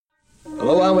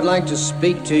I would like to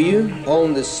speak to you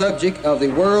on the subject of the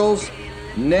world's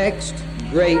next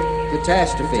great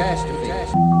catastrophe.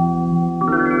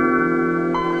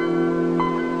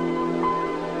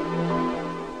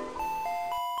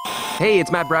 Hey, it's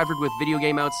Matt Bradford with Video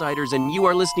Game Outsiders, and you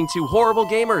are listening to Horrible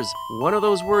Gamers. One of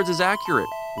those words is accurate.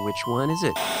 Which one is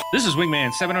it? This is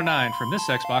Wingman 709 from This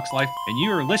Xbox Life, and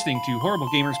you are listening to Horrible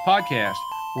Gamers Podcast,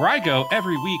 where I go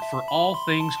every week for all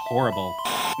things horrible.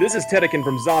 This is Tedekin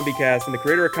from ZombieCast and the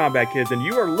creator of Combat Kids, and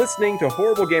you are listening to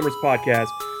Horrible Gamers Podcast,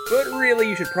 but really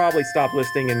you should probably stop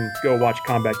listening and go watch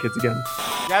Combat Kids again.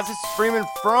 Guys, it's Freeman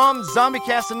from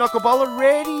ZombieCast and Knuckleballer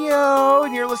Radio,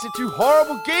 and you're listening to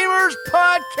Horrible Gamers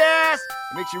Podcast.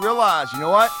 It makes you realize, you know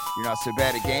what? You're not so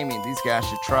bad at gaming. These guys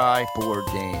should try board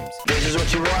games. This is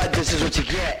what you want, this is what you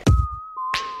get.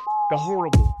 The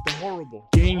horrible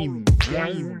game with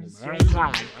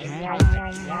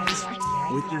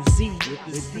your Z.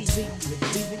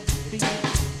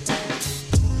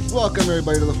 Welcome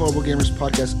everybody to the Horrible Gamers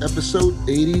Podcast, episode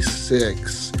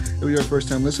 86. If you're your first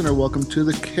time listener, welcome to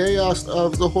the chaos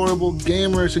of the Horrible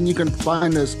Gamers, and you can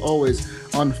find us always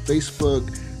on Facebook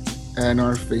and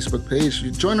our Facebook page.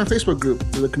 You join our Facebook group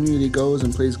where the community goes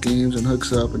and plays games and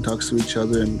hooks up and talks to each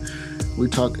other, and we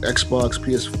talk Xbox,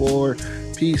 PS4,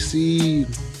 PC,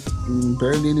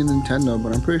 barely any Nintendo,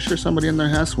 but I'm pretty sure somebody in there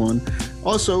has one.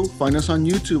 Also, find us on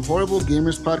YouTube, Horrible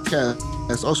Gamers Podcast.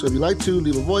 Also, if you'd like to,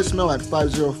 leave a voicemail at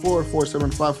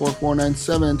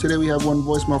 504-475-4497. Today we have one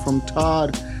voicemail from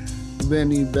Todd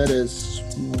Benavides. I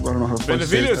don't know how to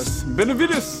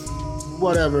Benavides.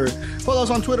 Whatever. Follow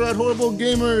us on Twitter at Horrible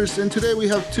Gamers. And today we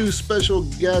have two special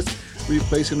guests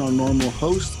replacing our normal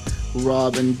host,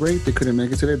 Rob and Brink. They couldn't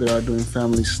make it today. They are doing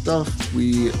family stuff.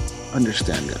 We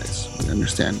understand, guys. We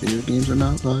understand. Video games are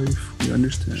not life. We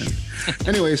understand.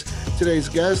 Anyways, today's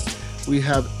guest, we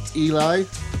have Eli,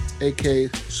 a.k.a.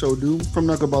 Sodoom from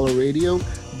Knuckleballer Radio,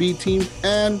 B-Team,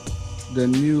 and the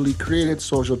newly created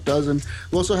Social Dozen.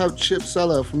 We also have Chip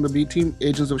Sella from the B-Team,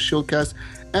 Agents of Shieldcast,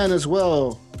 and as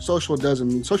well, Social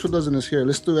Dozen. Social Dozen is here.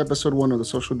 Let's do episode 1 of the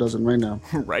Social Dozen right now.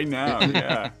 Right now,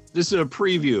 yeah. This is a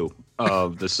preview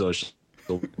of the Social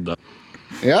Dozen.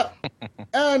 Yeah.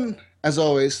 And as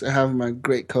always, I have my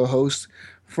great co-host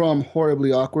from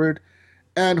Horribly Awkward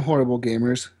and Horrible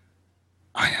Gamers,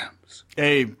 I am.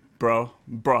 Hey, bro.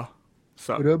 What's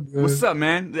up? What's up,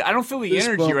 man? I don't feel the Fist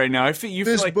energy bump. right now. I feel you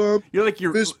Fist feel like bump. you're like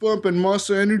your Fist bump and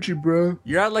Monster Energy, bro.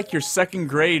 You're at like your second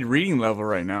grade reading level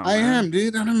right now. I man. am,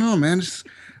 dude. I don't know, man.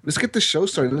 Let's get the show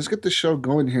started. Let's get the show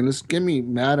going here. Let's get me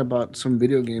mad about some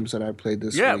video games that I played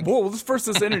this week. Well,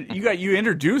 you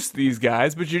introduced these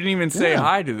guys, but you didn't even say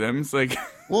hi to them. It's like,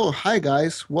 well, hi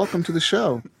guys, welcome to the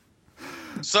show.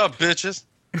 What's up, bitches?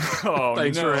 Oh,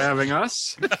 Thanks for having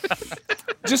us.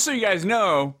 Just so you guys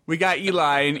know, we got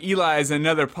Eli, and Eli is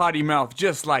another potty mouth,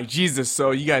 just like Jesus. So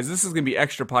you guys, this is gonna be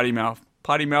extra potty mouth.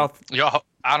 Potty mouth. Yo,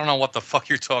 I don't know what the fuck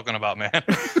you're talking about, man.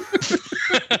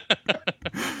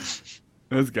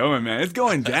 It's going, man. It's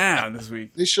going down this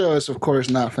week. This show is, of course,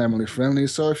 not family friendly.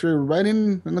 So if you're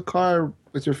riding in the car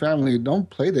with your family, don't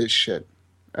play this shit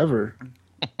ever.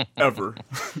 Ever.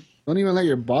 Don't even let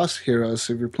your boss hear us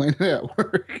if you're playing it at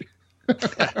work.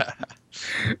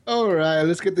 All right,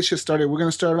 let's get this shit started. We're going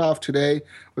to start off today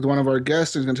with one of our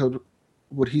guests who's going to tell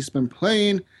what he's been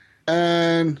playing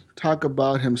and talk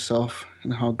about himself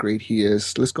and how great he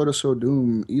is. Let's go to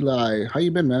Sodoom. Eli, how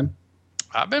you been, man?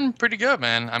 I've been pretty good,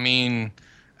 man. I mean,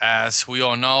 as we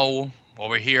all know,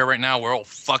 over here right now, we're all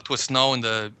fucked with snow in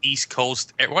the East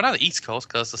Coast. Well, not the East Coast,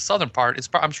 because the southern part,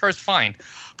 I'm sure it's fine.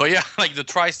 But yeah, like the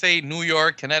tri-state, New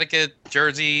York, Connecticut,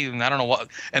 Jersey, and I don't know what,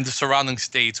 and the surrounding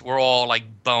states, we're all like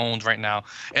boned right now.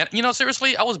 And, you know,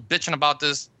 seriously, I was bitching about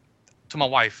this to my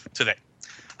wife today.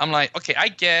 I'm like, okay, I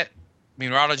get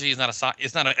meteorology is not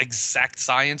it's not an exact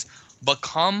science, but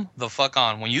come the fuck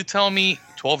on. When you tell me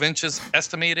 12 inches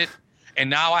estimated, and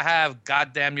now I have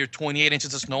goddamn near 28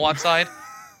 inches of snow outside.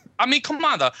 I mean, come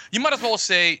on, though. You might as well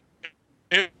say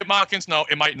it might can snow,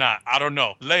 it might not. I don't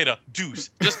know. Later, deuce.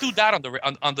 Just do that on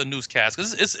the newscast,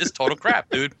 because it's total crap,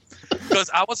 dude. Because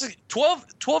I was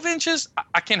 12 inches,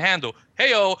 I can handle.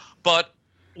 Hey-oh, but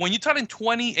when you're telling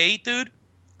 28, dude,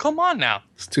 come on now.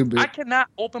 It's too big. I cannot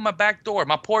open my back door.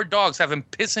 My poor dogs have been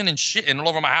pissing and shitting all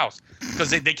over my house because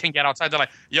they can't get outside. They're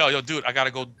like, yo, dude, I got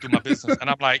to go do my business. And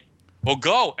I'm like, well,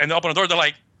 go. And they open the door. They're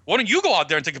like, why don't you go out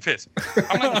there and take a piss?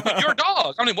 I'm like, you're a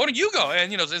dog. I mean, why don't you go?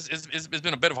 And, you know, it's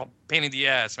been a bit of a pain in the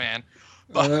ass, man.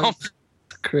 But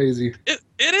crazy. It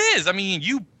is. I mean,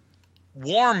 you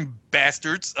warm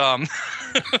bastards.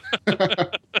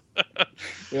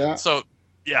 Yeah. So,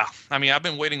 yeah. I mean, I've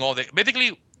been waiting all day.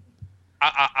 Basically,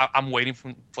 I'm waiting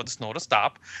for the snow to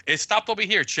stop. It stopped over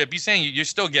here, Chip. You saying you're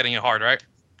still getting it hard, right?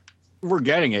 We're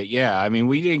getting it, yeah. I mean,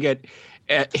 we didn't get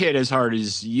hit as hard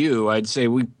as you. I'd say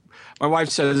my wife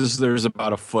says there's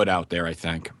about a foot out there, I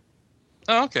think.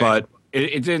 Oh, okay. But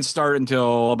it didn't start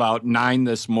until about 9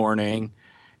 this morning,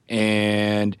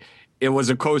 and it was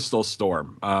a coastal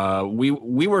storm. We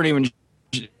weren't even.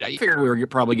 I figured we were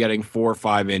probably getting 4 or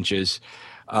 5 inches,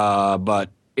 but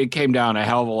it came down a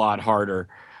hell of a lot harder.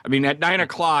 I mean, at 9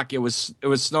 o'clock, it was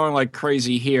snowing like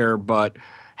crazy here, but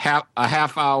a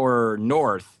half hour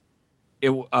north,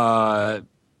 it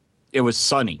was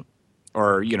sunny.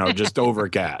 Or, just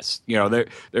overcast.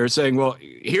 They're saying, well,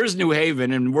 here's New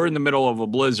Haven, and we're in the middle of a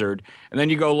blizzard. And then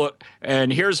you go look,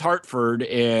 and here's Hartford,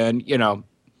 and,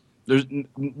 there's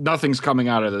nothing's coming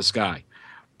out of the sky.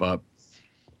 But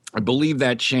I believe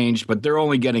that changed, but they're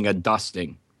only getting a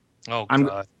dusting. Oh,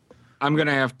 God. I'm going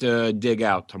to have to dig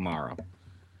out tomorrow.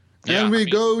 And we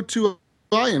go to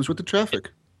volumes with the traffic.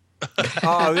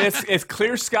 Oh, it's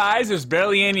clear skies. There's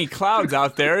barely any clouds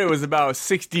out there. It was about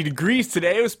 60 degrees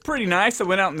today. It was pretty nice. I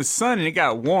went out in the sun and it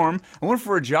got warm. I went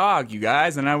for a jog, you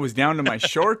guys, and I was down to my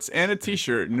shorts and a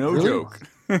t-shirt. No joke.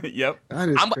 Yep. That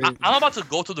is crazy. I'm about to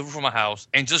go to the roof of my house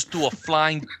and just do a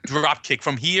flying drop kick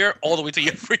from here all the way to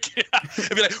your freaking.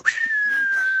 It'd be like.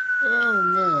 Oh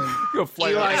man! Go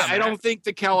fly Eli, I don't think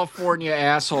the California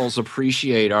assholes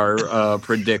appreciate our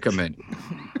predicament.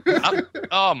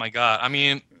 Oh my God! I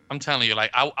mean. I'm telling you,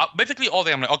 like, I basically all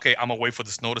day I'm like, okay, I'm gonna wait for the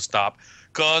snow to stop,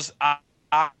 cause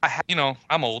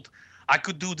I'm old. I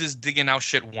could do this digging out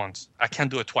shit once. I can't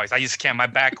do it twice. I just can't. My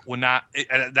back will not.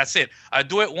 That's it. I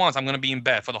do it once, I'm gonna be in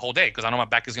bed for the whole day, cause I know my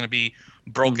back is gonna be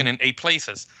broken in 8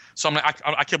 places. So I'm like,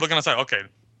 I kept looking outside. Okay,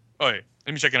 let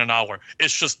me check in an hour.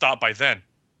 It should stop by then.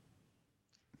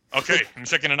 Okay, I'm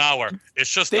checking an hour. It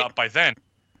should stop by then.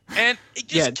 And it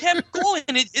just kept going.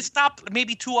 It stopped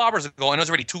maybe 2 hours ago, and it was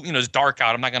already it's dark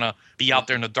out. I'm not gonna be out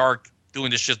there in the dark doing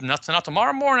this shit. Nothing. Not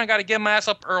tomorrow morning. I gotta get my ass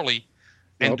up early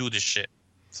and do this shit.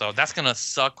 So that's gonna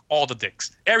suck all the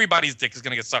dicks. Everybody's dick is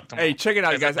gonna get sucked tomorrow. Hey, check it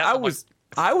out, guys. I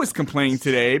was complaining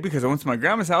today because I went to my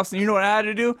grandma's house, and you know what I had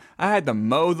to do? I had to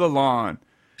mow the lawn.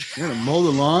 You had to mow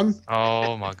the lawn?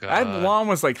 Oh my God! That lawn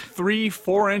was like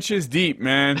 3-4 inches deep,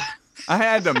 man. I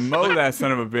had to mow that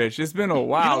son of a bitch. It's been a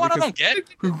while. You know what I don't get?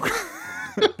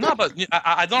 No, but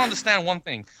I don't understand one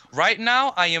thing. Right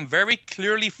now, I am very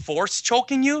clearly force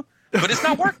choking you, but it's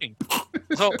not working.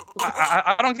 So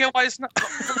I don't get why it's not.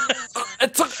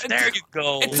 There you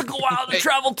go. It took a while to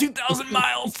travel 2,000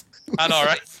 miles. I know,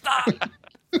 right? Stop.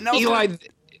 No, Eli,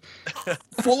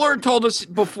 Fuller told us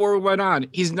before we went on,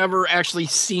 he's never actually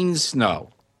seen snow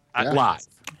live.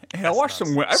 Hey, I watched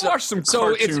some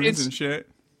cartoons and shit.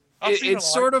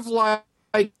 It's sort of like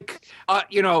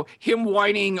him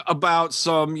whining about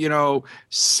some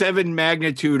 7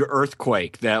 magnitude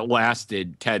earthquake that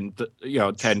lasted 10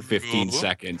 15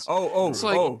 seconds. It's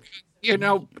like,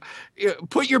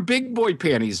 put your big boy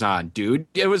panties on, dude.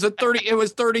 It was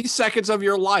 30 seconds of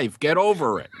your life. Get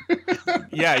over it.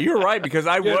 Yeah, you're right, because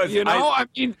I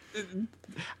mean,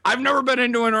 I've never been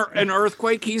into an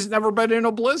earthquake. He's never been in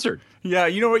a blizzard. Yeah,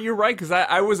 you know what? You're right, because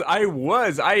I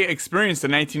experienced the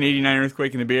 1989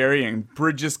 earthquake in the Bay Area, and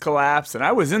bridges collapsed, and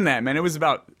I was in that, man. It was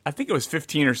I think it was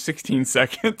 15 or 16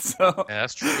 seconds. So. Yeah,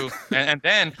 that's true. and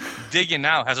then digging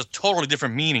out has a totally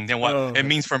different meaning than what it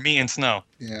means for me in snow.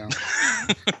 Yeah.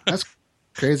 That's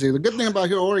crazy. The good thing about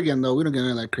here, Oregon, though, we don't get any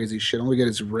of that crazy shit. All we get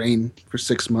is rain for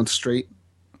 6 months straight.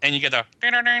 And you get the.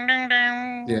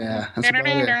 Yeah, that's about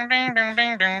it.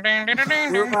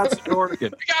 Whereabouts in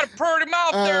Oregon? You got a pretty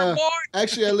mouth there, boy.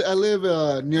 Actually, I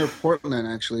live near Portland,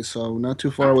 actually, so not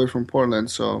too far away from Portland.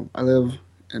 So I live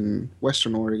in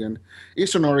Western Oregon.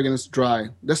 Eastern Oregon is dry.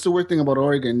 That's the weird thing about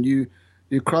Oregon. You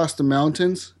cross the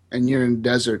mountains and you're in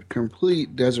desert,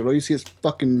 complete desert. All you see is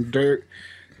fucking dirt.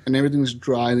 And everything's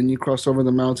dry. Then you cross over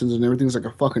the mountains and everything's like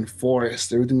a fucking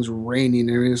forest. Everything's raining.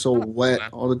 Everything's so wet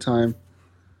all the time.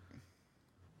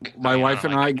 My wife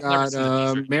and I got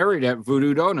married at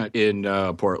Voodoo Donut in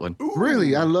Portland.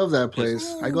 Really? I love that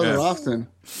place. I go there often.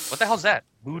 What the hell's that?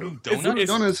 Voodoo Donut?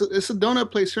 It's a donut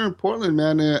place here in Portland,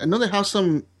 man. I know they have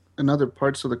some in other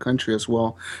parts of the country as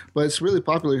well. But it's really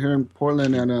popular here in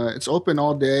Portland, and it's open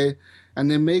all day. And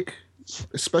they make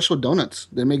special donuts.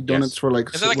 They make donuts for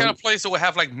like... Is that the kind of place that would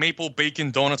have like maple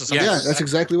bacon donuts or something? Yeah, that's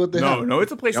exactly what they have. No,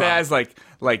 it's a place that has like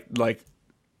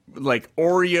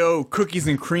Oreo cookies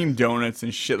and cream donuts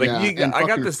and shit. Like I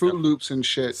got this Fruit Loops and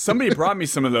shit. Somebody brought me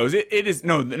some of those. It is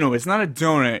no, it's not a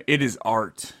donut. It is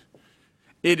art.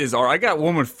 It is. I got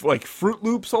one with like Fruit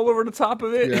Loops all over the top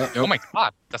of it. Yeah. Oh my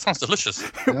god, that sounds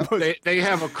delicious. They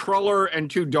have a cruller and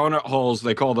 2 donut holes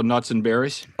they call the nuts and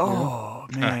berries. Oh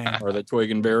man. Or the twig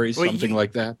and berries, something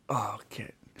like that. Oh,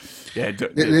 okay. Yeah,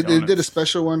 They did a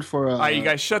special one for. All right, you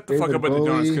guys shut the fuck David up with the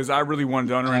donuts Bowie. because I really want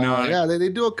a donut right now. Yeah, they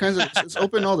do all kinds of. It's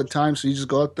open all the time, so you just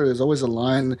go out there. There's always a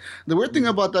line. The weird thing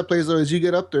about that place though is you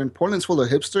get up there, and Portland's full of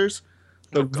hipsters.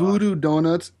 The Voodoo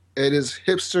Donuts. It is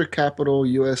hipster capital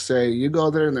USA. You go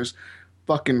there and there's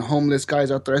fucking homeless guys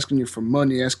out there asking you for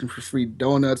money, asking for free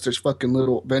donuts. There's fucking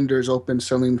little vendors open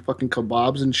selling fucking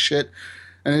kebabs and shit.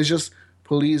 And it's just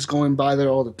police going by there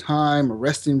all the time,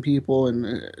 arresting people, and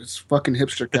it's fucking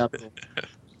hipster capital.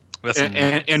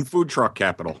 and food truck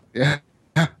capital. Yeah,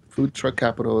 food truck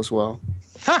capital as well.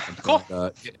 Cool.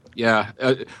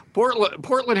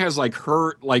 Portland has like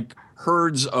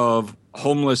herds of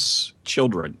homeless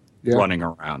children running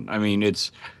around. I mean,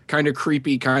 it's kind of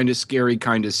creepy, kind of scary,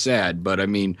 kind of sad. But I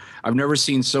mean, I've never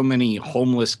seen so many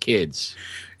homeless kids.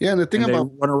 Yeah, and the thing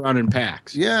about they run around in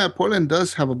packs. Yeah, Portland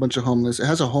does have a bunch of homeless. It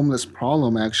has a homeless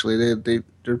problem actually.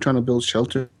 They're trying to build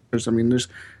shelters. I mean, there's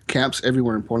camps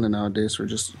everywhere in Portland nowadays where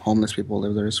just homeless people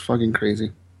live there. It's fucking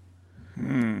crazy.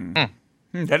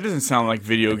 That doesn't sound like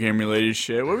video game related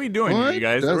shit. What are we doing here, you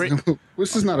guys?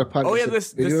 This is not a podcast. Oh yeah,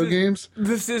 video games.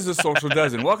 This is the Social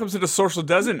Dozen. Welcome to the Social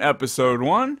Dozen, episode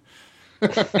 1.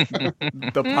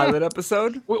 The pilot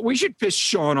episode. We should piss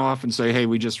Sean off and say, "Hey,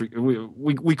 we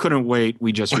couldn't wait.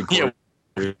 We just recorded.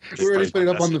 We already put it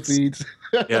up on the feeds."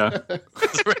 Yeah,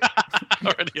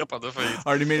 already up on the feeds.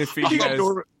 Already made a feed, guys.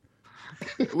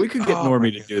 We could get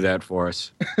Normie to do that for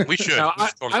us. We should. Now,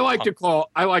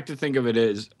 I like to think of it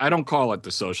as, I don't call it the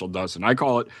Social Dozen. I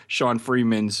call it Sean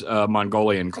Freeman's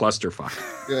Mongolian clusterfuck.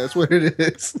 Yeah, that's what it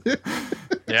is.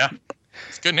 Yeah,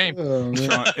 it's a good name. Oh,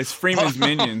 it's Freeman's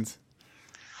Minions.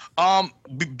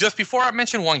 Just before I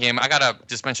mention one game, I gotta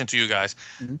just mention to you guys,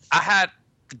 I had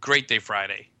a great day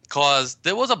Friday because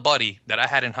there was a buddy that I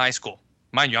had in high school.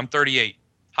 Mind you, I'm 38,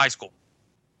 high school.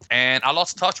 And I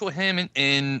lost touch with him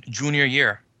in junior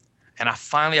year. And I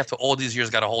finally, after all these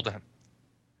years, got a hold of him.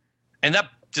 And that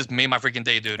just made my freaking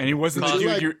day, dude. And he wasn't the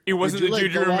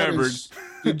dude you remembered.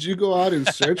 Did you go out and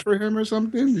search for him or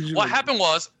something? What happened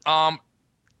was, I'm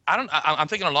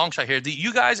taking a long shot here. Did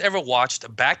you guys ever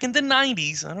watched back in the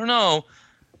 90s? I don't know,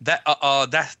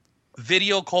 that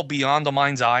video called Beyond the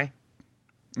Mind's Eye?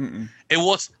 Mm-mm. It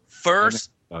was first,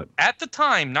 at the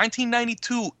time,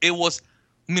 1992, it was,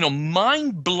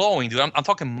 mind-blowing, dude. I'm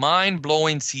talking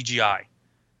mind-blowing CGI.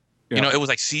 Yeah. It was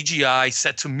like CGI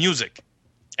set to music.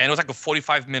 And it was like a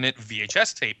 45-minute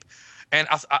VHS tape. And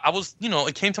I was,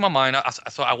 it came to my mind.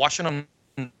 So I watched it on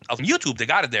YouTube. They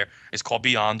got it there. It's called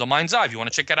Beyond the Mind's Eye. If you want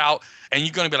to check it out. And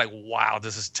you're going to be like, wow,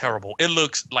 this is terrible. It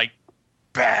looks like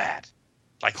bad.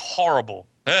 Like horrible.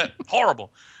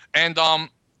 Horrible. And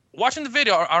watching the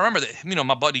video, I remember that,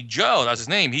 my buddy Joe, that's his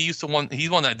name. He's one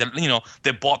that,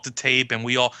 that bought the tape and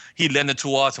he lent it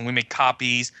to us and we made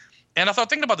copies. And I started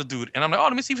thinking about the dude and I'm like,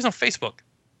 let me see if he's on Facebook.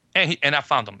 And I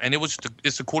found him. And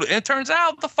it's a cool, and it turns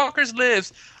out the fuckers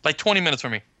lives like 20 minutes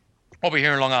from me over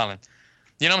here in Long Island.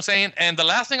 You know what I'm saying? And the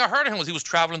last thing I heard of him was he was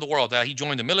traveling the world. He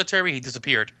joined the military. He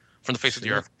disappeared from the face of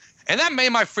the earth. And that made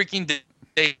my freaking day.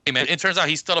 Man, it turns out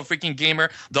he's still a freaking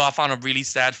gamer, though I found a really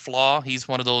sad flaw. He's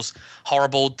one of those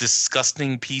horrible,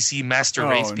 disgusting PC master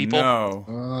race people. No.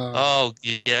 Oh,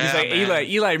 yeah. He's like, man.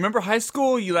 Eli, remember high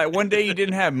school? One day you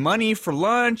didn't have money for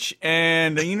lunch,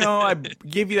 and, I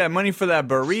gave you that money for that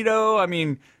burrito. I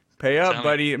mean, pay up,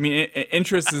 buddy. I mean,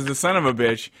 interest is the son of a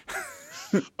bitch.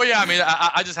 But yeah,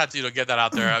 I just had to get that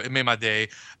out there. It made my day.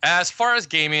 As far as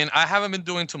gaming, I haven't been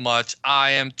doing too much.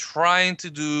 I am trying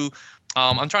to do...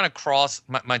 I'm trying to cross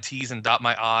my T's and dot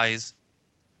my I's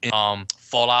in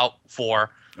Fallout 4.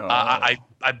 Oh. I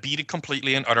beat it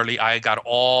completely and utterly. I got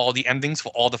all the endings for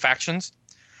all the factions.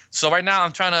 So right now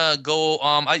I'm trying to go.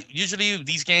 I usually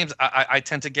these games I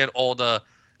tend to get all the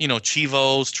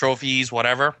Chivos, trophies,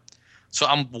 whatever. So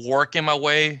I'm working my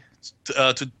way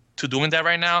to doing that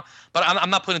right now. But I'm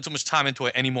not putting too much time into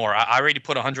it anymore. I already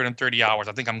put 130 hours.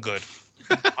 I think I'm good.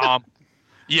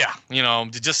 Yeah,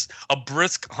 just a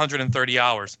brisk 130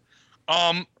 hours.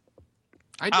 I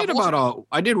did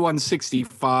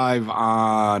 165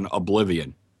 on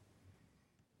Oblivion.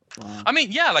 I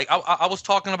mean, yeah, like I was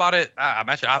talking about it.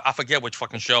 I forget which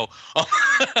fucking show.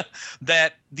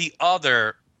 That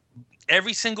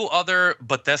every single other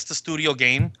Bethesda studio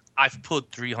game, I've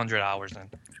put 300 hours in,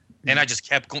 and I just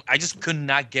kept going. I just could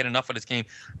not get enough of this game.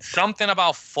 Something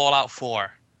about Fallout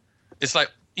 4. It's like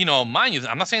mind you,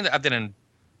 I'm not saying that I didn't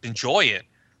enjoy it,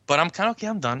 but I'm kind of okay.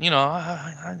 I'm done.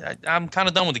 I'm kind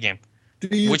of done with the game.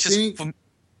 Do you think?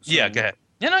 Yeah, go ahead.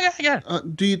 Yeah.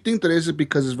 Do you think that is it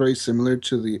because it's very similar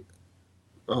to the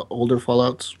older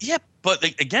Fallouts? Yeah, but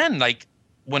again, like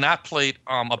when I played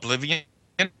Oblivion,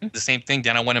 the same thing.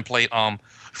 Then I went and played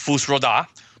Fus Roda,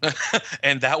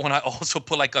 and that one I also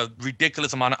put like a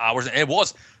ridiculous amount of hours. And it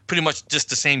was pretty much just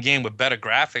the same game with better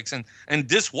graphics, and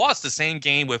this was the same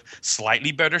game with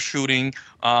slightly better shooting,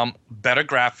 better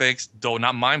graphics, though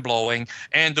not mind blowing,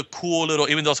 and the cool little.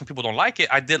 Even though some people don't like it,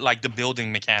 I did like the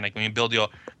building mechanic when you build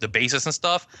the bases and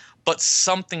stuff. But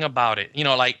something about it,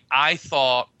 like I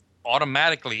thought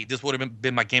automatically this would have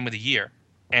been my game of the year,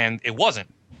 and it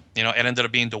wasn't. It ended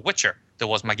up being The Witcher that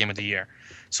was my game of the year.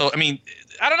 So I mean,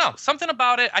 I don't know, something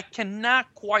about it. I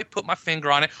cannot quite put my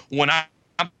finger on it. When I'm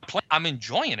playing, I'm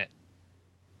enjoying it.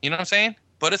 You know what I'm saying?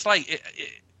 But it's like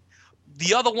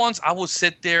the other ones, I would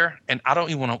sit there and I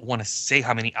don't even want to say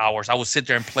how many hours I would sit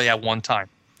there and play at one time.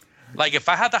 Like if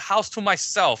I had the house to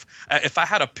myself, if I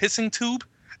had a pissing tube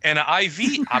and an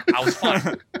IV, I was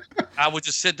fine. I would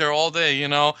just sit there all day,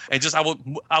 and just I would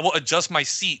adjust my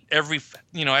seat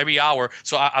every hour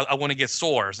so I wouldn't get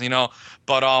sores,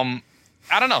 But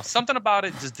I don't know, something about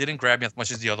it just didn't grab me as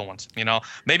much as the other ones,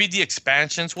 Maybe the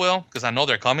expansions will, because I know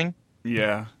they're coming.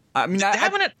 Yeah, I mean,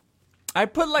 I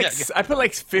put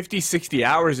like 50, 60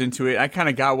 hours into it. I kind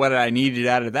of got what I needed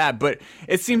out of that, but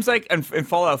it seems like in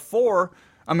Fallout 4.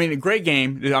 I mean, a great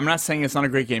game. I'm not saying it's not a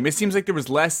great game. It seems like there was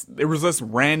less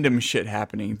random shit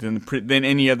happening than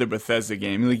any other Bethesda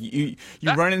game. Like you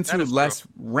run into less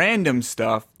random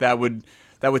stuff that would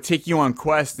take you on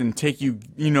quests and take you,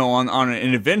 on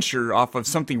an adventure off of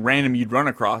something random you'd run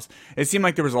across. It seemed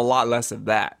like there was a lot less of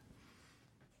that.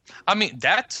 I mean,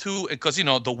 that too, because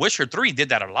The Witcher 3 did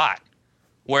that a lot.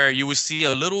 Where you would see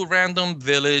a little random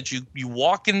village, you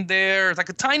walk in there, it's like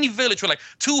a tiny village with like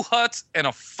 2 huts and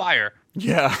a fire.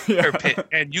 Yeah. Pit,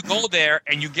 and you go there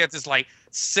and you get this like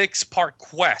 6-part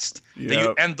quest that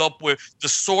you end up with the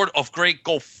Sword of Great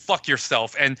Go Fuck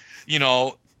Yourself, and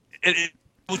it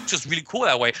was just really cool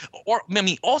that way. Or I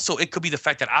mean, also it could be the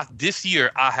fact that this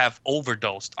year I have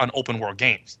overdosed on open world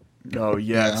games. Oh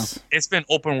yes, it's been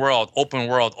open world. These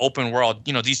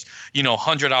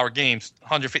 100-hour games,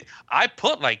 150. I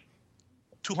put like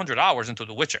 200 hours into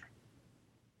The Witcher.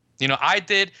 I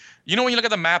did. When you look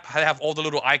at the map, I have all the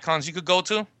little icons you could go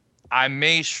to. I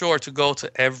made sure to go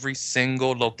to every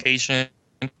single location.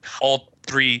 All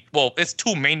 3. Well, it's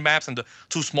 2 main maps and the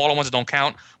 2 smaller ones that don't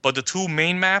count. But the 2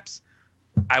 main maps,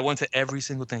 I went to every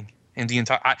single thing in the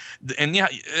entire.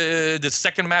 The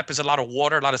second map is a lot of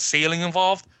water, a lot of sailing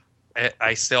involved.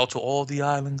 I sailed to all the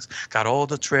islands, got all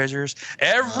the treasures.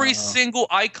 Every single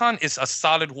icon is a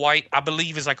solid white. I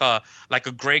believe it's like a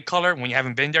gray color when you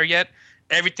haven't been there yet.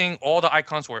 Everything, all the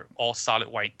icons were all solid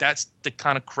white. That's the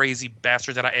kind of crazy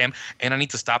bastard that I am, and I need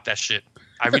to stop that shit.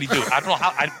 I really do. I don't know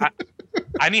how.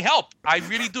 I need help. I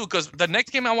really do, because the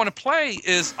next game I want to play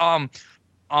is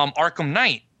Arkham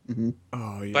Knight. Mm-hmm.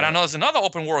 Oh, yeah. But I know it's another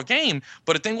open world game.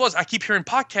 But the thing was, I keep hearing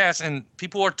podcasts and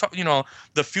people are,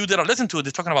 the few that I listen to,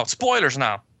 they're talking about spoilers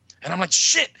now. And I'm like,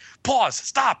 shit, pause,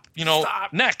 stop,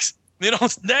 stop. Next.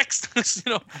 Next.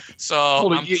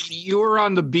 So you were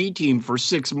on the B team for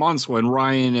 6 months when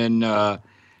Ryan and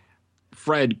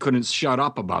Fred couldn't shut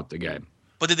up about the game.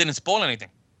 But they didn't spoil anything.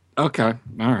 Okay,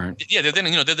 all right. Yeah, they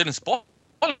didn't spoil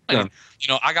anything.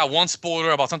 Yeah. I got one spoiler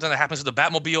about something that happens to the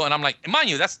Batmobile, and I'm like, mind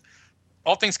you, that's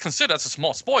all things considered, that's a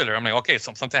small spoiler. I'm like, okay,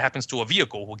 something happens to a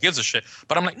vehicle, who gives a shit?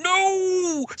 But I'm like,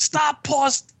 no, stop,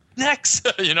 pause, next,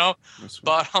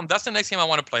 But that's the next game I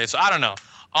want to play. So I don't know.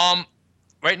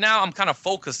 Right now I'm kind of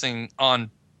focusing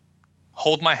on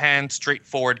hold my hand,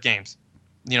 straightforward games.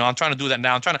 I'm trying to do that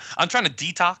now. I'm trying to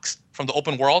detox from the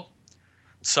open world,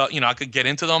 so I could get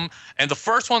into them. And the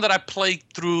first one that I played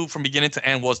through from beginning to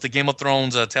end was the Game of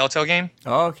Thrones Telltale game.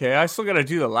 Okay, I still got to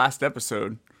do the last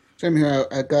episode. Same here.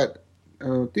 I got,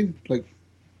 I think, like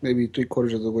maybe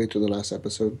 3/4 of the way to the last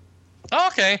episode.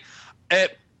 Okay.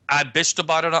 I bitched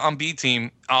about it on B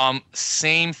Team.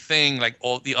 Same thing like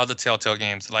all the other Telltale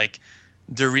games. Like,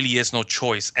 there really is no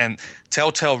choice. And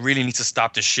Telltale really needs to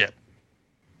stop this shit.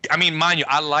 I mean, mind you,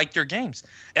 I like their games.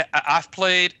 I've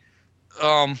played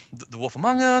The Wolf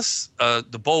Among Us,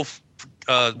 the both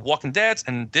Walking Deads,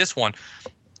 and this one.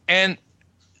 And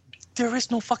there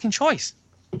is no fucking choice.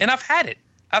 And I've had it.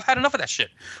 I've had enough of that shit.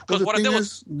 Well, the thing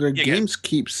is, their games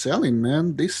keep selling,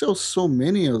 man. They sell so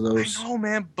many of those. I know,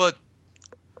 man, but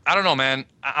I don't know, man.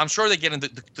 I'm sure they get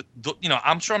into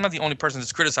I'm sure I'm not the only person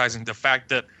that's criticizing the fact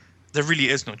that there really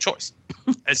is no choice,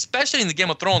 especially in the Game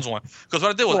of Thrones one. Because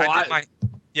what I did was I did my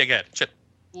go ahead, Chip.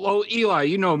 Well, Eli,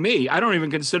 you know me. I don't even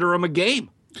consider them a game.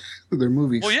 They're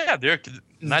movies. Well, yeah, they're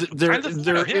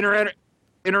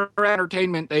inner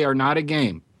entertainment. They are not a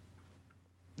game.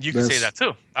 You can say that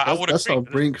too. I would agree. That's how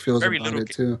Brink feels Very about little it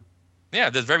too. Yeah,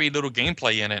 there's very little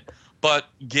gameplay in it. But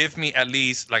give me at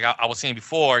least, like I was saying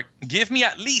before, give me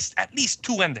at least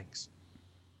 2 endings.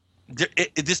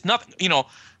 There's nothing,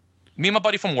 me and my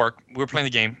buddy from work, we were playing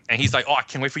the game, and he's like, oh, I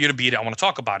can't wait for you to beat it. I want to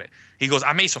talk about it. He goes,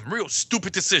 I made some real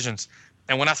stupid decisions.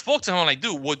 And when I spoke to him, I'm like,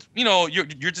 dude,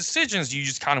 your decisions, you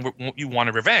just kind of, you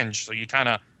wanted revenge. So you kind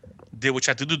of did what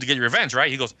you had to do to get your revenge, right?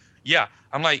 He goes, yeah.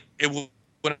 I'm like, it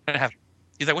wouldn't have.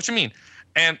 He's like, what you mean?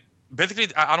 And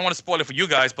basically, I don't want to spoil it for you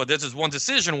guys, but there's this one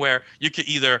decision where you could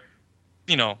either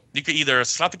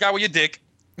slap the guy with your dick,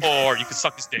 or you could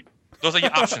suck his dick. Those are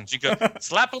your options. You could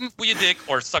slap him with your dick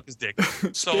or suck his dick.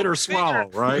 So spit or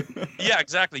swallow, right? Yeah,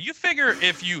 exactly. You figure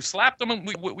if you slap him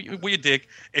with your dick,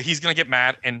 he's going to get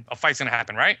mad and a fight's going to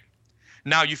happen, right?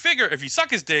 Now, you figure if you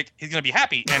suck his dick, he's going to be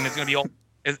happy and it's going to be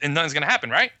and nothing's going to happen,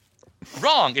 right?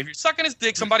 Wrong. If you're sucking his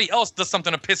dick, somebody else does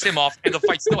something to piss him off and the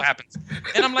fight still happens.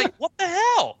 And I'm like, what the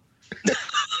hell?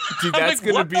 Dude, that's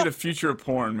going to be the future of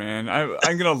porn, man.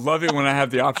 I'm going to love it when I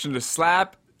have the option to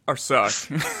slap or suck.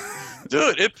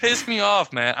 Dude, it pissed me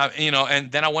off, man.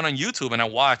 And then I went on YouTube and I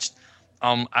watched.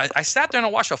 I sat there and I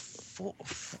watched a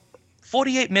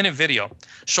 48-minute video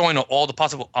showing all the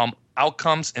possible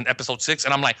outcomes in episode 6,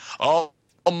 and I'm like, oh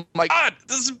my god,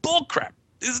 this is bullcrap.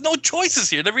 There's no choices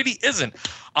here. There really isn't.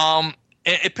 And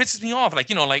it pisses me off.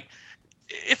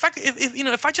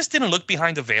 If I just didn't look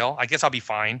behind the veil, I guess I'll be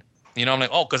fine. I'm like,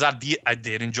 oh, because I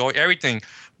did enjoy everything.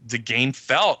 The game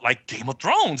felt like Game of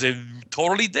Thrones. It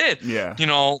totally did. Yeah.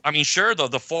 Sure,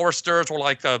 the Foresters were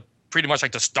like pretty much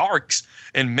like the Starks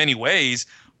in many ways,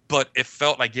 but it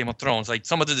felt like Game of Thrones. Like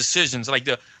some of the decisions, like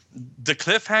the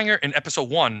cliffhanger in episode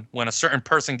 1 when a certain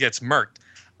person gets murked,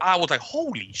 I was like,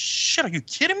 holy shit, are you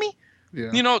kidding me?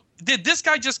 Yeah. Did this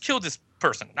guy just kill this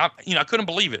person? I couldn't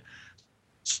believe it.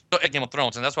 So, Game of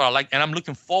Thrones, and that's what I like. And I'm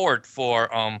looking forward for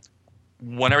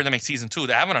whenever they make season 2.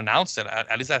 They haven't announced it.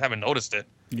 At least I haven't noticed it.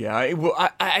 Yeah,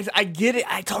 I get it.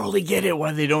 I totally get it.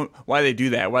 Why they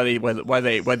do that? Why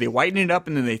they whiten it up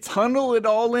and then they tunnel it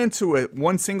all into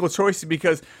one single choice?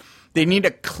 Because they need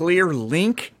a clear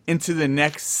link into the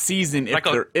next season if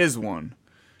there is one.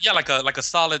 Yeah, like a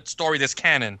solid story that's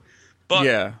canon. But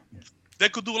yeah, they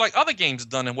could do like other games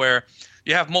done and where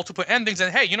you have multiple endings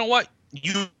and hey, you know what?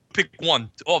 You pick one.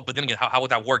 Oh, but then again, how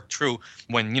would that work true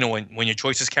when your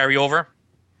choices carry over?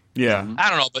 Yeah, I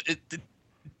don't know, but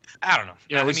I don't know.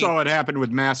 Yeah, we saw what happened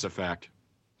with Mass Effect.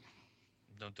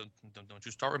 Don't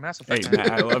you start with Mass Effect? Hey,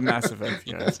 man, I love Mass Effect.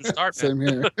 Yeah. Don't you start, Same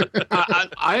here.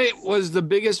 I was the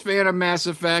biggest fan of Mass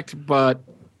Effect, but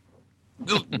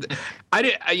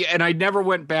I never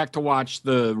went back to watch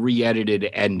the re-edited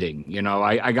ending.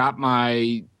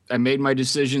 I made my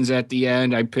decisions at the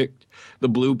end. I picked the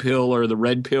blue pill or the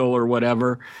red pill or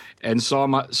whatever, and saw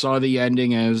the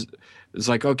ending as it's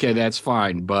like, okay, that's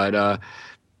fine, but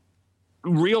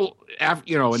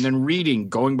and then reading,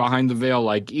 going behind the veil,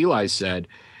 like Eli said,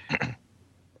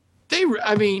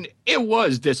 it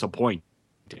was disappointing.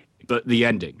 The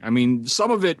ending. I mean,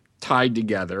 some of it tied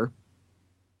together,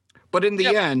 but in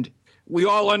the end, we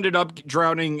all ended up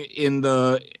drowning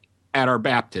at our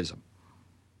baptism.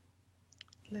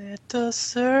 Let the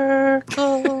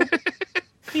circle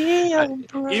be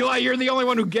unbroken. Eli, you're the only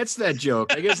one who gets that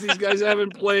joke. I guess these guys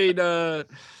haven't played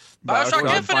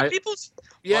BioShock Infinite, peoples.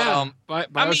 Yeah,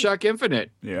 BioShock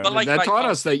Infinite. Yeah, but that taught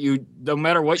us that no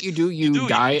matter what you do, you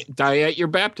die at your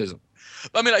baptism.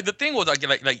 I mean, the thing was,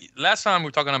 like last time we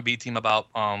were talking on B Team about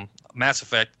Mass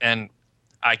Effect, and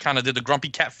I kind of did the grumpy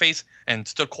cat face and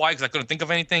stood quiet because I couldn't think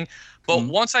of anything. But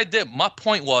once I did, my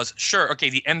point was, sure, okay,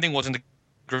 the ending wasn't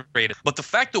integrated, but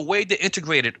the way they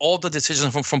integrated all the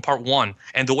decisions from part 1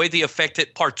 and the way they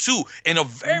affected part 2 in a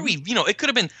very, it could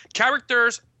have been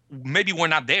characters maybe were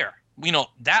not there.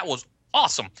 That was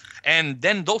awesome. And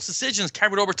then those decisions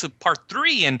carried over to part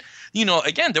 3, and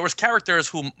again, there was characters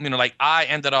who like I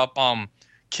ended up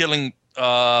killing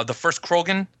the first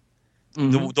Krogan,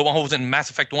 the one who was in Mass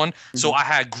Effect 1. So I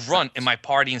had Grunt in my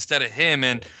party instead of him,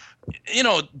 and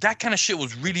that kind of shit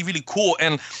was really, really cool.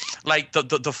 And like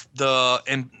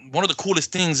and one of the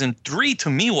coolest things in 3 to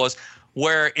me was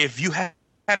where if you had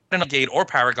an Gate or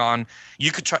Paragon,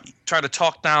 you could try to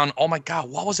talk down. Oh my God,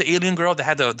 what was the alien girl that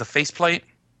had the faceplate?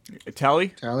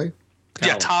 Tali?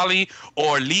 Yeah, Tali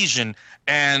or Legion.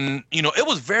 And, it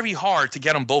was very hard to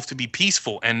get them both to be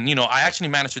peaceful. And, I actually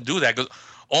managed to do that because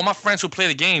all my friends who play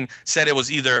the game said it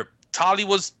was either Tali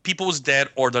was dead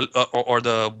or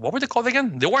the what were they called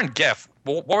again? They weren't Geth.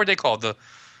 What were they called? The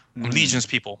Legion's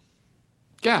people.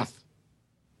 Geth.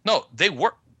 No, they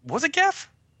were. Was it Geth?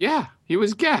 Yeah, he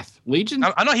was Geth. Legion?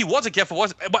 I know he was a Geth,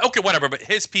 but okay, whatever. But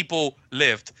his people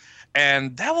lived.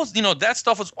 And that was, that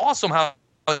stuff was awesome. How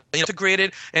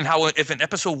integrated, and how if in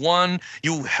episode 1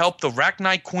 you helped the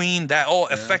Arachnite Queen, that all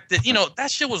affected, that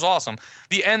shit was awesome.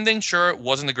 The ending, sure, it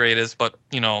wasn't the greatest, but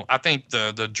I think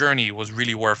the journey was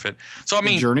really worth it. So I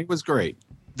mean, the journey was great.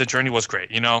 The journey was great,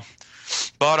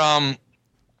 But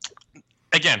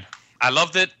again, I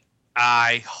loved it.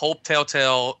 I hope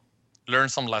Telltale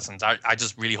learns some lessons. I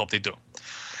just really hope they do.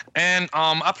 And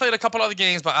I played a couple other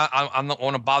games, but I'm not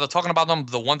going to bother talking about them.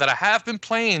 The one that I have been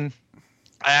playing,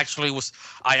 I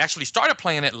actually started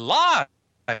playing it live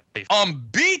on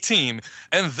B Team,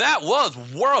 and that was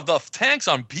World of Tanks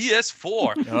on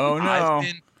PS4. Oh no!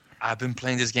 I've been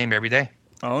playing this game every day.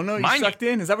 Oh no! You sucked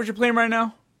in. Is that what you're playing right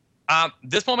now?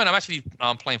 This moment I'm actually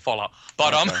playing Fallout,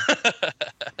 but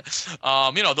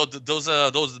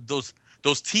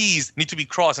those T's need to be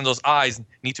crossed and those I's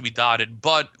need to be dotted.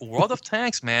 But World of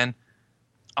Tanks, man,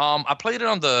 I played it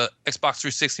on the Xbox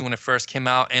 360 when it first came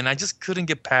out, and I just couldn't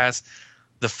get past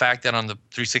the fact that on the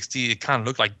 360 it kind of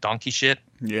looked like donkey shit.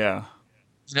 Yeah.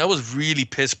 It was really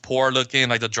piss poor looking.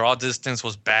 Like the draw distance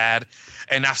was bad,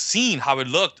 and I've seen how it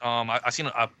looked. I've seen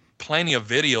plenty of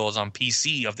videos on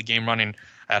PC of the game running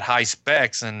at high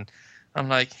specs, and I'm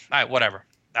like, all right, whatever.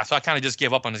 So I kind of just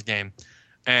gave up on this game,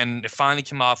 and it finally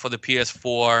came out for the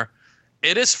PS4.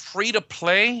 It is free to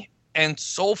play, and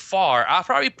so far I've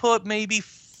probably put maybe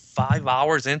 5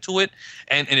 hours into it,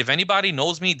 and if anybody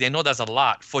knows me, they know that's a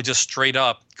lot for just straight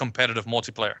up competitive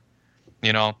multiplayer.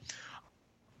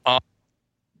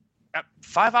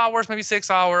 5 hours, maybe 6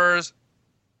 hours,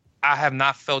 I have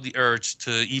not felt the urge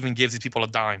to even give these people a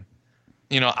dime.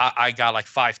 I got like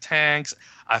 5 tanks.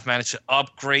 I've managed to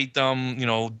upgrade them,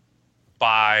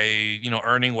 by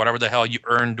earning whatever the hell you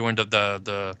earn during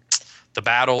the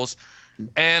battles.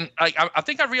 And I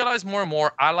think I realized more and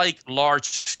more I like large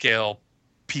scale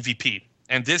PvP,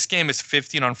 and this game is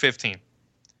 15 on 15.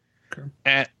 Okay.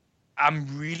 And I'm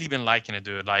really been liking it,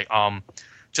 dude. Like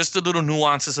just the little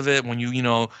nuances of it when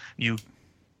you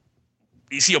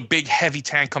see a big heavy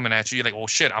tank coming at you, you're like, oh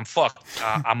shit, I'm fucked.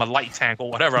 I'm a light tank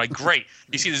or whatever. Like, great.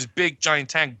 You see this big giant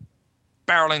tank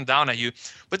barreling down at you.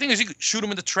 But the thing is, you could shoot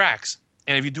him in the tracks.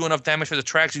 And if you do enough damage for the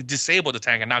tracks, you disable the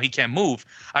tank, and now he can't move.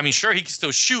 I mean, sure, he can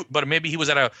still shoot, but maybe he was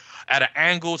at an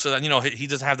angle so that he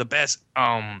doesn't have the best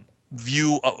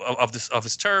view of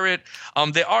his turret.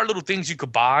 There are little things you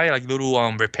could buy, like little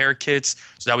repair kits,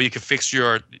 so that way you can fix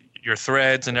your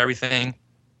threads and everything.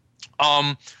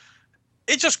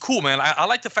 It's just cool, man. I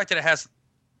like the fact that it has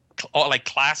like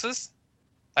classes.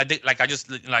 I think, like I just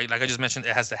mentioned,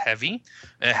 it has the heavy,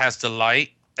 it has the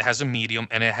light, it has the medium,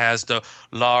 and it has the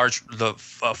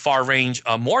far range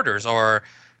mortars, or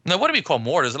what do we call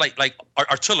mortars? Like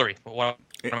artillery.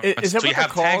 Is that what they're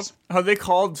called? Are they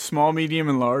called small, medium,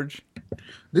 and large?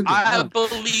 I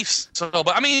believe so,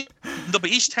 but I mean, but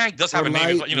each tank does have a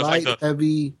name. Light, like the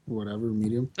heavy, whatever,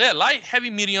 medium. Yeah, light, heavy,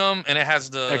 medium, and it has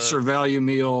the extra value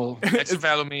meal. Extra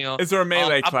value meal. Is there a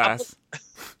melee class?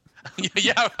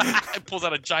 Yeah, it pulls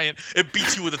out a giant. It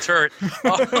beats you with a turret.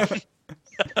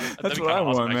 That's what I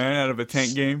want, man, out of a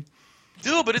tank game.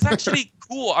 Dude, but it's actually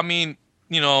cool. I mean,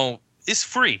 it's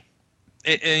free.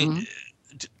 I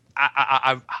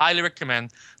highly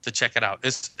recommend to check it out.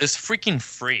 It's freaking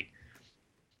free.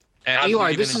 And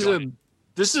Eli, this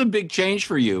is a big change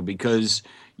for you, because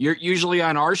you're usually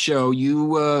on our show.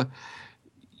 You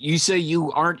say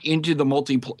you aren't into the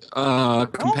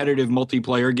competitive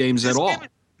multiplayer games at all.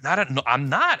 I'm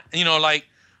not.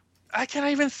 I can't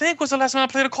even think what's the last time I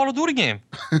played a Call of Duty game.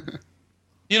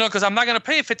 Because I'm not gonna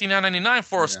pay $59.99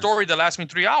 for a story that lasts me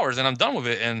 3 hours and I'm done with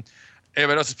it. And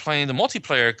everybody else is playing the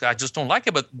multiplayer. I just don't like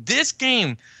it. But this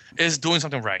game is doing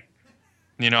something right.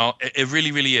 It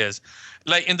really, really is.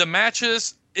 Like in the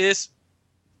matches,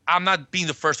 I'm not being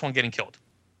the first one getting killed.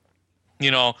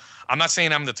 I'm not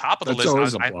saying I'm the top of the list. That's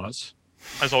always a plus.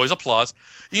 It's always a plus.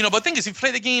 But the thing is, if you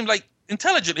play the game like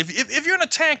intelligent, if you're in a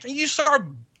tank and you start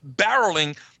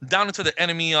barreling down into the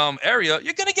enemy area,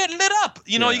 you're gonna get lit up.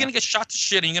 You're gonna get shot to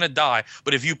shit and you're gonna die.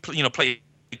 But if you play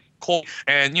cold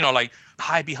and like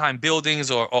hide behind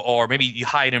buildings or maybe you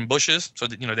hide in bushes so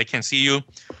that they can't see you,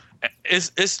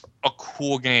 it's a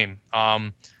cool game.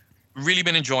 Really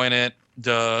been enjoying it.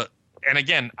 And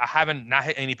again, I haven't not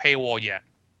hit any paywall yet.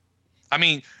 I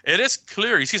mean, it is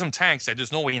clear. You see some tanks that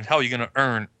there's no way in hell you're gonna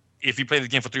earn if you play the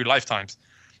game for 3 lifetimes.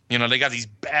 They got these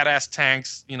badass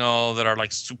tanks, that are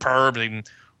like superb and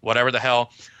whatever the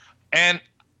hell. And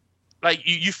like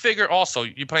you figure also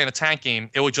you're playing a tank game,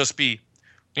 it would just be,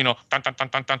 dun dun dun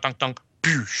dun dun dun dun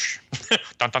boosh.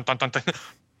 Dun dun dun dun dun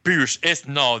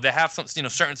boosh. They have some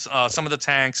certain some of the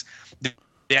tanks,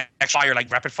 they they actually fire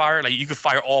like rapid fire. Like you could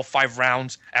fire all 5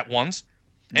 rounds at once,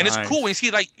 and it's cool when you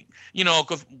see like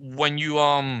because when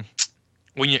you're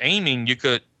aiming, you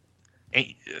could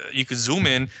zoom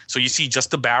in so you see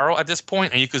just the barrel at this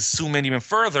point, and you could zoom in even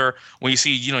further when you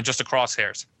see just the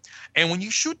crosshairs. And when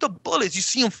you shoot the bullets, you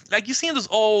see them like you see in this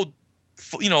old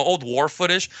war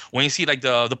footage when you see like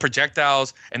the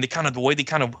projectiles and the way they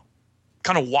kind of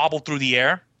wobble through the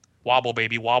air. Wobble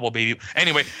baby.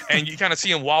 Anyway, and you kind of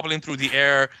see them wobbling through the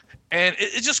air, and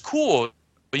it's just cool.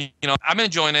 But, I'm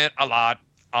enjoying it a lot.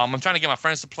 I'm trying to get my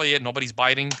friends to play it. Nobody's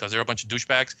biting because they're a bunch of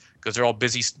douchebags because they're all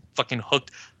busy fucking hooked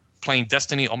playing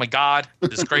Destiny. Oh my God,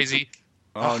 this is crazy.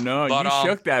 Oh no, you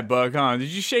shook that bug, huh? Did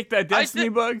you shake that Destiny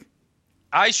bug?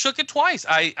 I shook it twice.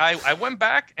 I went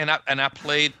back and I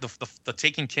played the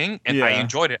Taken King, and I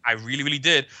enjoyed it. I really, really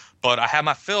did. But I had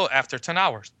my fill after 10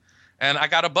 hours. And I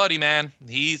got a buddy, man.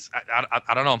 He's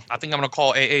I don't know. I think I'm gonna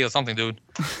call AA or something, dude.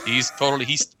 He's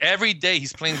every day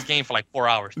he's playing this game for like 4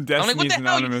 hours. Destiny's I'm like, what the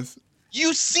Anonymous. hell?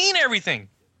 You've seen everything.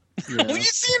 Yeah. You've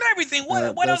seen everything.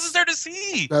 What else is there to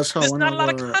see? That's how There's not a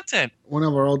lot of content. One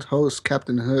of our old hosts,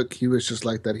 Captain Hook, he was just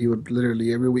like that. He would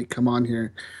literally every week come on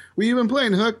here. "What you been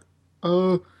playing, Hook?"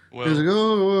 He's like,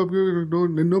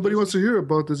 nobody wants to hear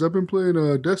about this. I've been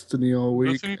playing Destiny all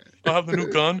week. Destiny, I have the new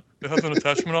gun. It has an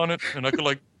attachment on it, and I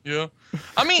could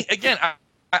I mean, again,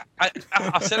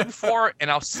 I've said it before, and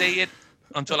I'll say it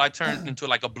until I turn into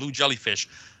like a blue jellyfish.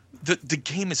 The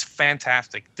game is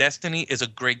fantastic. Destiny is a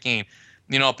great game.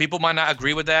 People might not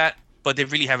agree with that, but they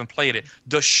really haven't played it.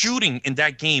 The shooting in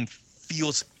that game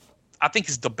I think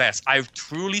is the best. I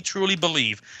truly, truly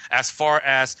believe, as far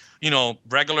as,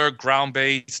 regular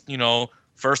ground-based,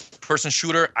 first-person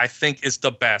shooter, I think it's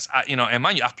the best. And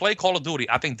mind you, I've played Call of Duty.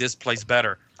 I think this plays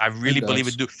better. I really believe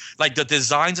it do. Like, the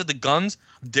designs of the guns,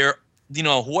 they're,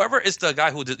 whoever is the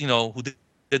guy who did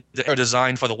the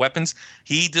design for the weapons,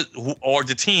 or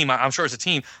the team, I'm sure it's a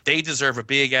team, they deserve a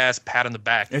big-ass pat on the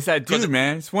back. It's that dude,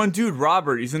 man. It's one dude,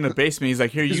 Robert. He's in the basement. He's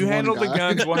like, here, you handle the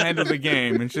guns, we'll handle the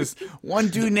game. It's just one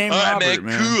dude named Robert,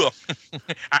 man. Cool.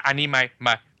 I need my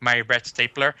red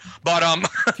stapler. But,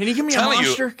 can you give me a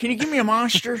monster? Can you give me a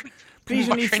monster? Please,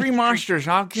 I need 3 monsters.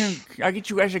 I'll get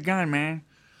you guys a gun, man.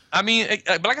 I mean,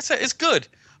 but like I said, it's good.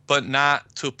 But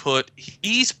not to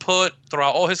he's put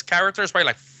throughout all his characters, probably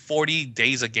like 40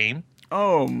 days a game.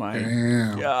 Oh my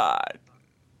God.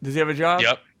 Does he have a job?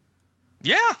 Yep.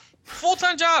 Yeah.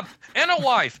 Full-time job. And a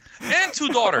wife. And 2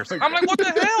 daughters. I'm like, what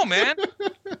the hell, man?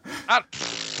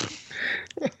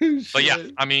 But yeah,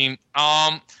 I mean,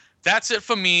 that's it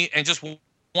for me. And just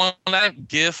want to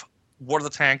give War of the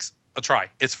Tanks a try.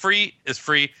 It's free.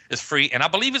 And I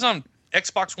believe it's on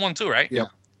Xbox One too, right?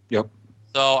 Yep.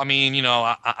 So, I mean,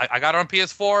 I got it on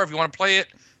PS4. If you want to play it,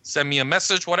 send me a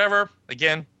message, whatever.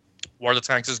 Again, War of the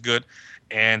Tanks is good.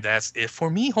 And that's it for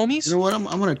me, homies. You know what? I'm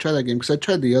going to try that game because I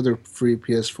tried the other free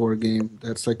PS4 game.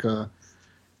 That's like a...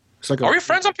 Are we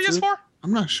friends on PS4?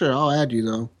 I'm not sure. I'll add you,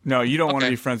 though. No, you don't want to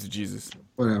be friends with Jesus.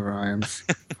 Whatever, I am.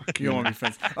 You don't want to be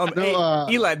friends. Hey,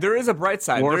 Eli, there is a bright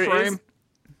side. Warframe?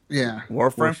 Yeah.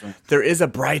 Warframe? There is a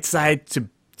bright side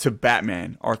to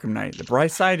Batman Arkham Knight. The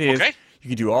bright side is... Okay. You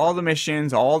can do all the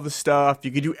missions, all the stuff. You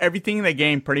can do everything in the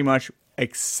game pretty much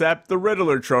except the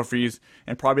Riddler trophies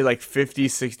and probably like 50,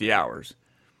 60 hours.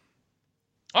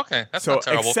 Okay, that's not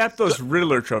terrible. Except those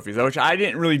Riddler trophies, which I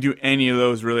didn't really do any of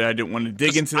those, really. I didn't want to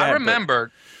dig into that. I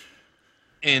remember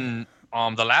in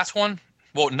the last one,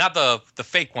 well, not the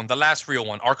fake one, the last real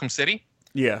one, Arkham City.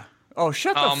 Yeah. Oh,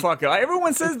 shut the fuck up.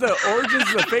 Everyone says the Origins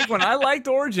is a fake one. I liked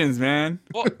Origins, man.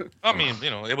 Well, I mean,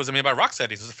 it wasn't made by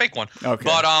Rocksteady. It was a fake one. Okay.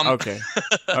 But,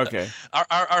 okay.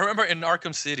 I remember in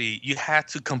Arkham City, you had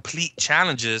to complete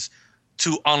challenges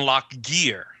to unlock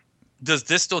gear. Does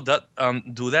this still do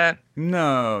that?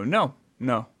 No.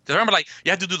 Because I remember, like,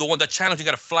 you had to do the challenge. You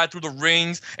got to fly through the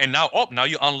rings, and now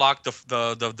you unlock the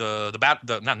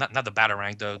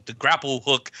batarang, the grapple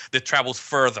hook that travels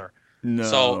further.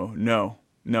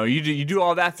 No, you do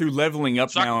all that through leveling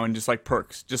up now and just like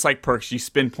perks. You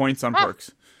spend points on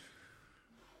perks.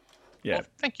 Yeah. Well,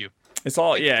 thank you. It's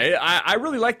all I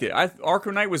really liked it.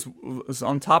 Arkham Knight was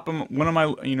on top of one of my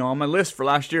on my list for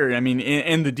last year. I mean,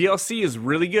 and the DLC is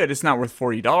really good. It's not worth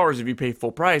 $40 if you pay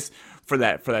full price for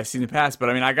that season pass. But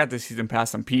I mean, I got the season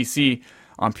pass on PC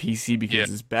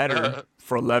because it's better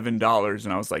for $11,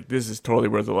 and I was like, this is totally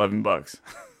worth $11.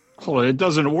 Well, it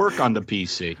doesn't work on the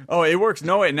PC. Oh, it works.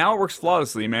 No, now it works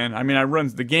flawlessly, man. I mean,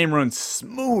 the game runs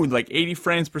smooth, like 80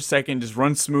 frames per second, just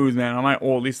runs smooth, man. At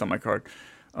least on my card.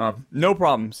 No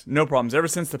problems. Ever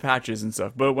since the patches and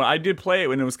stuff. But when I did play it,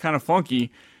 when it was kind of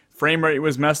funky, frame rate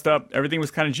was messed up, everything was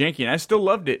kind of janky, and I still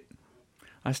loved it.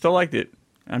 I still liked it.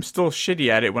 And I'm still shitty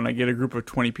at it when I get a group of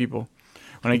 20 people.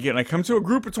 When I come to a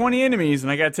group of 20 enemies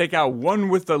and I gotta take out one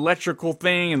with the electrical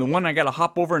thing, and the one I gotta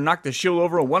hop over and knock the shield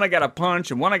over, and one I gotta punch,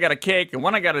 and one I gotta kick, and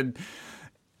one I gotta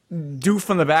do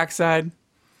from the backside.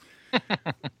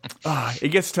 It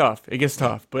gets tough.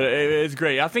 But it's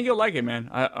great. I think you'll like it, man.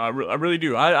 I really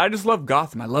do. I just love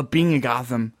Gotham. I love being in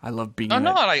Gotham. I love being. No,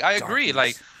 like I agree.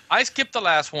 Like I skipped the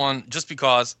last one just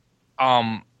because.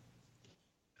 And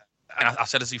I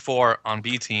said this before on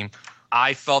B Team.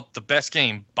 I felt the best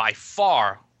game by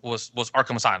far was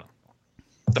Arkham Asylum,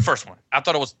 the first one. I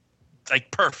thought it was like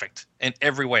perfect in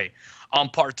every way.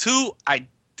 Part 2, I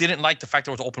didn't like the fact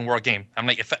that it was an open world game. I'm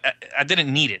like, if I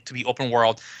didn't need it to be open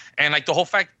world, and like the whole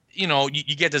fact, you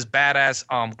get this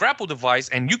badass grapple device,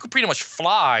 and you could pretty much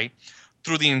fly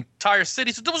through the entire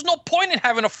city. So there was no point in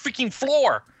having a freaking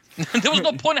floor. There was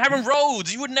no point in having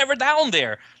roads. You were never down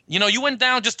there. You went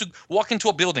down just to walk into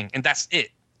a building, and that's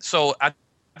it. So I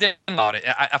didn't about it.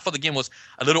 I thought the game was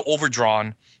a little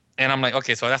overdrawn, and I'm like,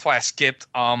 okay, so that's why I skipped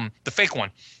the fake one.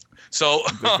 So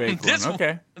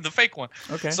the fake one.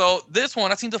 Okay. So this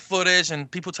one, I've seen the footage,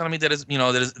 and people telling me that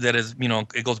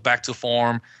it goes back to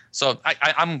form. So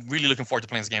I'm really looking forward to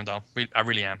playing this game, though. I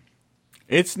really am.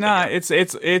 It's not. It's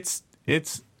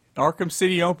Arkham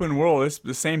City open world. It's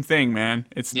the same thing, man.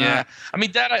 It's not. Yeah. I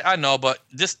mean that I know, but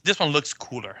this one looks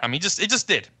cooler. I mean, it just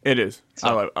did. It is.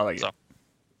 So, I like it.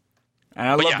 And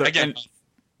I love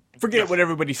forget what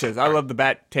everybody says. I love the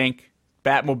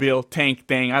Batmobile tank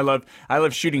thing. I love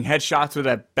shooting headshots with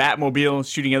that Batmobile,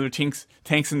 shooting other tanks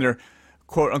in their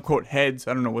quote unquote heads.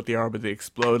 I don't know what they are, but they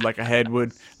explode like a head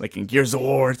would, like in Gears of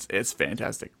War. It's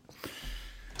fantastic.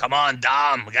 Come on,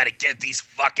 Dom. We gotta get these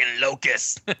fucking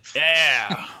locusts.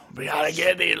 Yeah, we gotta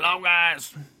get these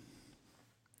locusts.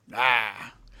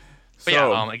 But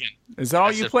So, again, is that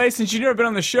all you play? Since you've never been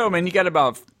on the show, man, you got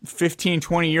about 15,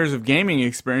 20 years of gaming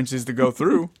experiences to go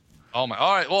through. Oh my!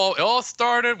 All right. Well, it all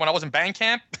started when I was in band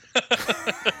camp.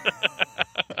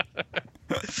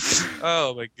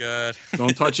 Oh my god!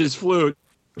 Don't touch his flute.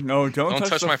 No, don't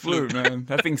touch my flute, man.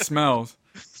 That thing smells.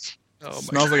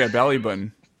 Smells like a belly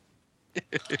button.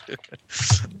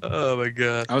 Oh my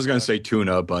god! I was gonna say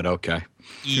tuna, but okay.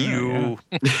 Ew.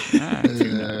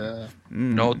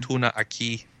 No tuna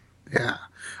aquí. Yeah.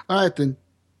 All right, then.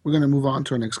 We're going to move on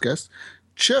to our next guest.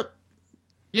 Chip.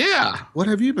 Yeah. What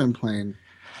have you been playing?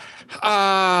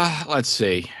 Let's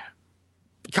see.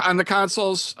 On the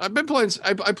consoles, I've been playing.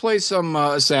 I play some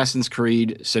Assassin's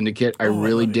Creed Syndicate. I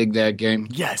really dig that game.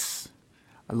 Yes.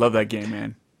 I love that game,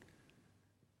 man.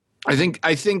 I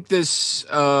think this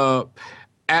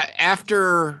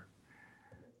after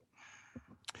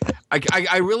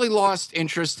I really lost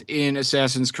interest in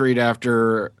Assassin's Creed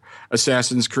after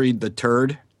Assassin's Creed the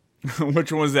Turd.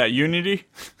 Which one was that? Unity?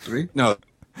 3? No,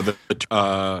 the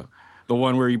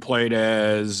one where you played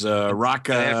as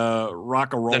Rockarola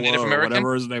or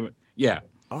whatever his name. Yeah.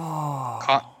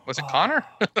 Oh. Was it Connor?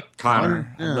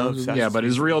 Connor. Yeah, but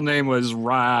his real name was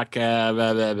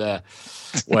whatever.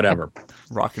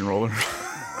 Rock and roller.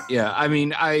 Yeah, I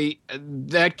mean,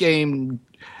 that game,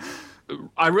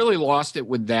 I really lost it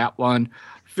with that one.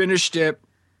 Finished it.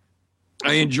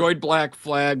 I enjoyed Black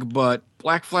Flag, but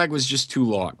Black Flag was just too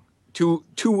long, too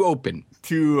open.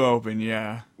 Too open,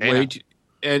 yeah. Wait,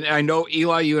 and I know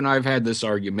Eli, you and I have had this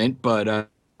argument, but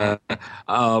I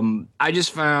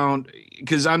just found,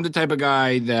 because I'm the type of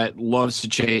guy that loves to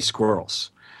chase squirrels,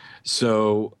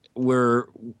 so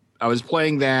I was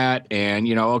playing that, and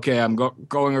I'm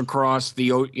going across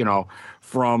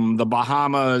from the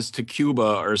Bahamas to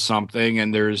Cuba or something,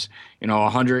 and there's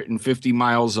 150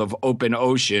 miles of open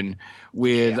ocean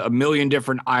with a million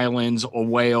different islands, a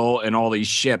whale, and all these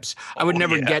ships. I would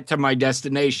never get to my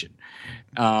destination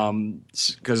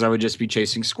because I would just be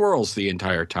chasing squirrels the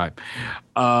entire time.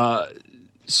 And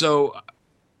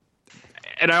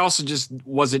I also just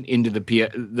wasn't into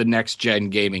the next gen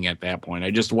gaming at that point.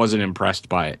 I just wasn't impressed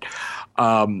by it.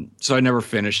 So I never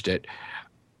finished it.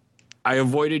 I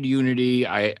avoided Unity.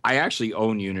 I actually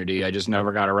own Unity. I just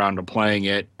never got around to playing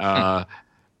it.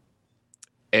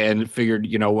 And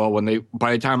figured,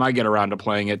 by the time I get around to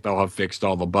playing it, they'll have fixed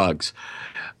all the bugs.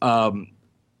 I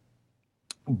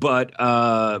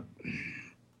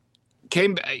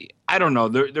don't know.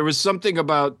 There was something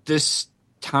about this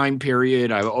time period.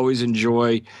 I always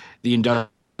enjoy the industrial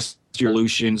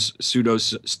revolutions, pseudo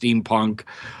steampunk.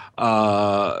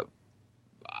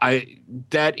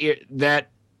 That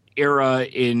era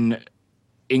in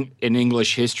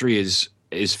English history is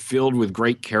filled with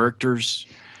great characters.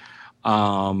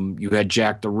 You had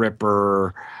Jack the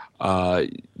Ripper,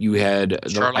 You had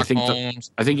Sherlock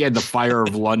Holmes. I think you had the Fire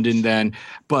of London then.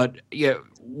 But yeah,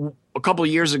 a couple of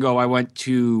years ago, I went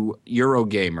to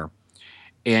Eurogamer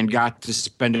and got to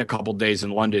spend a couple days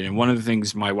in London. And one of the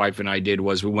things my wife and I did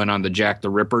was we went on the Jack the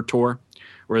Ripper tour,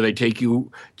 where they take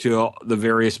you to the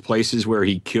various places where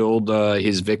he killed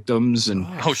his victims. And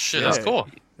oh shit, that's cool.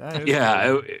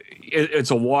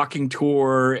 It's a walking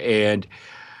tour, and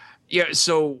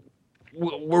so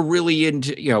we're really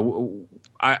into.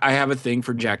 I have a thing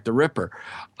for Jack the Ripper,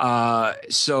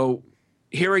 so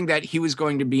hearing that he was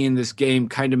going to be in this game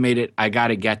kind of made it. I got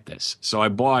to get this, so I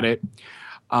bought it.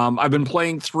 I've been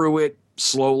playing through it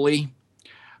slowly.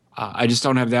 I just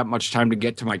don't have that much time to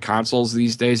get to my consoles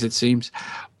these days, it seems.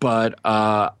 But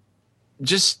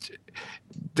just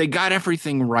they got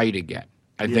everything right again,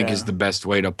 I think is the best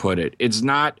way to put it. It's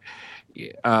not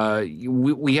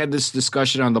we had this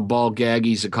discussion on the Ball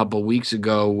Gaggies a couple weeks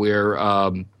ago where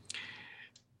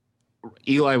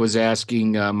Eli was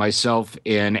asking myself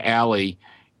and Allie,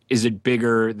 is it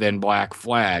bigger than Black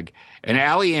Flag? And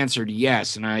Allie answered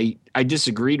yes, and I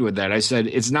disagreed with that. I said,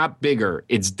 it's not bigger,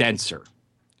 it's denser.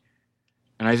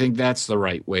 And I think that's the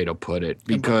right way to put it,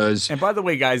 because... And by the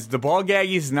way, guys, the Ball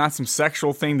Gaggies is not some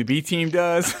sexual thing the B team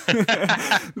does.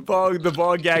 The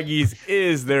Ball Gaggies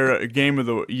is their Game of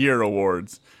the Year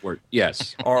awards.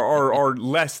 Yes. or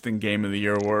less than Game of the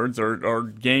Year awards, or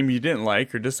game you didn't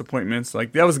like, or disappointments.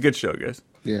 Like, that was a good show, guys.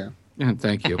 Yeah.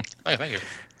 Thank you. Oh, thank you.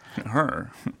 Her.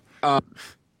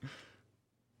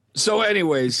 So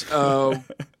anyways,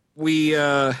 we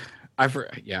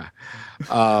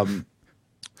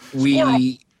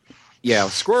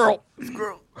Squirrel.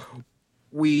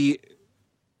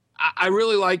 I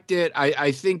really liked it.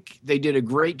 I think they did a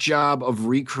great job of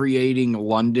recreating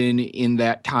London in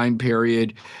that time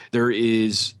period. There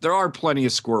are plenty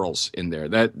of squirrels in there.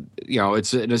 That,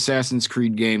 it's an Assassin's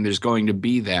Creed game. There's going to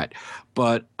be that,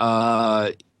 but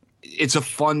it's a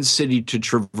fun city to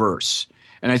traverse,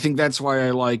 and I think that's why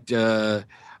I liked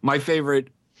my favorite.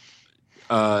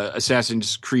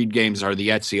 Assassin's Creed games are the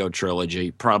Ezio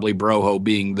trilogy, probably Broho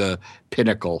being the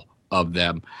pinnacle of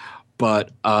them.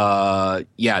 But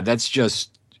that's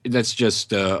just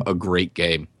a great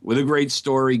game with a great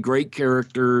story, great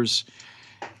characters,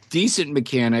 decent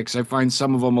mechanics. I find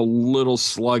some of them a little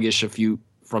sluggish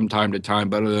from time to time,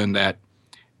 but other than that,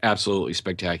 absolutely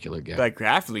spectacular game. That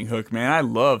grappling hook, man, I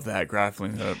love that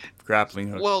grappling hook.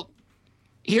 Well,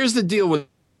 here's the deal with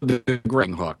the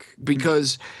grappling hook,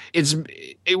 because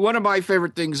one of my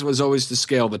favorite things was always to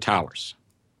scale the towers.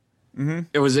 Mm-hmm.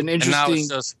 It was an interesting. And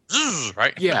now it's just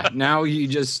right. Yeah, now you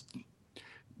just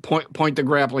point the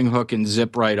grappling hook and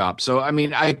zip right up. So I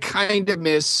mean, I kind of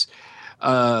miss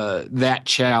that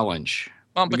challenge.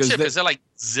 But Chip, is there like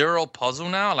zero puzzle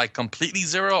now, like completely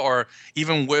zero, or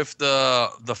even with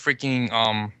the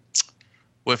freaking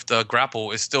with the grapple,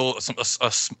 is still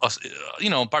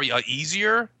probably an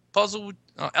easier puzzle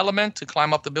element to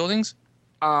climb up the buildings?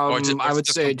 I would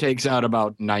say it takes out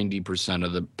about 90%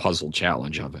 of the puzzle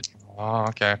challenge of it. Oh,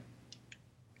 okay.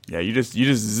 Yeah, you just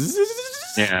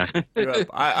yeah.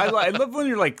 I love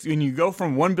when when you go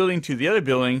from one building to the other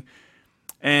building,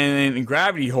 and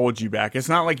gravity holds you back. It's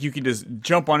not like you can just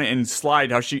jump on it and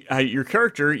slide. How your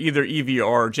character, either Evie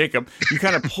or Jacob, you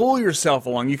kind of pull yourself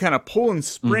along. You kind of pull and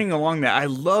spring along that. I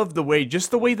love the way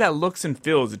that looks and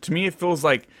feels. To me, it feels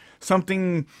like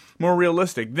something more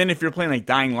realistic than if you're playing like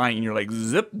Dying Light and you're like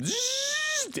zip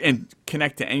and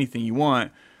connect to anything you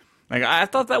want. Like, I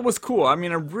thought that was cool. I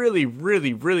mean, I really,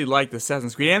 really, really liked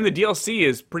Assassin's Creed, and the DLC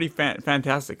is pretty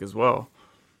fantastic as well.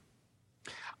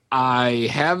 I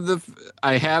have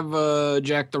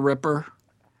Jack the Ripper,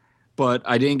 but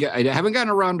I haven't gotten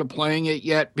around to playing it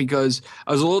yet because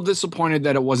I was a little disappointed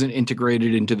that it wasn't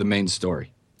integrated into the main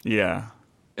story. Yeah.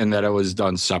 And that it was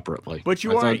done separately. But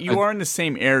you are in the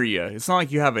same area. It's not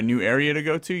like you have a new area to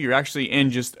go to. You're actually in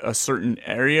just a certain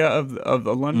area of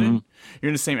the London. Mm-hmm. You're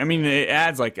in the same. I mean, it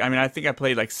adds I think I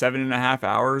played like 7.5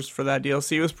 hours for that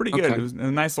DLC. It was pretty good. Okay. It was a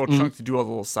nice little chunk to do all the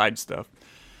little side stuff,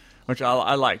 which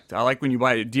I liked. I like when you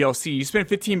buy a DLC. You spend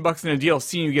 $15 in a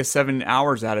DLC and you get 7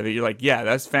 hours out of it. You're like, yeah,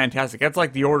 that's fantastic. That's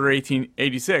like the Order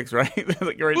 1886, right?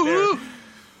 Like right there.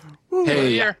 Ooh,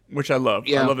 hey, which I love.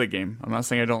 Yeah. I love that game. I'm not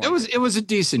saying I don't. It was a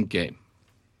decent game.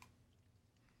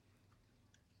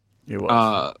 It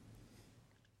was.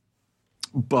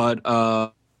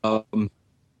 That's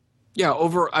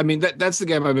the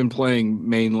game I've been playing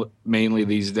mainly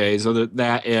these days. Other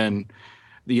that and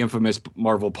the infamous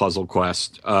Marvel Puzzle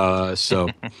Quest. Yeah,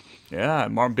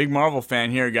 big Marvel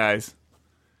fan here, guys.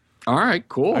 All right,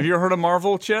 cool. Have you ever heard of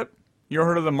Marvel, Chip? You ever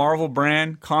heard of the Marvel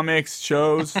brand? Comics,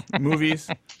 shows, movies?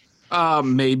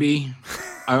 Maybe.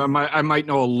 I might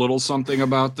know a little something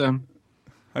about them.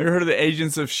 Have you heard of the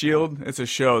Agents of S.H.I.E.L.D.? It's a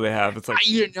show they have. It's like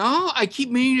I keep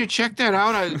meaning to check that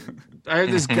out. I have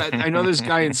this guy. I know this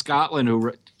guy in Scotland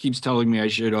who keeps telling me I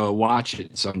should watch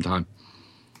it sometime.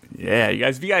 Yeah, you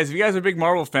guys. If you guys are big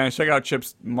Marvel fans, check out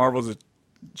Chip's Marvel's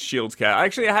Shield's cat.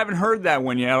 Actually, I haven't heard that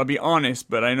one yet. I'll be honest,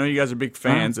 but I know you guys are big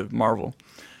fans of Marvel.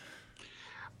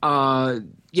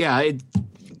 Yeah,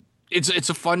 it's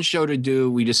a fun show to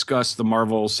do. We discuss the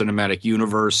Marvel Cinematic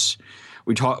Universe.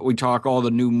 We talk all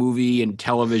the new movie and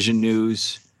television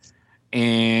news,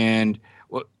 and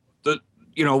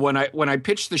when I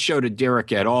pitched the show to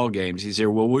Derek at All Games, he said,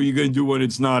 "Well, what are you going to do when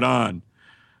it's not on?"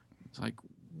 It's like,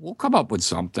 we'll come up with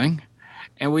something,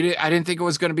 and I didn't think it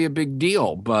was going to be a big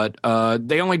deal, but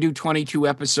they only do 22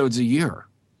 episodes a year.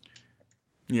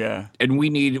 Yeah, and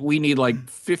we need like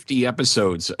 50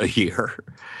 episodes a year,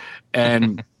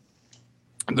 and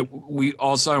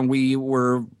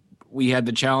we had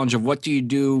the challenge of what do you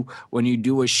do when you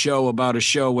do a show about a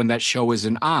show when that show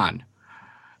isn't on,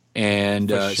 and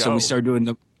so we started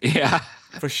doing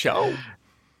for show.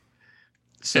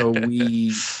 So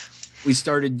we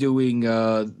started doing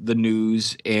the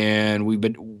news, and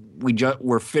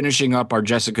we're finishing up our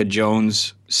Jessica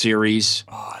Jones series.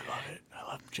 Oh, I love it.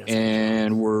 I love Jessica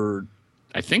Jones.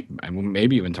 I think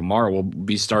maybe even tomorrow we'll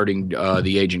be starting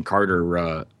the Agent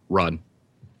Carter run.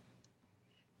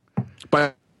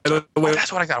 But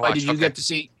that's what I gotta watch. Did you get to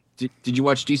see? Did you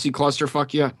watch DC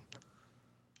Clusterfuck yet?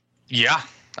 Yeah,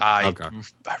 I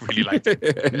really liked it.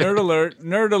 Nerd alert!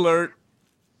 Nerd alert!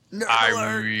 I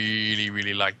really,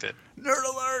 really liked it. Nerd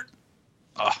alert!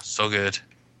 Oh, so good.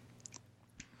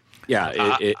 Yeah,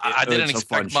 I didn't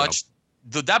expect much.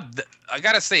 I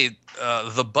gotta say,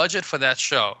 the budget for that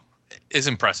show is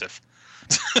impressive.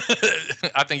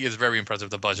 I think it's very impressive.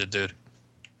 The budget, dude.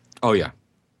 Oh yeah.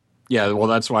 Yeah, well,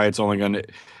 that's why it's only going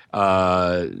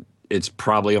to. It's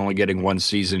probably only getting one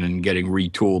season and getting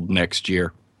retooled next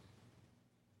year.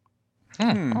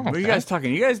 What are you guys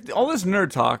talking? You guys, all this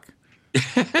nerd talk.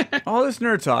 All this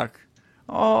nerd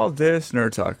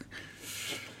talk.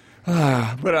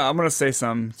 But I'm going to say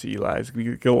something to you guys. We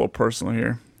get a little personal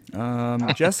here.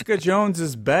 Jessica Jones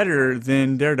is better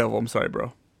than Daredevil. I'm sorry,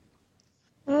 bro.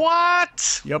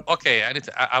 What? Yep. Okay,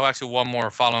 I'll ask you one more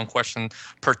following question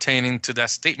pertaining to that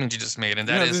statement you just made, and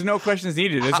that is there's no questions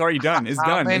needed. It's already done. It's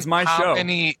done. It's my show.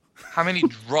 How many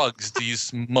drugs do you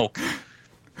smoke?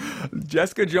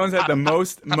 Jessica Jones had the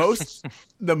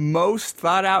most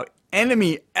thought out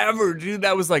enemy ever, dude.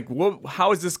 That was like,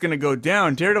 how is this gonna go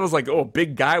down? Daredevil's like, oh,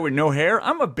 big guy with no hair.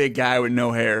 I'm a big guy with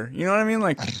no hair. You know what I mean?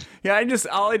 Like, yeah,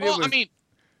 all I did was.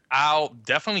 I'll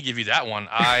definitely give you that one.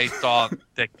 I thought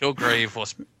that Kilgrave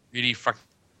was really fucking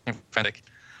fantastic.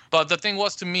 But the thing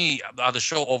was, to me, the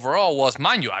show overall was,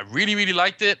 mind you, I really, really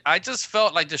liked it. I just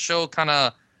felt like the show kind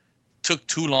of took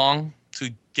too long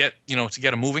to get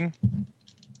it moving.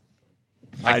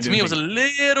 To me, it was a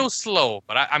little slow.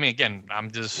 But I mean, again,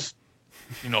 I'm just,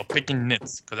 picking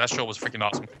nits because that show was freaking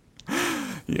awesome.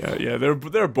 Yeah,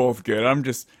 they're both good.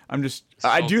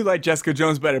 I do like Jessica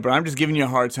Jones better, but I'm just giving you a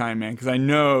hard time, man, because I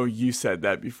know you said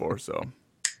that before. So,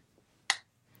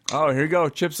 here you go.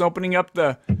 Chip's opening up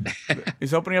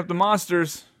he's opening up the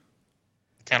monsters.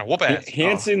 Kind of whoop ass.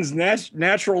 Hanson's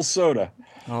natural soda.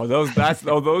 Oh, those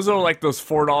are like those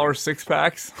 $4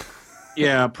 6-packs.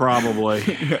 Yeah, probably.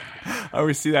 I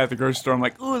always see that at the grocery store. I'm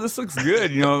like, oh, this looks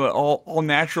good. The all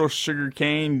natural sugar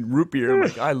cane root beer. I'm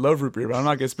like, I love root beer, but I'm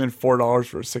not gonna spend $4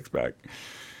 for a 6-pack.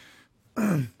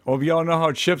 Well, y'all know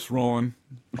how Chip's rolling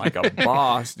like a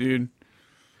boss, dude.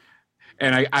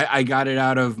 And I got it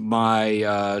out of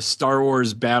my Star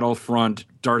Wars Battlefront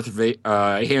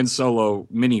Han Solo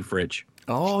mini fridge.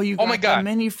 Oh, you got my God. the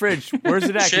mini fridge. Where's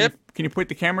it at? Chip? Can you point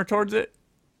the camera towards it?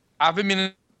 I've been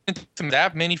meaning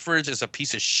that mini fridge is a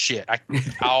piece of shit.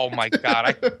 Oh my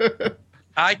God.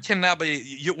 I cannot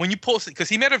believe when you post it, because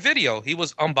he made a video. He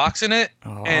was unboxing it,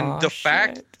 and the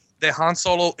fact that Han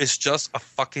Solo is just a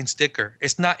fucking sticker.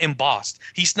 It's not embossed.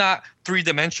 He's not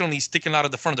three-dimensionally sticking out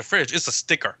of the front of the fridge. It's a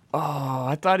sticker. Oh,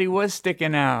 I thought he was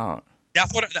sticking out.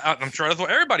 That's what I'm sure that's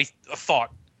what everybody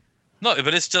thought. No,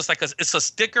 but it's just like it's a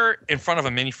sticker in front of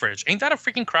a mini fridge. Ain't that a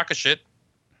freaking crock of shit?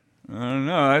 I don't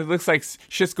know. It looks like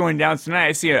shit's going down tonight.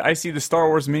 I see the Star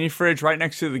Wars mini fridge right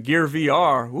next to the Gear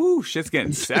VR. Woo, shit's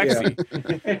getting sexy.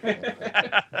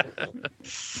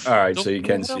 All right, so you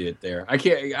can see it there. I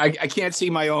can't see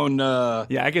my own.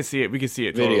 Yeah, I can see it. We can see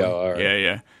it. Video. Totally. All right.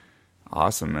 Yeah.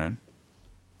 Awesome, man.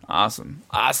 Awesome.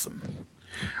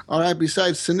 All right.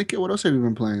 Besides Syndicate, what else have you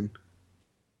been playing?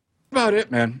 About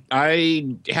it, man.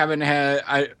 I haven't had.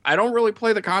 I don't really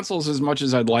play the consoles as much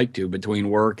as I'd like to between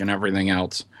work and everything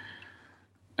else.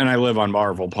 And I live on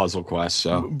Marvel Puzzle Quest,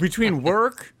 so between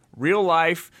work, real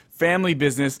life, family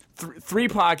business, 3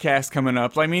 podcasts coming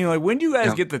up. I mean, like, when do you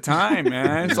guys get the time,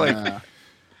 man?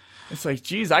 It's like,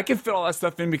 geez, I can fit all that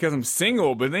stuff in because I'm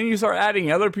single, but then you start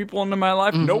adding other people into my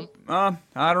life. Nope. I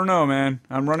don't know, man.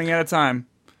 I'm running out of time.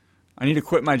 I need to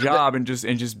quit my job and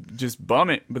just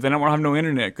bum it, but then I won't have no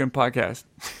internet. Couldn't podcast.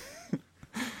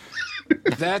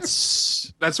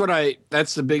 that's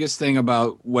the biggest thing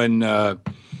about when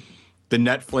the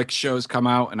Netflix shows come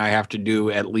out and I have to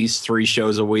do at least 3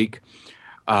 shows a week.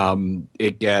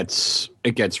 It gets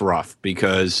rough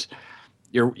because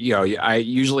I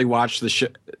usually watch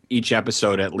each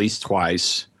episode at least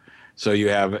twice. So you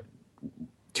have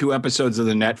 2 episodes of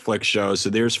the Netflix show, so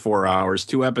there's 4 hours.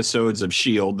 2 episodes of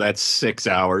S.H.I.E.L.D., that's 6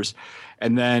 hours.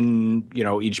 And then,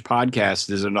 each podcast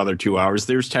is another 2 hours.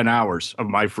 There's 10 hours of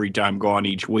my free time gone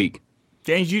each week.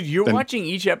 James, you're watching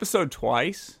each episode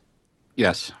twice?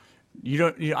 Yes. You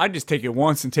don't. I just take it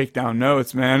once and take down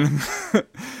notes, man.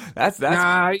 that's.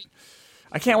 Nah,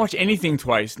 I can't watch anything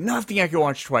twice. Nothing I can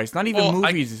watch twice. Not even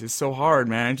movies. It's so hard,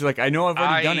 man. Just like, I know I've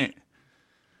already done it.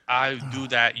 I do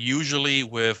that usually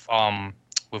with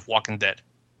Walking Dead.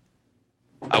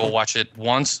 I will watch it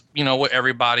once, with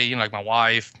everybody, like my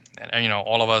wife and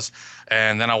all of us,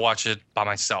 and then I watch it by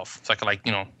myself. So I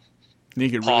can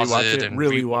you can really watch it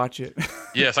and watch it.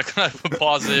 Yes, I can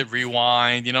pause it,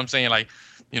 rewind. You know what I'm saying? Like,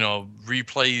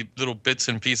 replay little bits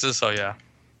and pieces. So yeah.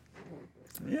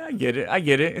 Yeah, I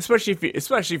get it.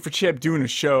 Especially for Chip doing a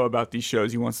show about these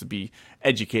shows, he wants to be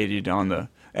educated on the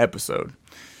episode.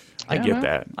 I get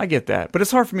that. But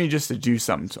it's hard for me just to do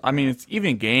something. I mean, it's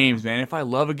even games, man. If I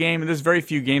love a game, and there's very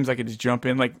few games I could just jump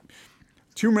in. Like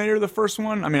Tomb Raider, the first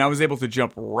one, I mean, I was able to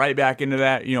jump right back into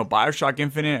that. BioShock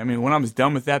Infinite, I mean, when I was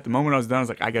done with that, the moment I was done, I was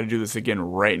like, I got to do this again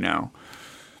right now.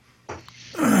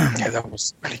 Yeah, that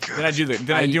was really good.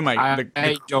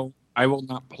 I will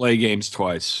not play games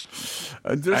twice.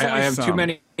 I have too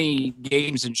many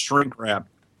games in shrink wrap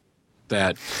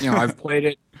that, I've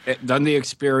played it, done the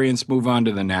experience, move on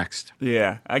to the next.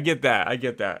 Yeah, I get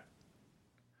that.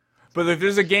 But if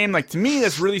there's a game, like, to me,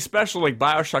 that's really special, like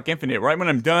BioShock Infinite, right when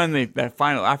I'm done, that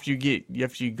final, after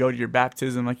you go to your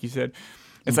baptism, like you said,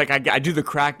 it's like I do the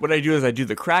crackhead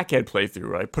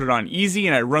playthrough. I put it on easy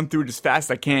and I run through it as fast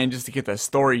as I can just to get the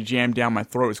story jammed down my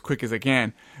throat as quick as I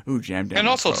can. Ooh, jammed down. And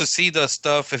also to see the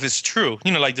stuff if it's true,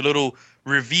 like the little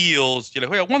reveals. You're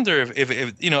like, wait, I wonder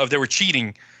if they were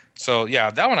cheating. So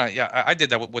yeah, that one I did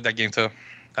that with that game too.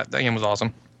 That game was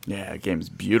awesome. Yeah, that game is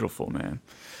beautiful, man.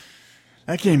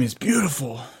 That game is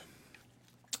beautiful.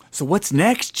 So what's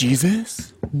next,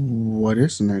 Jesus? What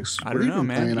is next? I don't know,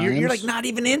 man. You're like not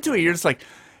even into it. You're just like,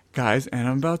 guys, and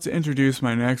I'm about to introduce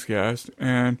my next guest,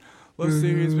 and let's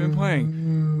see who he's been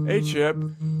playing. Hey, Chip.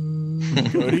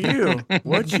 Go to you.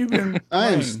 What you been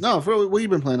playing? What you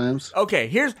been playing, Iams? Okay,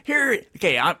 this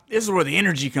is where the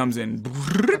energy comes in.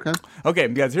 Okay,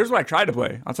 guys, here's what I tried to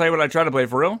play. I'll tell you what I tried to play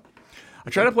for real. I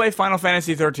tried to play Final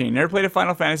Fantasy 13. Never played a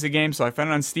Final Fantasy game, so I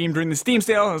found it on Steam during the Steam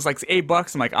sale. It was like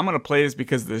 $8. I'm like, I'm going to play this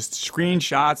because the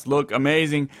screenshots look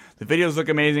amazing. The videos look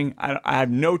amazing. I have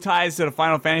no ties to the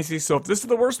Final Fantasy, so if this is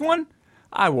the worst one,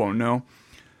 I won't know.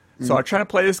 So I try to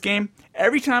play this game.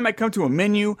 Every time I come to a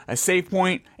menu, a save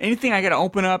point, anything I got to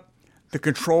open up, the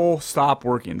controls stop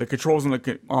working. The controls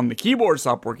on the keyboard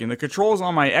stop working. The controls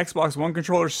on my Xbox One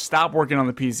controller stop working on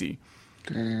the PC.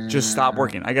 Just stop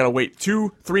working. I gotta wait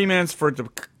 2-3 minutes for it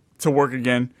to work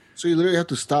again. So you literally have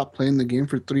to stop playing the game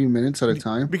for 3 minutes at a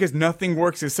time? Because nothing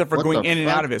works except for going in and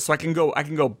out of it. So I can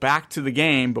go back to the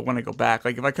game, but when I go back,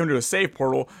 like if I come to a save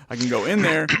portal, I can go in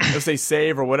there, let's say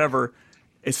save or whatever,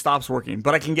 it stops working.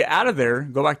 But I can get out of there,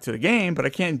 go back to the game, but I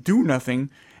can't do nothing.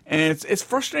 And it's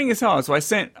frustrating as hell. So I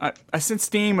sent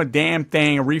Steam a damn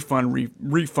thing, a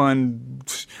refund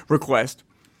request,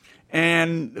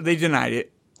 and they denied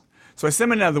it. So I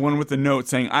sent another one with a note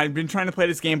saying, I've been trying to play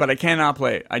this game, but I cannot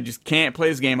play it. I just can't play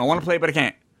this game. I want to play it, but I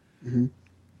can't. Mm-hmm.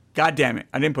 God damn it.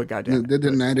 I didn't put God damn it. They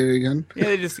denied it again? Yeah,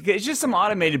 it's just some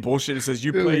automated bullshit. It says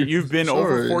you've been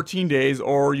over 14 days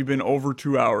or you've been over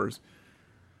 2 hours.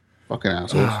 Fucking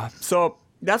assholes. So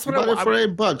that's what I bought it for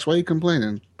 $8. Why are you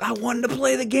complaining? I wanted to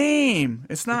play the game.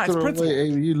 It's not. It's principle.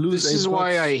 This is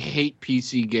why I hate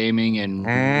PC gaming and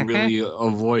really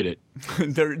avoid it.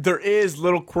 There is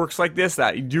little quirks like this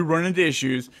that you do run into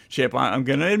issues. Chip, I'm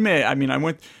gonna admit. I mean,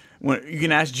 when you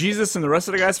can ask Jesus and the rest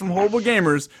of the guys from Horrible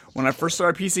Gamers. When I first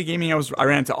started PC gaming, I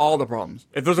ran into all the problems.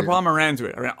 If there's a problem, I ran into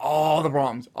it. I ran all the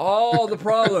problems.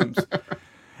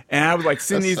 And I would like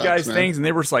send That these sucks, guys man. things, and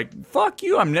they were just like, "Fuck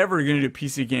you! I'm never gonna do a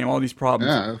PC game. All these problems."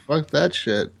 Yeah, fuck that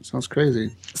shit. Sounds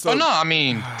crazy. So, Oh no, I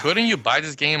mean, couldn't you buy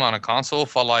this game on a console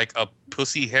for like a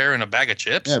pussy hair and a bag of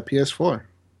chips? Yeah, PS4.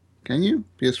 Can you?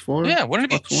 PS4? Yeah,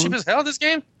 wouldn't it be Xbox cheap One? as hell? This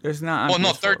game? there's not. Well,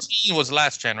 no, PS4. 13 was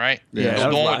last gen, right? Yeah, The that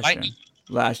was one with last Lightning. gen.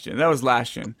 Last gen. That was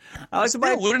last gen. I like to buy.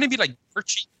 Still, wouldn't it be like for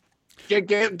cheap?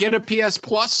 Get a PS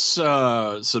Plus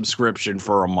subscription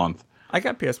for a month. I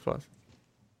got PS Plus.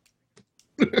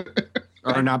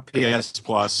 Or not PS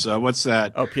Plus. What's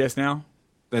that? Oh, PS Now.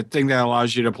 That thing that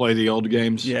allows you to play the old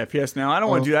games? Yeah, PS Now. I don't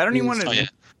want to do that. I don't even want to. Oh yeah.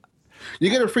 You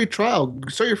get a free trial.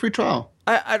 Start your free trial.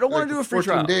 I don't want Like to do a free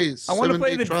 14 trial. days, I want to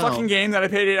play 7-day the trial. fucking game that I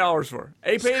paid $8 for.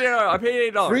 I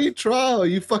paid $8. Free trial.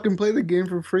 You fucking play the game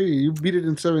for free. You beat it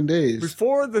in 7 days.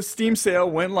 Before the Steam sale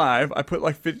went live, I put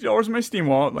like $50 in my Steam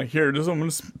wallet. Like, here, this I'm going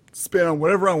to spend on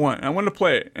whatever I want. And I want to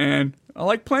play it. And I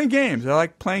like playing games. I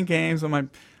like playing games on my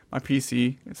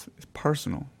PC. It's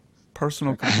personal.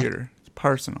 Personal computer. It's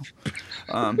personal.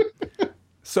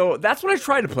 So that's what I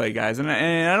try to play, guys. And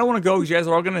I don't want to go because you guys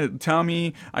are all going to tell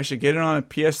me I should get it on a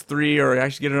PS3 or I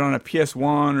should get it on a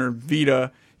PS1 or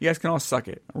Vita. You guys can all suck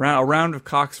it. A round of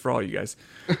cocks for all you guys.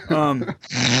 Hey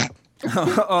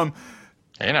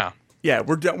now. Yeah,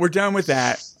 we're done with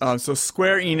that. So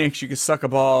Square Enix, you can suck a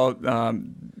ball.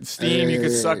 Steam, you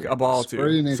can suck a ball Square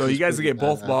too. Enix So you is guys will pretty get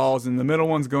both badass. balls, and the middle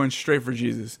one's going straight for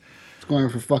Jesus. It's going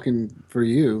for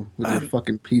you with your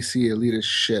fucking PC elitist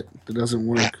shit that doesn't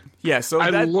work. Yeah, so I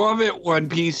that, love it when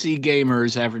PC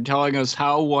gamers, after telling us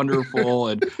how wonderful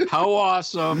and how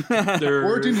awesome their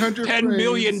 1400 $10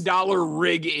 million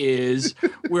rig is,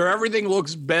 where everything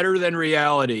looks better than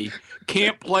reality,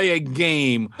 can't play a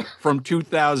game from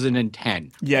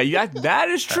 2010. yeah, that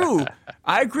is true.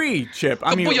 I agree, Chip.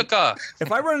 I mean, Booyaka.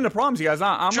 if I run into problems, you guys,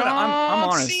 I'm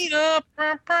honest. Cena.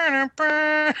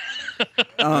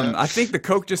 I think the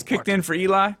Coke just kicked in for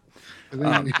Eli.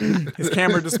 His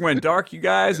camera just went dark, you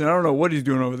guys, and I don't know what he's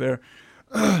doing over there.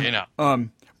 You know.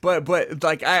 But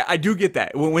like I do get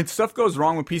that when stuff goes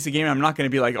wrong with PC gaming, I'm not going to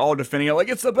be like all defending it like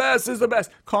it's the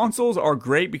best. Consoles are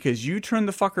great because you turn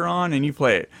the fucker on and you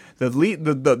play it.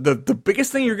 The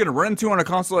biggest thing you're going to run into on a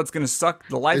console that's going to suck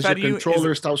the life As out your of you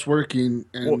controller is, stops working.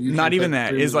 And well, you not can even play that.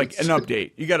 3 Is like an minutes.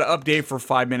 update. You got to update for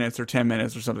 5 minutes or 10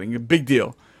 minutes or something. A big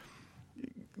deal.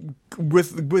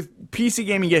 With PC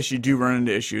gaming, yes, you do run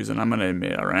into issues, and I'm going to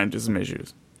admit I ran into some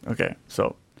issues. Okay,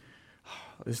 so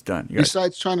it's done. You guys,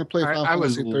 Besides trying to play Final I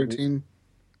was- Fantasy 13.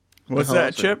 what's the hell that,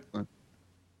 else? Chip?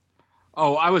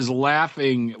 Oh, I was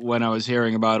laughing when I was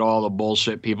hearing about all the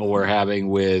bullshit people were having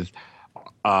with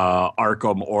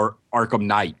Arkham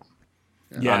Knight.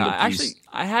 Yeah, on the actually,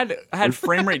 PC. I had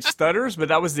frame rate stutters, but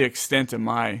that was the extent of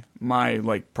my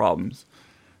like problems.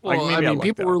 Like, Well, maybe I mean, like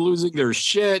people that. were losing their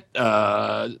shit.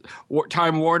 Time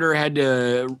Warner had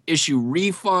to issue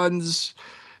refunds,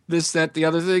 this, that, the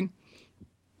other thing.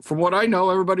 From what I know,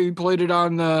 everybody who played it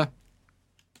on the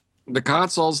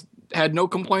consoles had no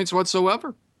complaints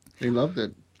whatsoever. They loved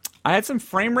it. I had some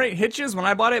frame rate hitches when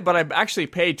I bought it, but I actually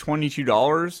paid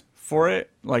 $22 for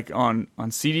it, like on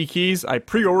CD keys. I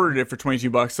pre-ordered it for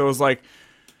 $22, so it was like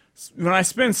when I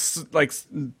spend like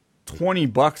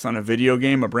 $20 on a video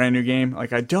game, a brand new game,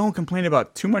 like I don't complain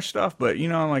about too much stuff, but you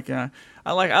know, like I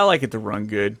like it to run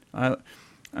good.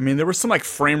 I mean, there was some like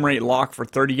frame rate lock for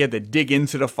 30. You had to dig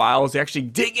into the files. You actually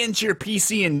dig into your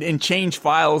PC and change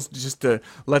files just to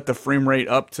let the frame rate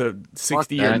up to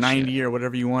 60 or that 90 shit. or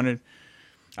whatever you wanted.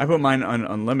 I put mine on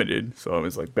unlimited, so it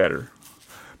was like better.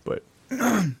 But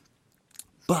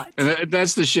And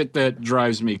that's the shit that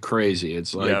drives me crazy.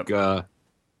 It's like, Yep.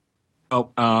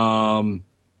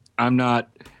 I'm not.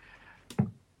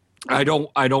 I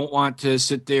don't want to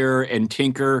sit there and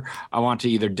tinker. I want to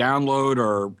either download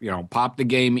or pop the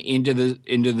game into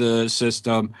the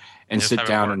system and Just sit have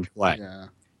it down work. and play. Yeah.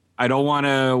 I don't want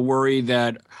to worry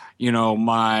that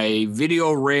my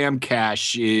video RAM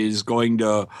cache is going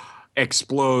to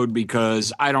explode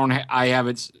because I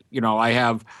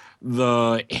have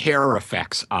the hair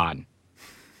effects on.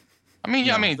 I mean,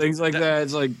 yeah, I mean, Things like that.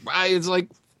 It's like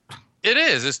it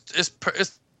is. It's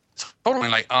totally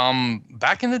like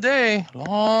back in the day,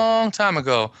 long time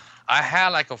ago, I had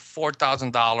like a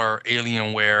 $4,000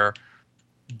 Alienware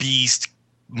beast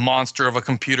monster of a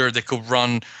computer that could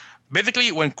run.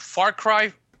 Basically, when Far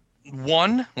Cry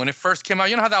 1, when it first came out,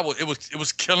 you know how that was? It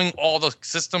was killing all the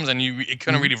systems and it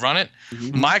couldn't really run it.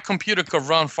 My computer could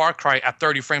run Far Cry at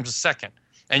 30 frames a second,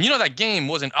 and that game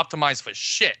wasn't optimized for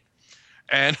shit.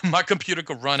 And my computer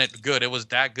could run it good. It was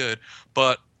that good,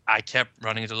 but I kept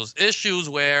running into those issues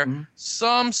where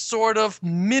some sort of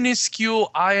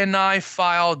minuscule INI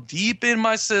file deep in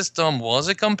my system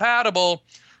wasn't compatible.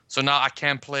 So now I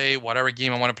can't play whatever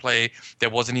game I want to play that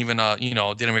wasn't even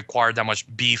didn't require that much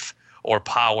beef or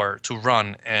power to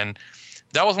run. And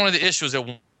that was one of the issues that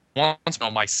once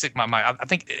I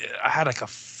think I had like a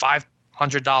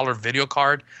 $500 video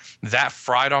card that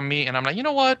fried on me, and I'm like, you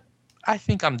know what? I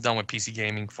think I'm done with PC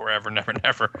gaming forever,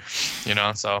 never.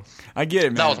 So I get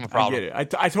it, man. That was my problem. I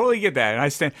get it. I totally get that,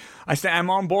 and I'm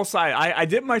on both sides. I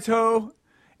dip my toe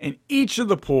in each of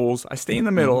the pools. I stay in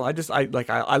the middle.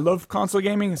 I love console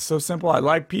gaming. It's so simple. I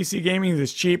like PC gaming.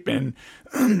 It's cheap, and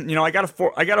I got a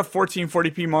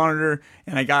 1440p monitor,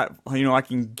 and I got I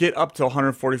can get up to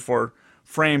 144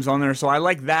 frames on there. So I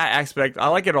like that aspect. I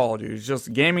like it all, dude. It's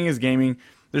just gaming is gaming.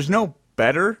 There's no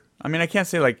better. I mean, I can't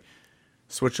say like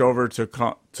switch over to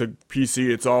PC.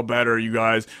 It's all better. You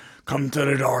guys come to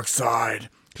the dark side,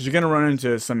 because you're gonna run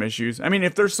into some issues. I mean,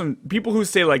 if there's some people who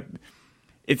say like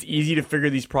it's easy to figure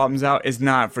these problems out, it's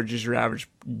not for just your average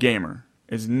gamer.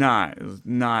 It's not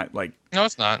like... No,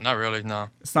 it's not. Not really, no.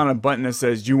 It's not a button that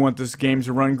says, do you want this game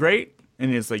to run great?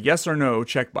 And it's like, yes or no,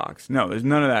 checkbox. No, there's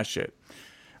none of that shit.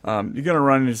 You're going to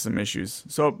run into some issues.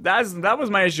 So that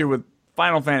was my issue with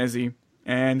Final Fantasy.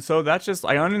 And so that's just...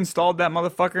 I uninstalled that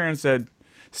motherfucker and said,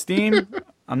 Steam,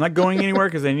 I'm not going anywhere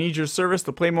because I need your service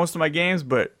to play most of my games.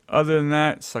 But other than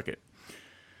that, suck it.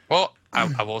 Well...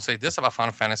 I will say this about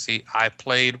Final Fantasy. I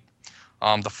played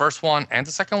the first one and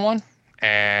the second one,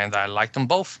 and I liked them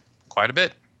both quite a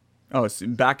bit. Oh, it's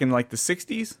back in like the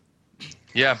 60s?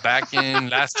 Yeah, back in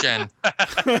last gen.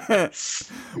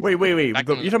 Wait. You're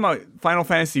talking about Final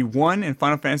Fantasy 1 and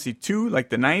Final Fantasy 2, like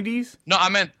the 90s? No, I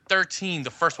meant 13,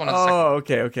 the first one and the second one.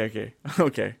 Oh,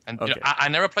 okay. And I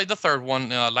never played the third one,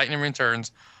 Lightning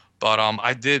Returns, but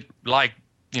I did like,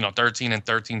 13 and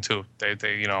 13 too.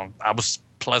 They I was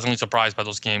pleasantly surprised by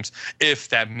those games, if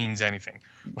that means anything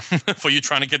for you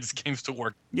trying to get these games to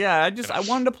work. Yeah, I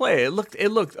wanted to play it. It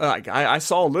looked like I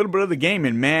saw a little bit of the game,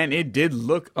 and man, it did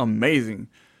look amazing.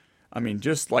 I mean,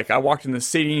 just like I walked in the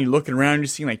city and you're looking around, you're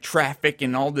seeing like traffic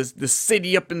and all this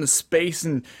city up in the space,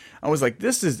 and I was like,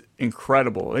 this is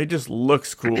incredible. It just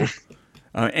looks cool.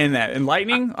 And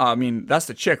Lightning, I mean, that's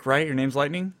the chick, right? Her name's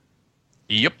Lightning?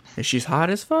 Yep. And she's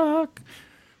hot as fuck.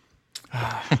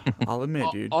 I'll admit,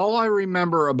 dude. All I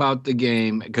remember about the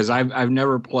game, because I've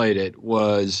never played it,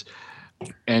 was,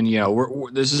 and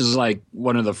this is like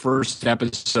one of the first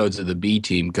episodes of the B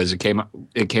Team, because it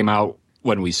came out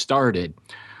when we started,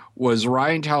 was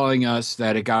Ryan telling us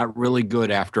that it got really good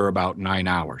after about 9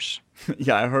 hours.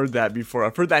 Yeah, I heard that before.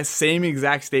 I've heard that same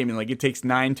exact statement. Like it takes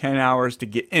 9-10 hours to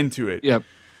get into it. Yep.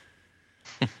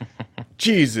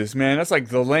 Jesus, man, that's like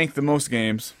the length of most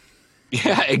games.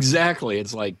 Yeah, exactly.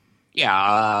 It's like.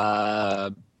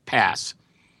 Yeah, pass.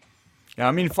 Yeah,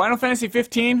 I mean, Final Fantasy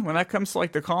 15, when that comes to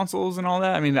like the consoles and all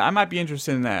that, I mean, I might be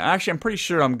interested in that. Actually, I'm pretty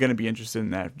sure I'm going to be interested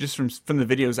in that. Just from the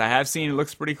videos I have seen, it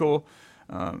looks pretty cool.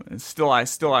 And still,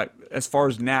 as far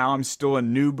as now, I'm still a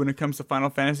noob when it comes to Final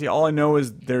Fantasy. All I know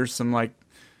is there's some like,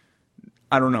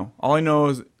 I don't know. All I know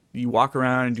is you walk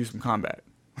around and do some combat.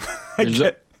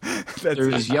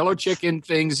 There's yellow chicken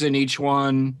things in each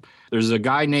one. There's a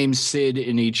guy named Sid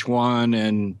in each one,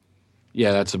 and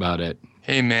yeah, that's about it.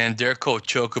 Hey, man, they're called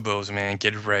chocobos, man.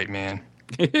 Get it right, man.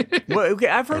 Well, okay,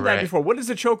 I've heard that before. What is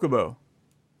a chocobo?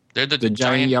 They're the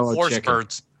giant yellow horse chicken.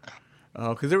 Birds.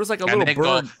 Oh, because there was like a little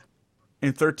bird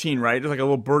in 13, right? There's like a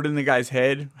little bird in the guy's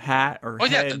head, hat, or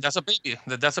head. Yeah, that's a baby.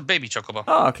 That's a baby chocobo.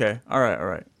 Oh, okay. All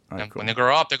right, and cool. When they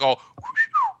grow up, they go...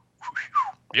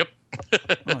 Yep.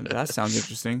 Oh, that sounds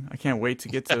interesting. I can't wait to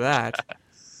get to that.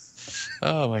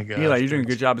 Oh, my God. Eli, you're doing a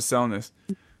good job of selling this.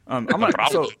 I'm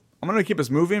going to keep us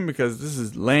moving because this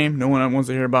is lame. No one wants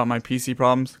to hear about my PC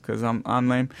problems because I'm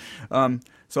lame.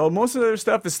 So most of the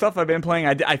stuff is stuff I've been playing.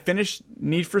 I finished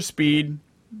Need for Speed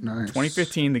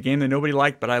 2015, the game that nobody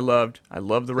liked, but I loved. I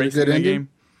love the racing in that game.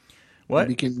 What?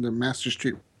 You became the Master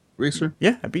Street Racer?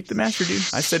 Yeah, I beat the Master, dude.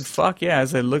 I said, fuck yeah. I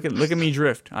said, look at me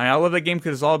drift. I love that game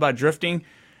because it's all about drifting.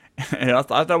 And I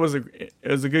thought it was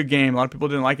a good game. A lot of people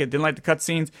didn't like it. Didn't like the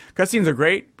cutscenes. Cutscenes are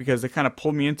great because they kind of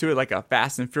pulled me into it like a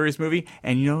Fast and Furious movie.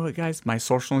 And you know what, guys? My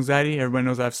social anxiety. Everybody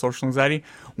knows I have social anxiety.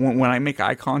 When I make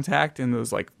eye contact in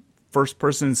those like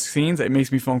first-person scenes, it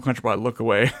makes me feel uncomfortable. I look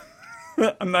away.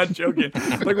 I'm not joking.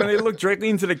 Like when they look directly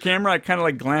into the camera, I kind of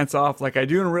like glance off, like I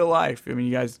do in real life. I mean,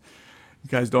 you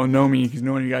guys don't know me because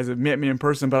no one of you guys have met me in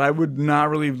person, but I would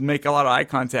not really make a lot of eye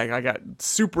contact. I got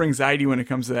super anxiety when it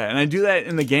comes to that. And I do that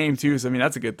in the game too, so I mean,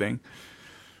 that's a good thing.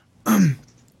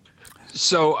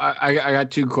 So I got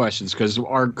two questions because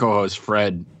our co-host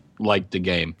Fred liked the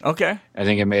game. Okay. I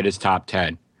think it made his top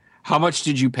 10. How much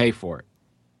did you pay for it?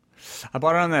 I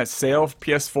bought it on that sale of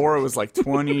PS4. It was like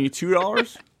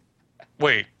 $22.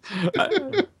 Wait,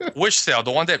 which sale?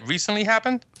 The one that recently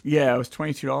happened? Yeah, it was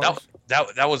 $22.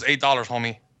 That was $8,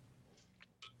 homie.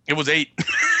 It was $8.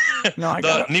 No, I the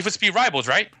got it. Need for Speed Rivals,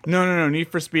 right? No.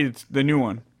 Need for Speed. It's the new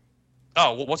one.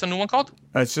 Oh, what's the new one called?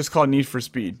 It's just called Need for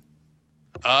Speed.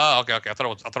 Oh, okay. I thought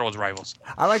it was Rivals.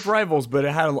 I like Rivals, but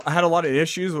I had a lot of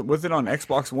issues with it on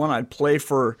Xbox One. I'd play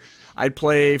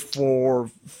for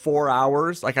 4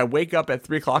 hours. Like I wake up at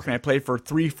 3:00 and I play for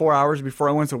 3-4 hours before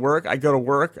I went to work. I go to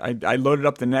work. I load it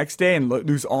up the next day and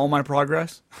lose all my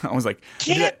progress. I was like,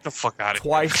 get the fuck out of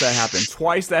here.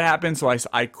 Twice that happened. So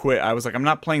I quit. I was like, I'm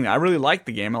not playing that. I really like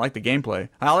the game. I like the gameplay.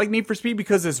 I like Need for Speed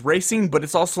because it's racing, but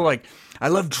it's also like I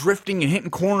love drifting and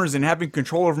hitting corners and having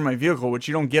control over my vehicle, which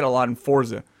you don't get a lot in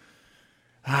Forza.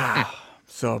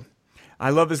 So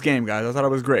I love this game, guys. I thought it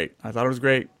was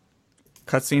great.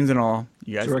 Cutscenes and all.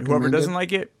 You guys, whoever doesn't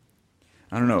like it,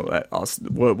 I don't know.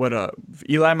 What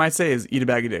Eli might say is eat a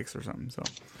bag of dicks or something. So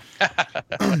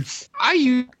I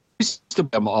used to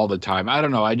them all the time. I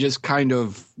don't know. I just kind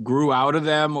of grew out of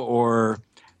them, or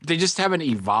they just haven't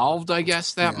evolved, I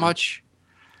guess, that much.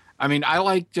 I mean, I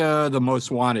liked the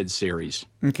Most Wanted series.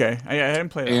 Okay, I hadn't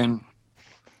played that.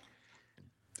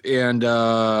 And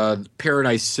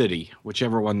Paradise City,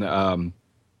 whichever one. That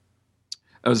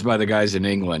was by the guys in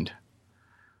England.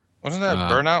 Wasn't that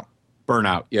Burnout?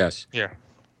 Burnout, yes. Yeah.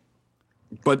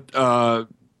 But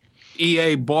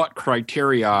EA bought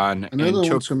Criterion. And they're the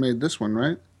ones who made this one,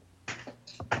 right?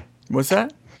 What's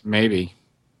that? Maybe.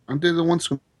 Aren't they the ones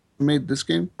who made this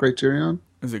game, Criterion?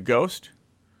 Is it Ghost?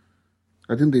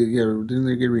 I think didn't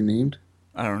they get renamed?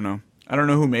 I don't know. I don't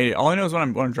know who made it. All I know is when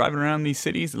I'm driving around these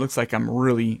cities, it looks like I'm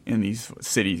really in these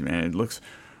cities, man. It looks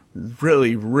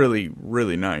really, really,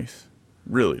 really nice.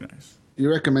 Really nice. Do you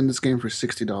recommend this game for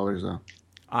 $60 though?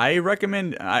 I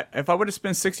recommend. If I would have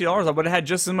spent $60, I would have had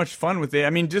just as much fun with it. I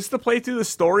mean, just to play through the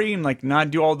story and like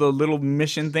not do all the little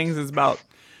mission things is about,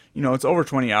 it's over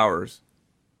 20 hours.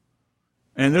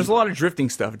 And there's a lot of drifting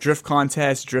stuff, drift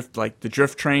contests, like the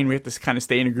drift train. We have to kind of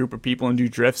stay in a group of people and do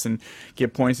drifts and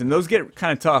get points, and those get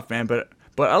kind of tough, man. But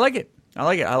I like it. I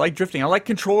like drifting. I like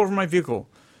control over my vehicle.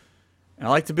 And I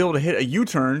like to be able to hit a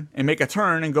U-turn and make a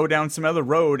turn and go down some other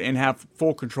road and have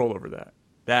full control over that.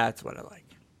 That's what I like.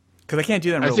 Because I can't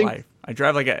do that in real life. I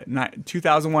drive like a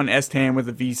 2001 S10 with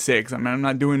a V6. I mean, I'm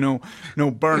not doing no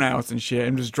burnouts and shit.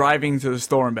 I'm just driving to the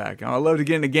store and back. I love to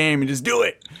get in the game and just do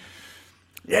it.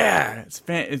 Yeah, it's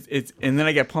and then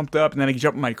I get pumped up and then I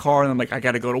jump in my car and I'm like, I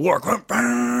got to go to work.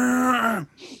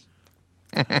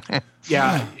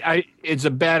 Yeah, it's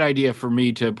a bad idea for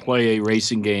me to play a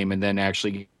racing game and then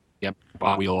actually get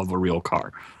a wheel of a real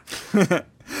car.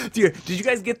 Did you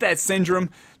guys get that syndrome?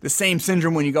 The same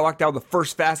syndrome when you go walk out the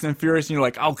first Fast and Furious and you're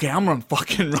like, okay, I'm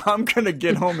gonna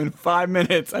get home in 5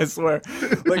 minutes, I swear.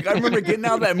 Like I remember getting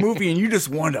out of that movie and you just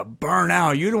wanted to burn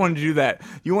out. You don't want to do that.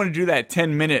 You want to do that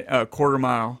 10-minute quarter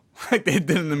mile like they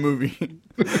did in the movie.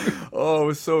 Oh,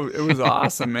 it was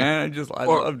awesome, man. I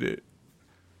loved it.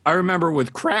 I remember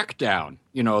with Crackdown,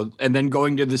 and then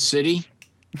going to the city.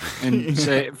 And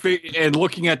and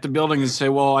looking at the building and say,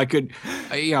 well, I could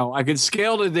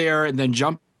scale to there and then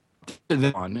jump to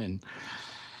that one. And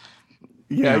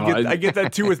I get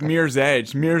that too with Mirror's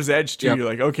Edge. Mirror's Edge too. Yep. You're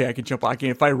like, okay, I can jump.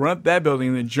 If I run up that building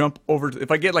and then jump over,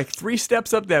 if I get like 3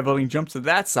 steps up that building, jump to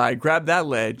that side, grab that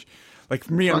ledge. Like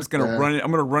for me, I'm just gonna run it.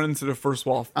 I'm gonna run into the first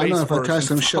wall. I know if I try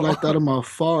some shit like that, I'm gonna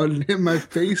fall and hit my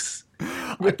face.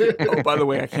 By the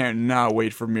way, I cannot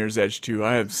wait for Mirror's Edge 2.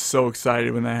 I am so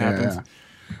excited when that happens. Yeah.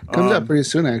 Comes out pretty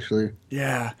soon, actually.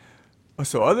 Yeah.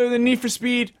 So other than Need for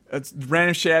Speed, it's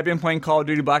random shit. I've been playing Call of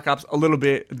Duty Black Ops a little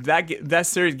bit. That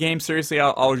series game, seriously,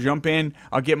 I'll jump in.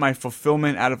 I'll get my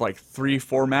fulfillment out of like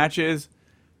 3-4 matches,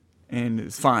 and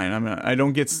it's fine.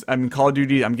 Call of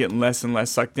Duty, I'm getting less and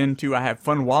less sucked into. I have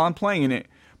fun while I'm playing it,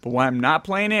 but when I'm not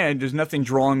playing it, there's nothing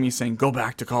drawing me saying, go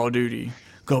back to Call of Duty.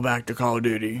 Go back to Call of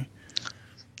Duty.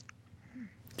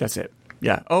 That's it.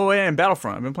 Yeah. Oh, and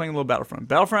Battlefront. I've been playing a little Battlefront.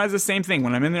 Battlefront has the same thing.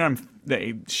 When I'm in there,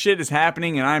 the shit is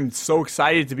happening, and I'm so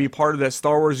excited to be part of that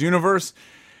Star Wars universe.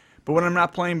 But when I'm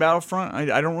not playing Battlefront,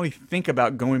 I don't really think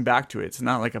about going back to it. It's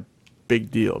not like a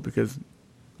big deal because,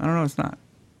 I don't know, it's not.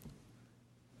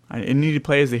 I need to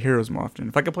play as the heroes more often.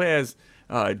 If I could play as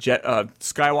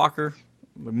Skywalker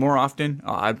more often,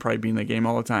 I'd probably be in the game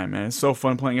all the time, man. It's so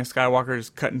fun playing as Skywalker,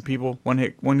 just cutting people, one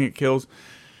hit kills,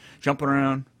 jumping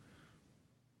around.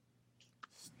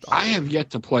 I have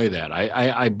yet to play that.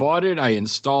 I bought it, I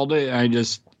installed it, and I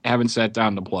just haven't sat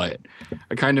down to play it.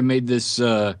 I kind of made this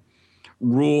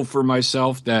rule for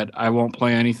myself that I won't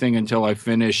play anything until I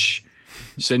finish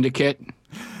Syndicate.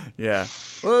 Yeah.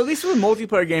 Well, at least with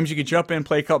multiplayer games, you could jump in,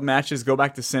 play a couple matches, go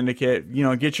back to Syndicate. You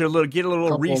know, get a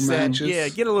little reset. matches. Yeah,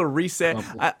 get a little reset.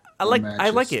 I like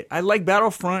matches. it. I like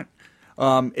Battlefront.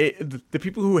 The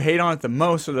people who hate on it the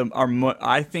most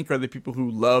I think are the people who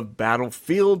love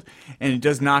Battlefield, and it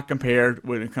does not compare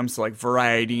when it comes to like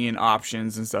variety and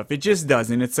options and stuff. It just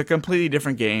doesn't. It's a completely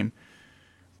different game,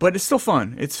 but it's still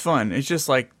fun. It's fun. It's just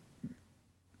like,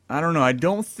 I don't know. I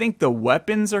don't think the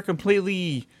weapons are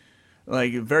completely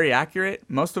like very accurate.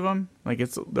 Most of them, like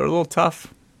they're a little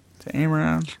tough to aim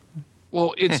around.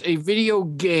 Well, it's a video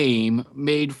game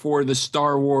made for the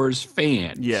Star Wars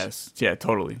fans. Yes. Yeah,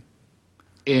 totally.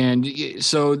 And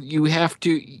so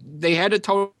they had to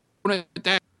tone it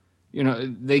down. You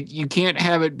know, you can't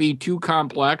have it be too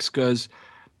complex because,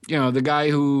 you know, the guy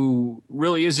who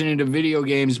really isn't into video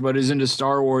games but is into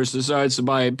Star Wars decides to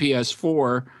buy a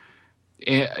PS4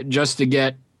 just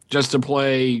to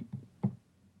play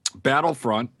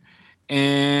Battlefront.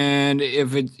 And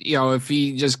if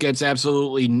he just gets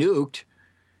absolutely nuked,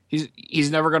 he's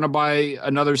never going to buy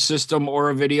another system or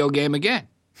a video game again.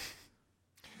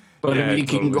 But if you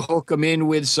can hook them in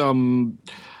with some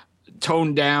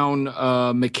toned down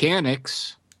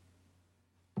mechanics.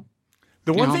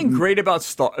 The one thing great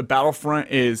about Battlefront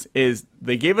is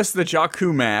they gave us the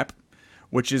Jakku map,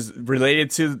 which is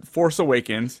related to Force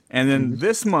Awakens. And then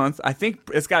this month, I think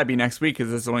it's got to be next week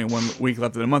because there's only 1 week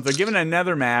left of the month. They're giving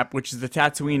another map, which is the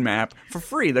Tatooine map, for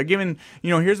free. They're giving,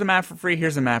 here's a map for free,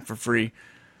 here's a map for free.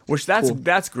 Which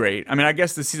that's great. I mean, I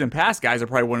guess the season pass guys are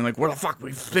probably wondering, like, where the fuck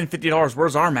we spend $50?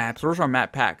 Where's our maps? Where's our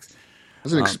map packs?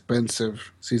 That's an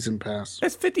expensive season pass.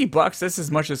 It's $50. That's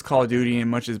as much as Call of Duty and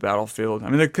much as Battlefield. I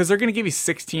mean, because they're going to give you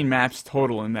 16 maps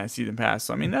total in that season pass.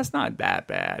 So I mean, that's not that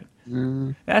bad.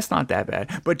 That's not that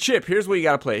bad. But Chip, here's what you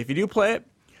got to play. If you do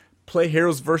play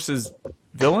Heroes versus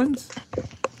Villains.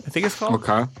 I think it's called.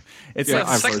 Okay. It's the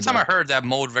second time I heard that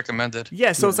mode recommended.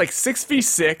 Yeah. So it's like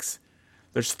 6v6.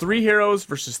 There's 3 heroes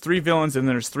versus 3 villains, and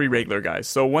then there's 3 regular guys.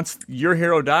 So once your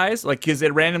hero dies, like, because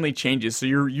it randomly changes, so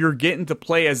you're getting to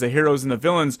play as the heroes and the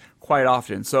villains quite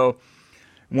often. So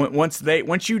once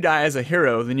you die as a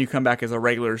hero, then you come back as a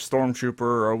regular stormtrooper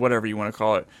or whatever you want to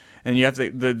call it, and you have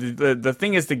to the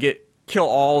thing is to kill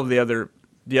all of the other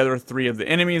 3 of the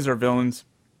enemies or villains.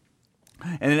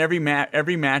 And then every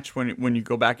match when you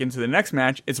go back into the next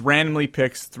match, it's randomly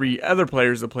picks 3 other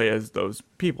players to play as those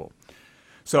people.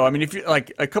 So, I mean, if you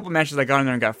like a couple matches I got in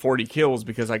there and got 40 kills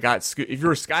because if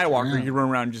you're a Skywalker, you run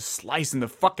around just slicing the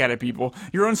fuck out of people.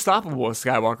 You're unstoppable as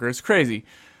Skywalker. It's crazy.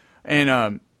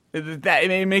 And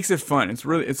it makes it fun. It's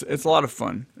a lot of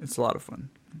fun. It's a lot of fun.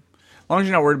 As long as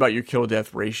you're not worried about your kill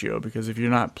death ratio, because if you're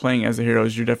not playing as the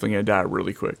heroes, you're definitely going to die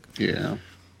really quick. Yeah.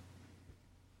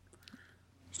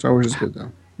 Star Wars is good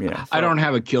though. Yeah. I don't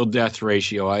have a kill death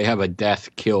ratio. I have a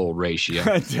death kill ratio.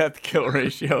 Death kill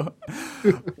ratio.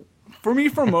 For me,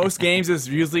 for most games, it's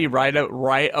usually right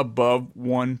above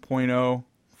 1.0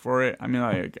 for it. I mean,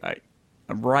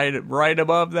 I'm right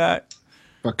above that.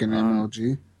 Fucking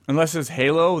MLG. Unless it's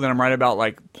Halo, then I'm right about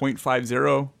like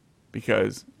 0.50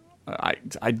 because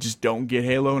I just don't get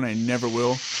Halo and I never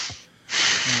will.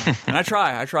 And I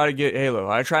try to get Halo.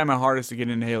 I try my hardest to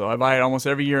get into Halo. I buy it almost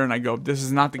every year and I go, this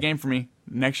is not the game for me.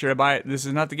 Next year I buy it. This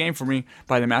is not the game for me.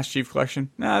 Buy the Master Chief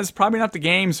Collection. Nah, this is probably not the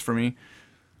games for me.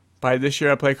 By this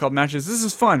year, I play a couple matches. This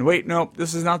is fun. Wait, nope,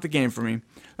 this is not the game for me.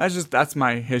 That's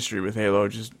my history with Halo.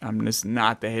 I'm just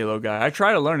not the Halo guy. I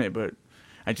try to learn it, but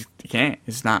I just can't.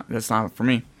 That's not for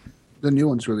me. The new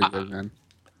one's really good, man.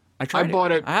 I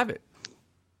bought it. I have it.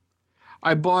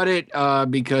 I bought it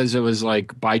because it was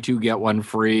like buy 2 get 1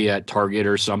 free at Target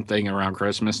or something around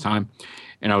Christmas time,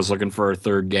 and I was looking for a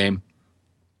third game.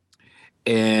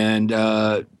 And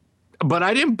but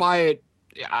I didn't buy it.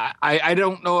 I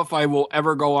don't know if I will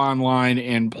ever go online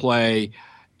and play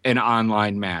an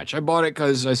online match. I bought it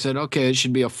because I said, okay, it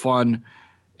should be a fun.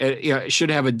 It should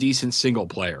have a decent single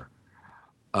player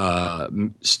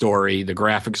story. The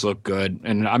graphics look good,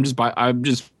 and I'm just playing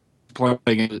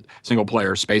a single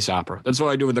player space opera. That's what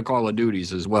I do with the Call of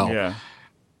Duties as well. Yeah.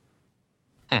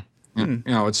 You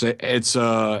know, it's a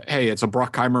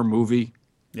Bruckheimer movie.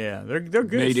 Yeah, they're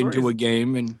good. Made stories. into a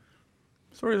game and.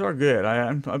 Stories are good. I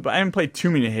haven't played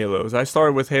too many Halos. I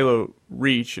started with Halo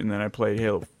Reach, and then I played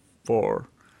Halo 4.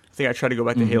 I think I tried to go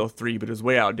back to Halo 3, but it was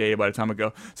way outdated by the time I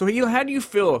go. So, how do you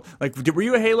feel? Like, were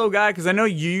you a Halo guy? Because I know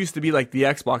you used to be like the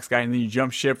Xbox guy, and then you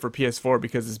jumped ship for PS4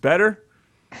 because it's better.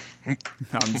 No,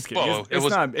 I'm just kidding. Well,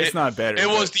 it's not better. It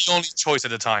was the only choice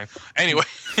at the time. Anyway,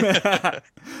 I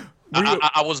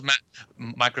was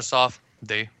Microsoft.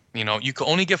 You can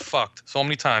only get fucked so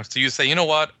many times till you say, you know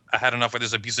what? I had enough of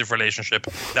this abusive relationship.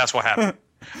 That's what happened.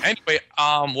 Anyway,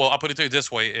 well, I'll put it to you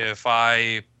this way: if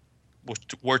I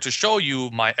were to show you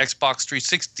my Xbox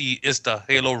 360, is the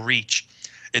Halo Reach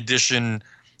Edition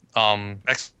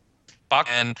Xbox,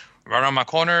 and right around my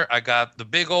corner, I got the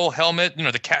big old helmet,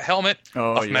 the cat helmet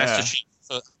of Master Chief.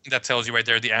 So that tells you right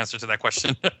there the answer to that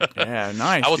question. Yeah,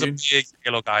 nice. I was dude. a big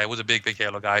Halo guy. I was a big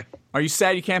Halo guy. Are you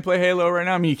sad you can't play Halo right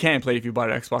now? I mean, you can play if you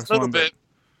bought an Xbox A little One. bit.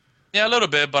 Yeah, a little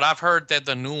bit, but I've heard that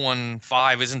the new one,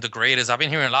 5, isn't the greatest. I've been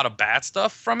hearing a lot of bad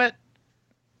stuff from it.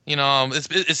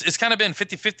 It's kind of been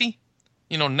 50-50,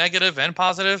 negative and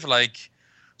positive.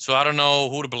 So I don't know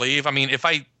who to believe. I mean,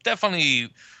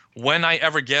 when I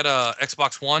ever get a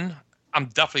Xbox One, I'm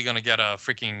definitely going to get a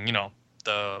freaking,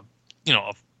 the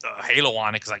Halo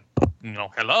on it. Because,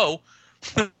 hello.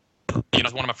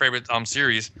 It's one of my favorite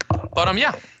series. But,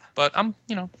 yeah. But,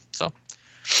 so...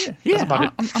 Yeah, that's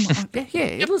about it.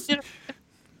 It was.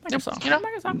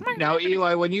 Now,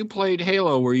 Eli, when you played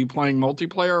Halo, were you playing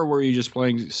multiplayer or were you just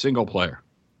playing single player?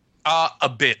 A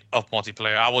bit of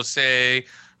multiplayer. I would say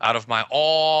out of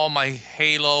all my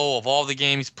Halo, of all the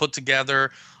games put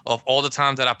together, of all the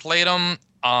times that I played them,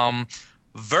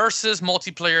 versus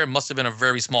multiplayer must have been a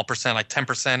very small percent, like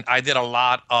 10%. I did a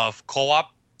lot of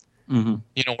co-op,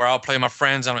 where I'll play my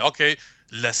friends. And I'm like, okay,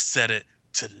 let's set it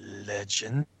to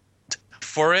legend.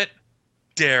 For it,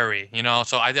 dairy,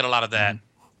 so I did a lot of that.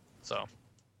 So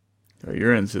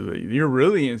you're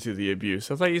really into the abuse.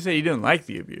 I thought you said you didn't like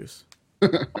the abuse.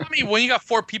 I mean, when you got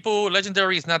 4 people,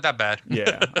 legendary is not that bad.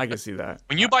 Yeah, I can see that.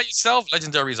 When you by yourself,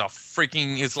 legendary is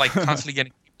it's like constantly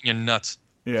getting your nuts.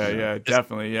 Yeah,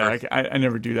 definitely. Yeah, I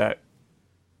never do that.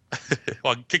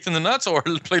 Well, kicked in the nuts or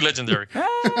play legendary?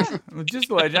 Just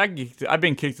the legend. I've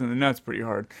been kicked in the nuts pretty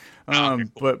hard. Okay,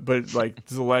 cool. But like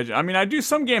the legend. I mean, I do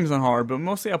some games on hard, but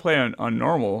mostly I play on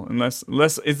normal. Unless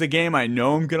it's a game I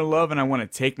know I'm gonna love and I want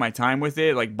to take my time with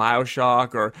it, like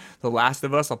BioShock or The Last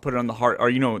of Us. I'll put it on the hard,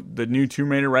 or the new Tomb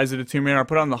Raider, Rise of the Tomb Raider. I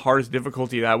put it on the hardest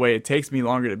difficulty. That way, it takes me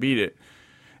longer to beat it.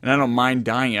 And I don't mind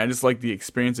dying. I just like the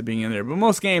experience of being in there. But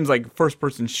most games, like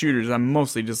first-person shooters, I'm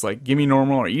mostly just like, give me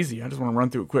normal or easy. I just want to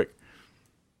run through it quick.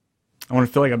 I want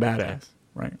to feel like a badass,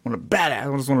 right? I want a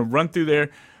badass. I just want to run through there,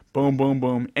 boom, boom,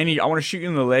 boom. I want to shoot you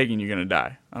in the leg and you're going to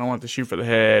die. I don't want to shoot for the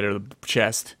head or the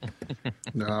chest.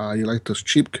 Nah, you like those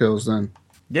cheap kills then.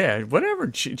 Yeah, whatever.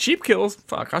 Cheap kills.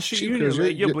 Fuck, I'll shoot you in your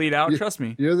leg. You'll bleed out. Trust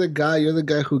me. You're the guy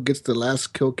who gets the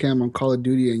last kill cam on Call of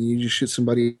Duty and you just shoot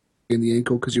somebody in the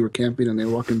ankle because you were camping and they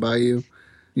were walking by you.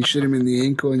 You shoot him in the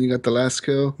ankle and you got the last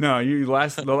kill. No, the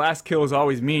last kill is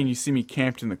always me, and you see me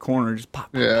camped in the corner, just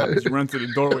pop, just run through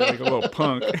the doorway like a little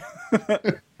punk.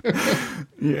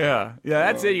 yeah,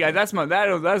 that's it, you guys.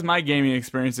 That's my gaming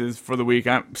experiences for the week.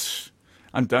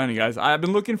 I'm done, you guys. I've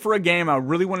been looking for a game. I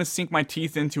really want to sink my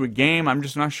teeth into a game. I'm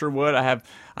just not sure what.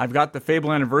 I've got the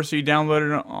Fable Anniversary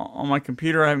downloaded on my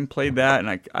computer. I haven't played that, and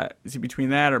I see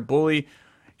between that or Bully.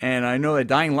 And I know that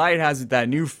Dying Light has that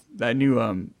new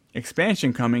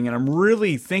expansion coming, and I'm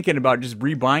really thinking about just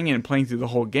rebuying it and playing through the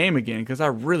whole game again because I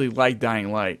really like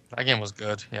Dying Light. That game was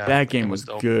good. Yeah, that game was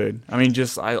good. I mean,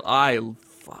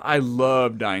 I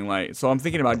love Dying Light, so I'm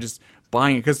thinking about just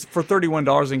buying it because for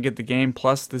 $31 I can get the game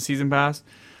plus the season pass.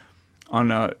 On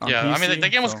PC, I mean, the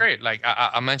game was great. Like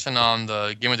I mentioned on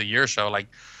the Game of the Year show, like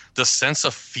the sense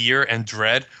of fear and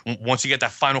dread once you get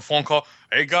that final phone call.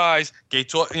 Hey guys, get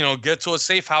to a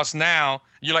safe house now.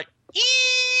 You're like, eee!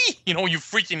 You're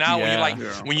freaking out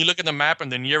when you look at the map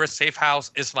and the nearest safe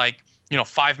house is like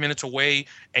 5 minutes away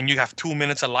and you have 2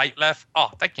 minutes of light left. Oh,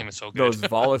 that game is so good. Those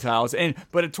volatiles.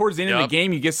 But towards the end of the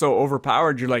game, you get so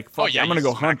overpowered, you're like, fuck, I'm going to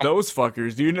go hunt those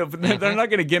fuckers, dude. They're not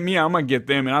going to get me. I'm going to get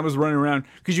them. And I was running around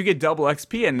because you get double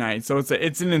XP at night. So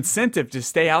it's an incentive to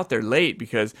stay out there late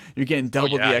because you're getting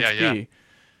double the XP. Yeah.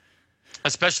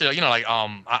 Especially,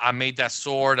 I made that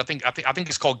sword. I think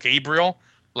it's called Gabriel.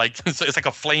 Like it's like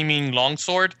a flaming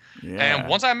longsword. Yeah. And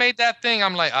once I made that thing,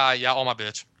 I'm like, oh my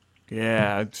bitch.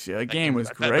 Yeah, that game was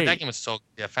great. That game was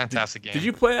fantastic game. Did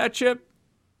you play that, Chip?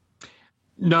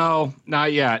 No,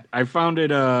 not yet. I found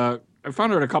it a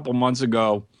couple months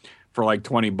ago for like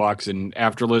 $20, and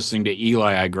after listening to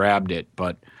Eli, I grabbed it.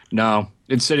 But no,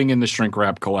 it's sitting in the shrink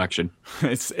wrap collection.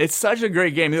 It's such a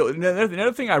great game.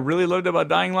 Another thing I really loved about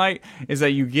Dying Light is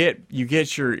that you get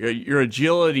your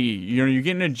agility. You're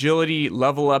getting agility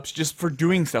level ups just for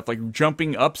doing stuff like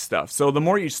jumping up stuff. So the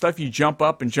more stuff you jump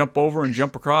up and jump over and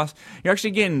jump across, you're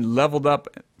actually getting leveled up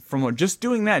from just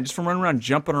doing that, just from running around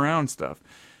jumping around stuff.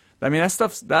 I mean, that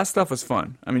stuff was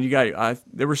fun. I mean,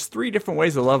 there was 3 different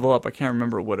ways to level up. I can't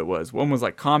remember what it was. One was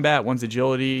like combat, one's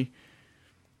agility.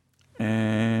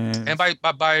 And by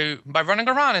running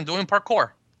around and doing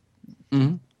parkour.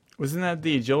 Mm-hmm. Wasn't that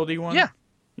the agility one? Yeah.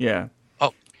 Yeah.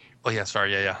 Oh. Oh yeah,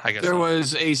 sorry, yeah. I guess There so.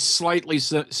 was a slightly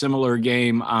similar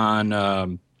game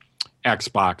on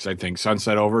Xbox, I think,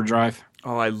 Sunset Overdrive.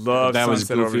 Oh, I love That was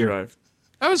Sunset goofier. Overdrive.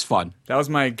 That was fun. That was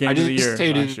my game I of the just year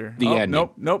hated last year. the Oh, ending.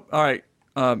 nope. All right.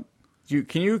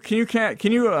 Can you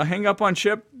hang up on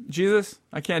Chip? Jesus,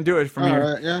 I can't do it from All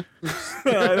here. right, yeah.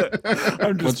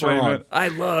 I'm just What's playing. wrong? It. I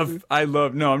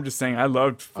love. No, I'm just saying. I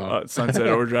loved Sunset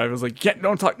Overdrive. I was like,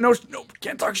 don't talk. No,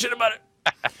 can't talk shit about it.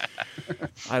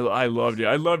 I loved it.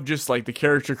 I loved just like the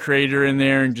character creator in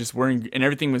there and just wearing, and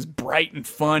everything was bright and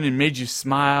fun and made you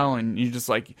smile. And you just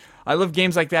like, I love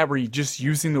games like that where you just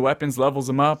using the weapons levels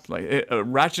them up. Like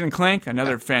Ratchet and Clank,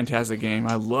 another fantastic game.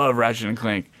 I love Ratchet and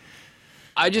Clank.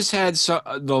 I just had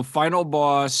the final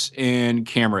boss and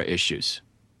camera issues.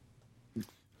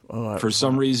 For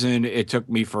some reason, it took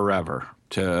me forever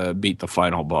to beat the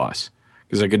final boss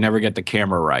because I could never get the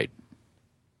camera right.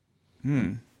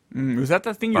 Was that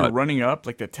the thing you were running up,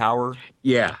 like the tower?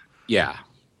 Yeah. Yeah,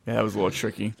 that was a little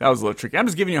tricky. I'm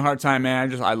just giving you a hard time,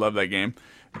 man. I love that game.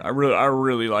 I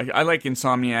really like it. I like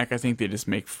Insomniac. I think they just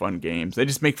make fun games. They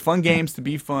just make fun games to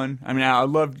be fun. I mean, I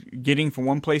love getting from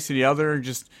one place to the other,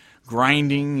 just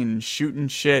grinding and shooting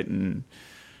shit. And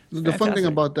the fun thing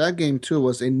about that game too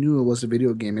was it knew it was a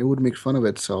video game. It would make fun of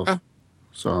itself.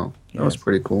 So that was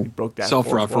pretty cool. Broke that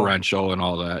self-referential and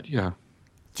all that. Yeah.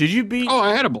 Did you beat? Oh,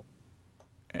 edible.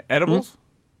 Edibles?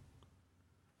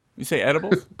 You say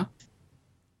edibles?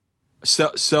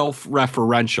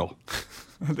 Self-referential.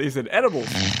 They said edibles.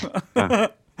 I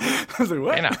was like,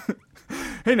 what?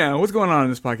 Hey now, what's going on in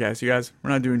this podcast, you guys? We're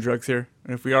not doing drugs here.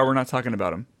 And if we are, we're not talking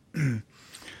about them.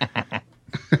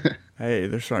 Hey,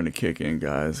 they're starting to kick in,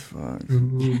 guys. Fuck.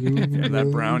 Yeah, that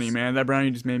brownie, man. That brownie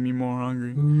just made me more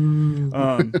hungry.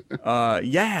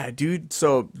 Yeah, dude.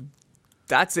 So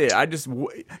that's it.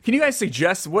 Can you guys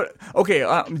suggest what? Okay,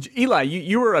 Eli,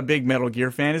 you were a big Metal Gear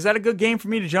fan. Is that a good game for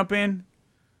me to jump in?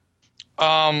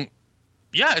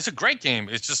 Yeah, it's a great game.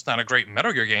 It's just not a great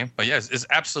Metal Gear game, but yes, it's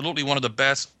absolutely one of the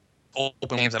best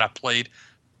open games that I've played.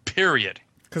 Period.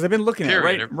 Because I've been looking at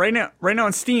it right now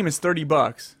on Steam. It's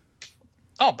 $30.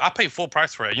 Oh, I paid full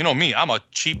price for it. You know me, I'm a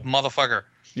cheap motherfucker.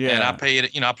 Yeah. And I paid,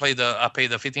 I paid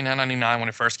the $15.99 when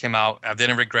it first came out. I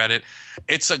didn't regret it.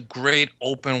 It's a great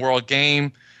open world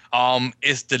game.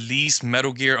 It's the least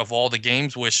Metal Gear of all the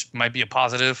games, which might be a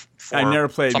positive for I never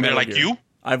played somebody Metal like Gear.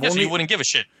 you. So you wouldn't give a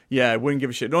shit. Yeah, I wouldn't give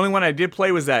a shit. The only one I did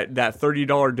play was that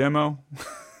 $30 demo,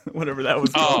 whatever that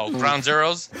was called. Oh, Ground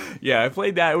Zeroes? Yeah, I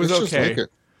played that. It was okay.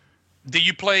 Did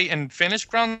you play and finish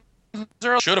Ground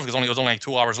Zero? Should have, because it was only like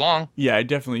 2 hours long. Yeah, I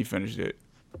definitely finished it.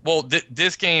 Well,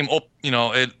 this game,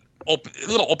 it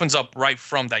opens up right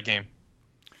from that game.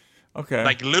 Okay.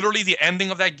 Like literally, the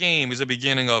ending of that game is the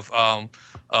beginning of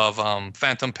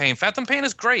Phantom Pain. Phantom Pain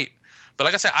is great, but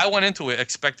like I said, I went into it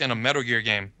expecting a Metal Gear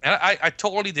game, and I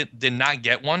totally did not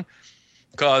get one,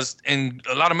 because in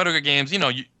a lot of Metal Gear games,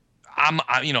 the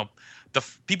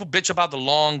people bitch about the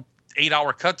long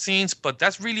 8-hour cutscenes, but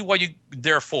that's really what you're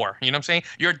there for. You know what I'm saying?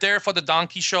 You're there for the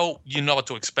donkey show. You know what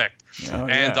to expect.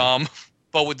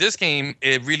 But with this game,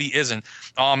 it really isn't.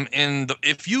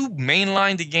 If you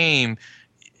mainline the game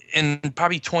in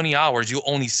probably 20 hours, you'll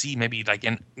only see maybe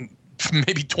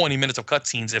 20 minutes of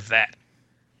cutscenes, if that.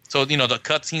 So the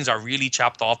cutscenes are really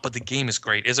chopped off, but the game is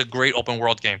great. It's a great open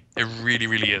world game. It really,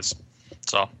 really is.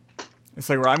 So it's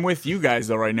like where I'm with you guys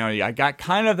though right now. I got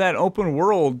kind of that open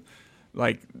world.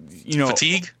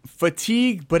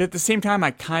 Fatigue, but at the same time,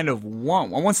 I kind of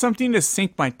want something to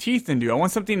sink my teeth into. I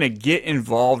want something to get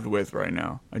involved with right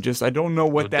now. I don't know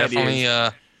what that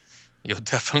is. You'll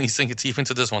definitely sink your teeth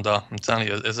into this one, though. I'm telling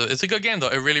you, it's a good game, though.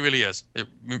 It really, really is.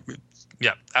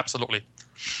 Yeah, absolutely.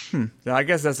 Yeah, I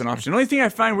guess that's an option. The only thing I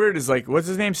find weird is what's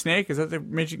his name? Snake? Is that the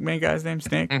main guy's name?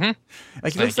 Snake? Mm-hmm.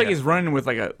 He looks like he's running with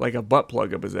like a butt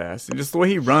plug up his ass. And just the way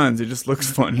he runs, it just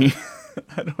looks funny.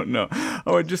 I don't know.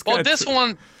 This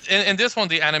one, in this one,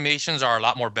 the animations are a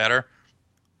lot more better.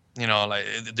 They're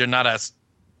not as,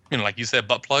 like you said,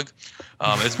 butt plug.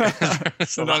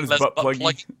 It's a lot less butt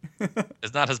pluggy.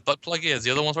 It's not as butt pluggy as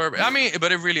the other ones were. I mean,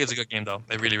 but it really is a good game, though.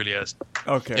 It really, really is.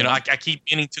 Okay. I keep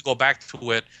meaning to go back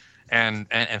to it and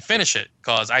finish it,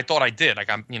 because I thought I did. I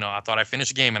thought I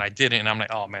finished the game and I didn't, and I'm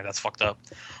like, oh man, that's fucked up.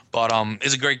 But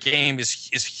it's a great game.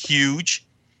 It's huge.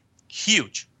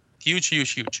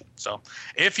 So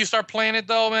if you start playing it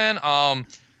though, man, I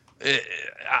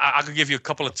could give you a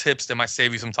couple of tips that might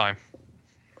save you some time.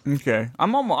 Okay,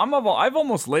 I've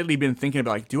almost lately been thinking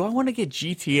about do I want to get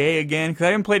GTA again? Because I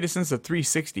haven't played it since the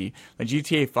 360, like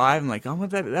GTA 5. I'm like,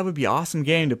 that would be an awesome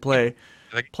game to play.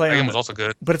 play that on game was also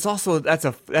good. But it's also that's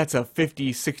a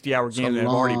 50, 60 hour game that I've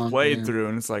already played through,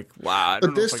 and it's like, wow.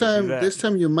 But this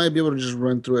time you might be able to just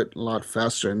run through it a lot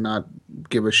faster and not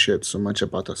give a shit so much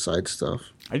about the side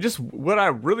stuff. What I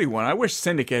really want, I wish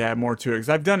Syndicate had more to it, because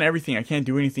I've done everything. I can't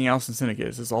do anything else in Syndicate.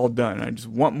 It's just all done. I just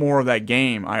want more of that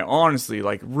game. I honestly,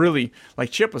 like, really,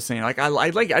 like Chip was saying, like, I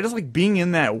just like being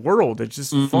in that world. It's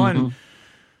just fun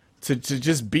to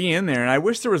just be in there. And I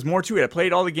wish there was more to it. I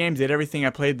played all the games, did everything. I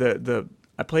played the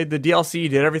DLC,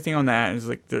 did everything on that. It's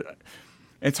like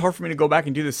it's hard for me to go back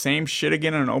and do the same shit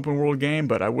again in an open world game,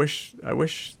 but I wish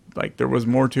like there was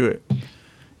more to it.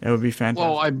 It would be fantastic.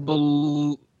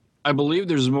 Well, I believe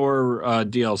there's more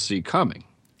DLC coming.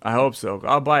 I hope so.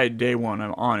 I'll buy it day one.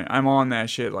 I'm on it. I'm on that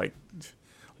shit like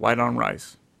white on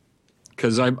rice.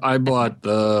 Because I bought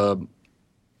the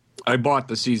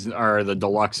season or the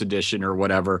deluxe edition or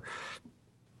whatever,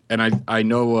 and I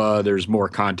know there's more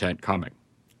content coming.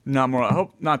 Not more. I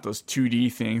hope not those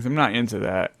 2D things. I'm not into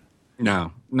that.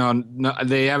 No,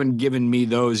 they haven't given me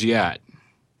those yet.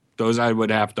 Those I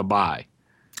would have to buy.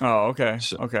 Oh, okay.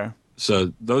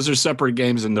 So those are separate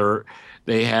games, and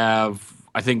they have,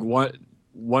 I think,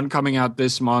 one coming out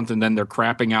this month, and then they're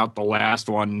crapping out the last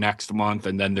one next month,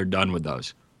 and then they're done with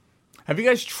those. Have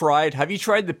you tried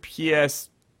the PS4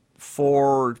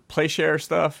 PlayShare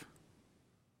stuff?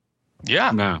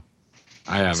 Yeah. No,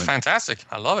 I haven't. It's fantastic.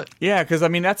 I love it. Yeah, because I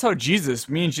mean that's how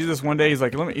me and Jesus one day I was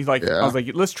like,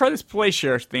 let's try this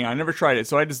PlayShare thing. I never tried it,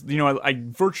 so I just I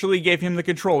virtually gave him the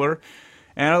controller.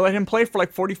 And I let him play for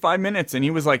like 45 minutes, and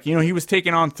he was like, he was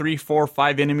taking on 3, 4,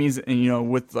 5 enemies, and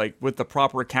with the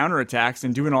proper counterattacks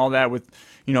and doing all that with,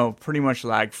 pretty much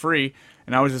lag free.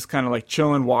 And I was just kind of like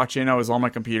chilling, watching. I was on my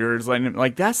computer, just letting him,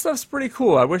 like, that stuff's pretty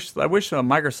cool. I wish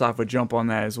Microsoft would jump on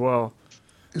that as well.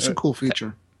 It's a cool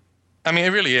feature. I mean,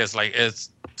 it really is. Like, it's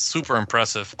super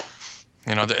impressive.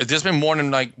 There's been more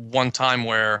than like one time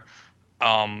where,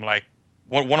 like,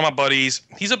 one of my buddies,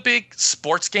 he's a big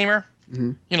sports gamer.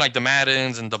 Mm-hmm. Like the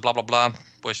Maddens and the blah blah blah,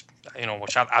 which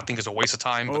I think is a waste of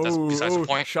time. But that's besides the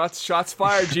point. Shots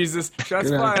fired, Jesus. Shots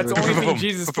fired. That's the only thing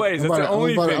Jesus plays. That's the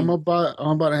only thing. I'm about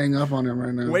to hang up on him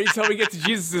right now. Wait till we get to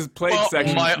Jesus' play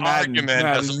section. My argument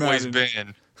has always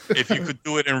been, if you could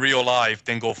do it in real life,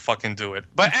 then go fucking do it.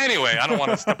 But anyway, I don't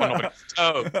want to step on nobody's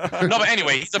toe. No, but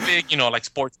anyway, he's a big, like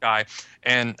sports guy.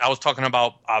 And I was talking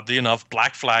about, oddly enough,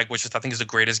 Black Flag, which I think is the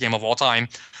greatest game of all time.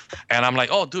 And I'm like,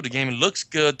 oh, dude, the game looks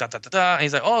good, And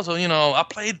he's like, oh, so, I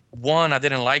played 1, I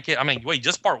didn't like it. I mean, wait,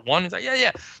 just part 1? He's like,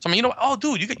 yeah. So I'm like, oh,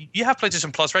 dude, you have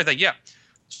PlayStation Plus, right? He's like, yeah.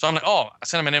 So I'm like, oh, I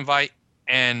sent him an invite,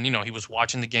 and, he was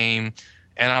watching the game.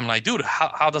 And I'm like, dude,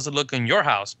 how does it look in your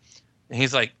house? And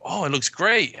he's like, oh, it looks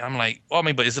great. And I'm like, well, I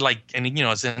mean, but is it like any,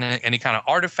 is there any kind of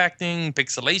artifacting,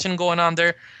 pixelation going on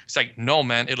there? He's like, no,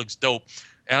 man, it looks dope.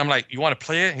 And I'm like, you want to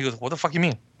play it? He goes, what the fuck you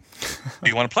mean? Do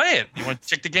you want to play it? You want to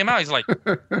check the game out? He's like,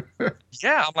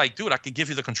 yeah. I'm like, dude, I could give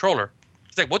you the controller.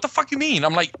 He's like, what the fuck you mean?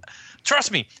 I'm like,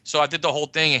 trust me. So I did the whole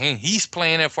thing, and he's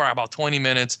playing it for about 20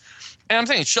 minutes. And I'm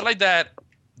saying shit like that,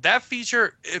 that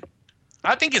feature,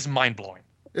 I think is mind-blowing.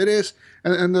 It is.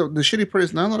 And the shitty part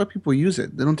is not a lot of people use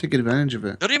it. They don't take advantage of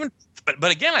it. They don't even,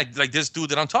 but again, like this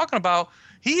dude that I'm talking about,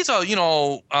 he's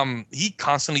he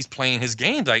constantly is playing his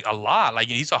games like a lot. Like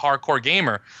he's a hardcore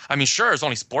gamer. I mean, sure, it's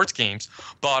only sports games,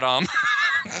 but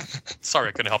sorry,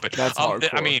 I couldn't help it. That's hardcore.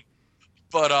 I mean,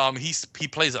 but he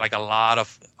plays it like a lot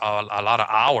of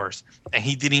hours, and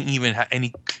he didn't even have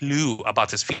any clue about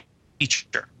this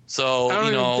feature. So I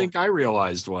don't even think I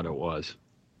realized what it was.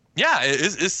 Yeah,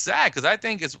 it's sad because I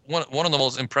think it's one of the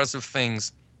most impressive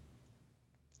things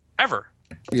ever.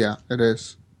 Yeah, it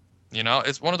is.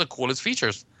 It's one of the coolest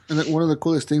features. And then one of the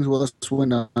coolest things was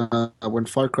when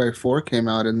Far Cry 4 came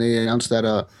out and they announced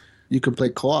that you could play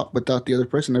co-op without the other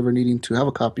person ever needing to have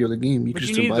a copy of the game. You but could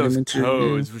you just invite them into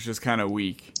codes, which is kind of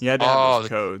weak. You had to have those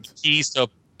codes. Keys to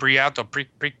pre-out or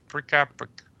pre-cap,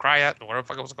 cry-out, or whatever the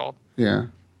fuck it was called. Yeah.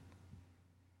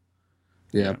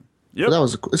 Yep.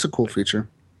 It's a cool feature.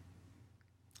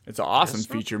 It's an awesome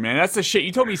feature, man. That's the shit.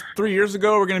 You told me 3 years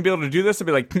ago we're going to be able to do this. I'd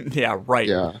be like, yeah, right.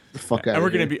 Yeah, the fuck out And we're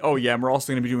going to be, and we're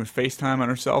also going to be doing FaceTime on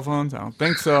our cell phones. I don't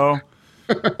think so.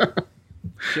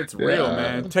 Shit's real,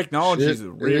 man. Technology is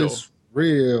real. It's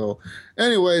real.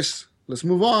 Anyways, let's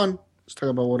move on. Let's talk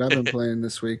about what I've been playing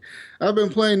this week. I've been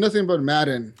playing nothing but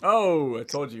Madden. Oh, I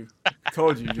told you.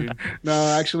 Dude. No,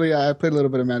 actually, I played a little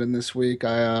bit of Madden this week.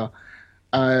 I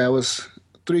was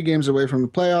 3 games away from the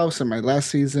playoffs in my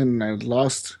last season, and I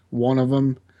lost one of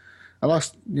them. I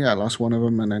lost one of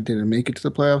them, and I didn't make it to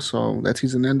the playoffs, so that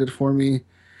season ended for me.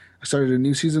 I started a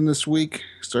new season this week.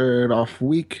 Started off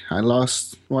weak. I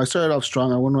started off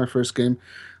strong. I won my first game,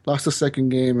 lost the second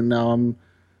game, and now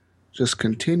just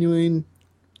continuing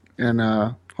and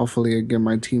hopefully get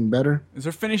my team better. Is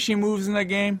there finishing moves in that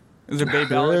game? Is there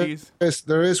babalities?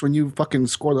 There is when you fucking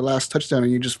score the last touchdown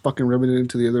and you just fucking rubbing it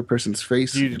into the other person's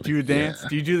face. Do you a dance? Yeah.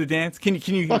 Do you do the dance? Can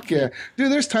you? Fuck yeah,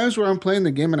 dude. There's times where I'm playing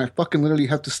the game and I fucking literally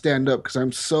have to stand up because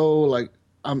I'm so like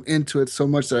I'm into it so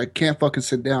much that I can't fucking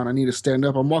sit down. I need to stand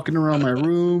up. I'm walking around my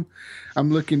room. I'm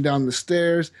looking down the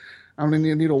stairs. I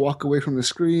need to walk away from the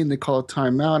screen. They call a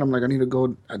timeout. I'm like, I need to go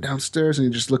downstairs and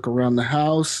you just look around the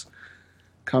house,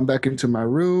 come back into my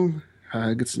room.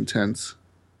 It gets intense.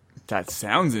 That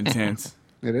sounds intense.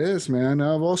 It is, man.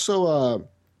 I've also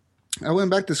I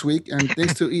went back this week, and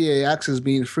thanks to EA Access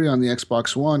being free on the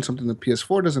Xbox One, something the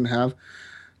PS4 doesn't have.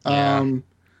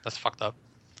 That's fucked up.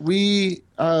 We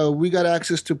got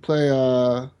access to play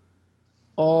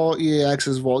all EA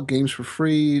Access Vault games for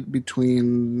free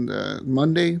between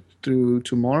Monday through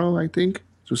tomorrow, I think,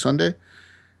 through Sunday.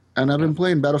 And I've been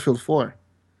playing Battlefield 4.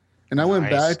 And I went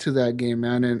back to that game,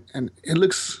 man, and it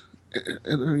looks...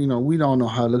 you know, we don't know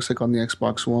how it looks like on the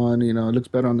Xbox One. You know, it looks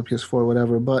better on the PS4 or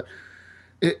whatever. But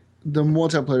the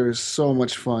multiplayer is so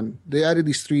much fun. They added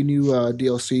these 3 new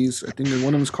DLCs. I think one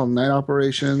of them is called Night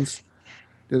Operations.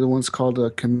 The other one's called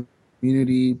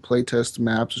Community Playtest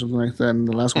Maps or something like that. And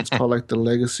the last one's called like the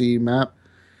Legacy Map.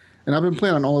 And I've been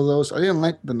playing on all of those. I didn't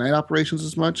like the Night Operations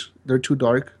as much. They're too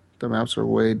dark. The maps are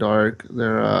way dark.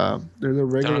 They're the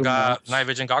regular. They got maps. night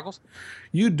vision goggles.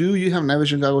 You do. You have night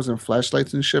vision goggles and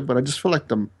flashlights and shit. But I just feel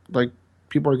like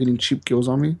people are getting cheap kills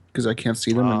on me because I can't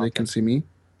see them and they can see me.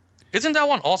 Isn't that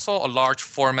one also a large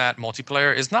format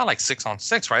multiplayer? It's not like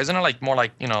 6-on-6, right? Isn't it like more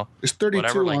like It's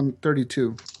 32 on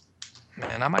 32.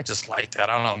 Man, I might just like that.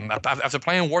 I don't know. After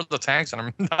playing War of the Tanks, and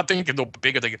I'm not thinking the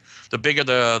bigger the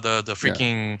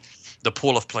freaking the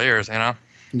pool of players, you know.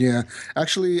 Yeah,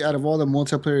 actually, out of all the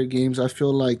multiplayer games, I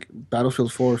feel like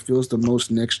Battlefield 4 feels the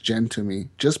most next gen to me,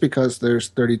 just because there's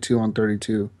 32 on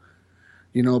 32.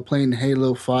 You know, playing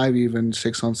Halo 5, even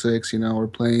 6-on-6. You know, or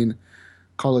playing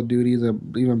Call of Duty,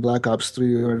 even Black Ops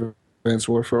 3 or Advanced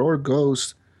Warfare or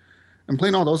Ghost, and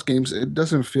playing all those games, it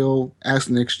doesn't feel as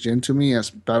next gen to me as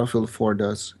Battlefield 4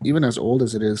 does. Even as old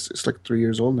as it is, it's like 3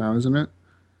 years old now, isn't it?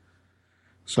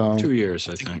 So 2 years,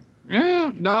 I think.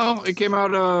 Yeah, no, it came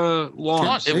out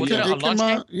launch.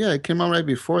 It came out right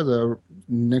before the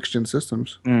next gen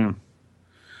systems.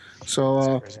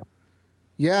 So,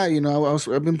 yeah, you know,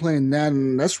 I've been playing that,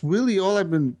 and that's really all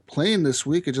I've been playing this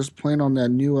week. Is just playing on that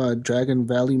new Dragon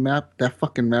Valley map. That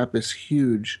fucking map is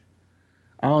huge.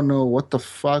 I don't know what the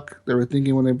fuck they were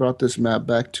thinking when they brought this map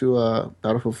back to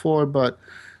Battlefield 4, but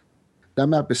that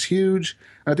map is huge.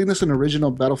 And I think that's an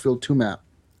original Battlefield 2 map.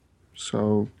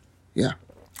 So, yeah.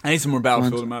 I need some more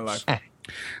Battlefield in my life.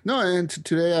 No, and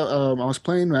today I was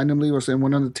playing randomly. I was in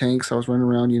one of the tanks. I was running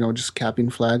around, you know, just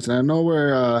capping flags. And I know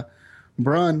where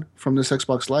Brun from this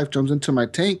Xbox Live jumps into my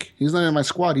tank. He's not in my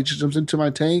squad. He just jumps into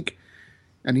my tank.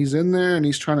 And he's in there, and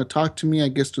he's trying to talk to me, I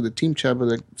guess, through the team chat.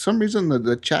 But for some reason,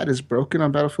 the chat is broken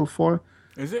on Battlefield 4.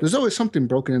 Is it? There's always something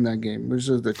broken in that game. There's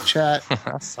the chat,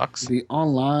 that sucks. The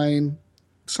online.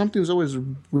 Something's always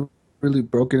really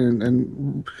broken,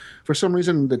 and for some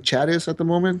reason the chat is at the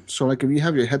moment. So like if you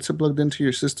have your headset plugged into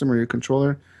your system or your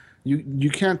controller, you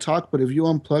can't talk, but if you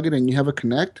unplug it and you have a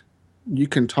Connect, you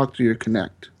can talk to your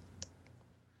Connect.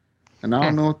 And I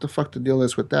don't know what the fuck the deal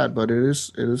is with that, but it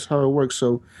is how it works.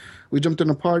 So we jumped in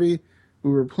a party,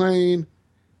 we were playing,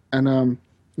 and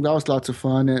that was lots of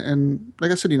fun. And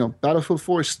like I said, you know, Battlefield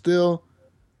 4 is still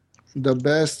the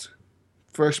best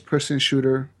first-person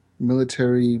shooter,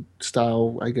 military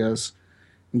style, I guess,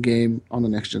 game on the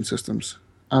next gen systems.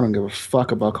 I don't give a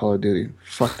fuck about Call of Duty.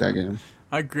 Fuck that game.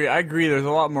 I agree. There's a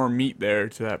lot more meat there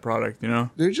to that product, you know?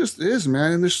 There just is,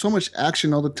 man. And there's so much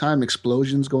action all the time.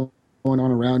 Explosions going on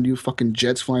around you. Fucking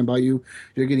jets flying by you.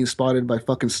 You're getting spotted by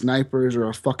fucking snipers or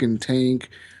a fucking tank.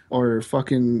 Or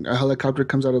fucking a helicopter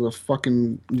comes out of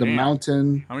the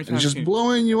mountain. And it's just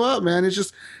blowing you up, man. It's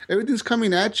just everything's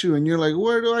coming at you, and you're like,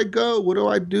 where do I go? What do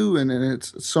I do? And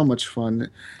it's so much fun.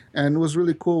 And what was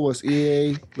really cool was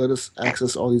EA let us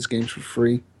access all these games for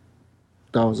free.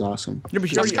 That was awesome. Yeah, but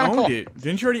you already owned it.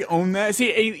 Didn't you already own that?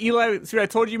 See, Eli, I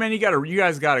told you, man, you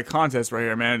guys got a contest right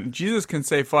here, man. Jesus can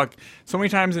say fuck so many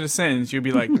times in a sentence. You'd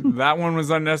be like, that one was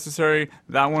unnecessary.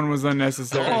 That one was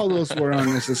unnecessary. All those were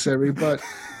unnecessary, but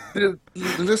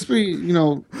let's be, you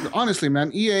know, honestly, man,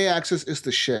 EA Access is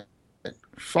the shit.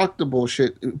 Fuck the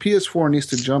bullshit. PS4 needs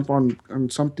to jump on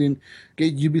something,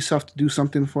 get Ubisoft to do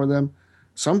something for them,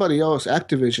 Somebody else,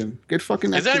 Activision. Get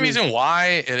fucking Activision. Is there any reason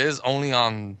why it is only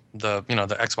on the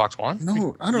the Xbox One?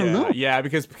 No, I don't know. Yeah,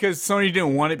 because Sony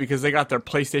didn't want it because they got their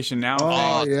PlayStation Now.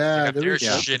 Oh, yeah. They're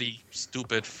shitty,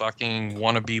 stupid, fucking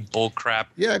wannabe bullcrap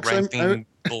ranking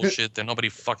bullshit that nobody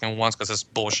fucking wants because it's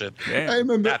bullshit. I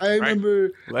remember after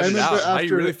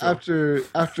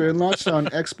it launched on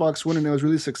Xbox One and it was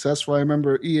really successful. I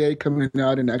remember EA coming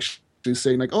out and actually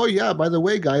saying like, "Oh yeah, by the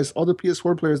way, guys, all the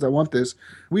PS4 players that want this,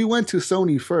 we went to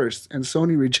Sony first, and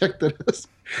Sony rejected us."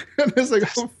 And it's like,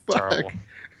 "Oh fuck."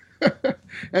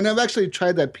 And I've actually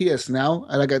tried that PS Now.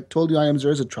 And like I told you,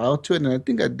 there's a trial to it, and I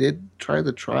think I did try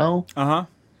the trial. I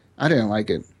didn't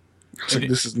like it. I was like,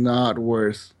 this is not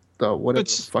worth the whatever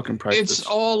fucking price. It's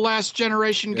all last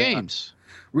generation games.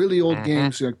 Really old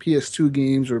games, like PS2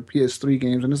 games or PS3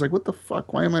 games, and it's like, what the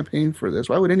fuck? Why am I paying for this?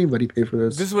 Why would anybody pay for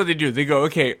this? This is what they do. They go,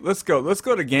 okay, let's go to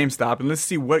GameStop and let's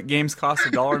see what games cost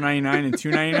 $1.99 and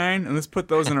 $2.99, and let's put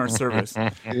those in our service.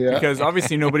 Because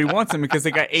obviously nobody wants them because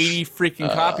they got 80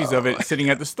 freaking copies of it sitting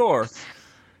at the store,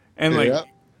 and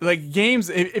like games.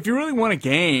 If you really want a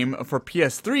game for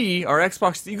PS3 or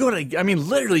Xbox, you go to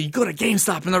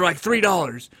GameStop and they're like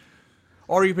 $3.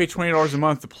 Or you pay $20 a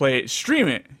month to play it. Stream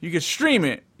it. You can stream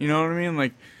it. You know what I mean?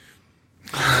 Like,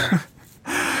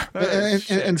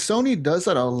 and Sony does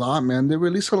that a lot, man. They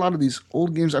release a lot of these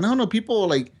old games. I don't know. People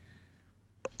like,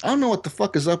 I don't know what the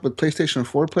fuck is up with PlayStation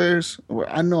 4 players.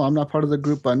 I know I'm not part of the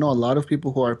group, but I know a lot of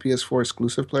people who are PS4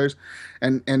 exclusive players.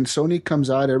 And Sony comes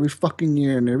out every fucking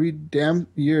year, and every damn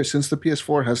year since the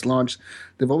PS4 has launched,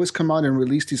 they've always come out and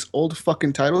released these old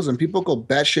fucking titles, and people go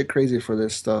batshit crazy for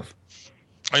this stuff.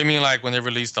 Oh, you mean like when they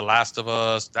released The Last of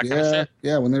Us, that kind of shit?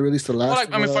 Yeah, when they released The Last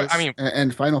of Us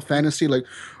and Final Fantasy, like,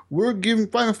 we're giving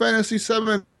Final Fantasy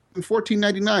 7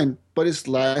 $14.99, but it's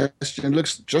last gen. It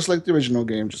looks just like the original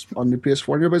game, just on the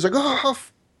PS4. And everybody's like, oh,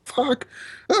 fuck.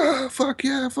 Oh, fuck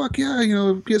yeah.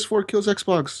 PS4 kills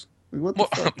Xbox. Like, what the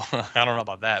fuck? I don't know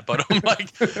about that, but I'm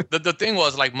like, the thing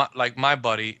was, like my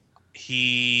buddy,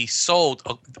 he sold.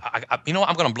 I'm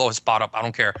gonna blow his spot up. I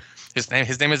don't care. His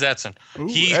name is Edson. Ooh,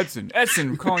 Edson,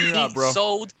 we're calling you out, bro.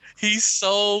 He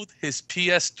sold his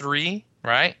PS3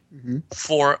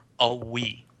 for a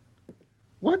Wii.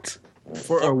 What?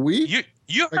 For a Wii?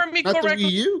 You heard me correctly? Not the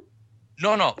Wii U?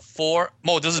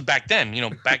 No. This is back then.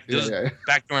 Back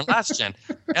during last gen.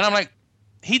 And I'm like,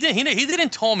 he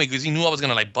didn't tell me because he knew I was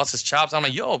gonna like bust his chops. I'm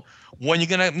like, yo, when you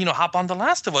gonna hop on The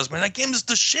Last of Us, man? That game is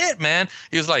the shit, man.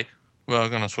 He was like, well,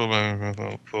 I'm gonna swap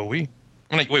for a Wii.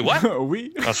 I'm like, wait, what? A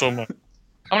Wii?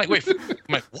 I'm like, wait. I'm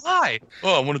like, why?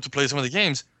 Oh, I wanted to play some of the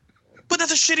games. But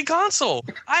that's a shitty console.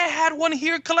 I had one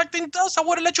here collecting dust. I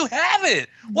would have let you have it.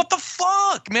 What the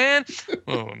fuck, man?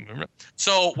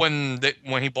 So when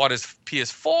he bought his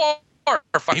PS4,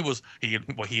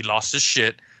 he lost his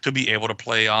shit to be able to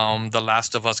play the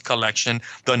Last of Us collection,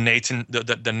 the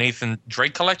Nathan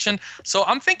Drake collection. So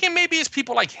I'm thinking maybe it's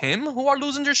people like him who are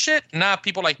losing their shit, not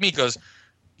people like me, because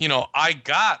I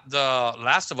got the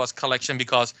Last of Us collection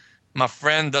because my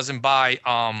friend doesn't buy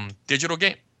digital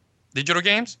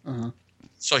games.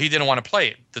 So he didn't want to play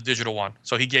it, the digital one.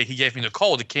 So he gave me the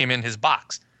code that came in his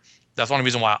box. That's the only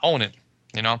reason why I own it,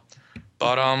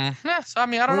 But so I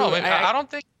mean, I don't know. I don't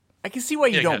think I can see why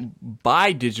you don't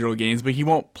buy digital games, but he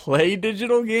won't play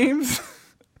digital games.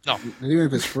 No, even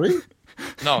if it's free.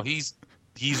 No, he's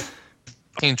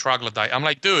fucking troglodyte. I'm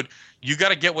like, dude, you got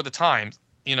to get with the times.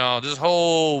 This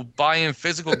whole buying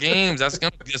physical games,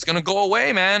 it's gonna go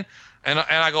away, man. And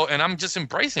I go, and I'm just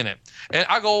embracing it. And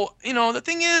I go, the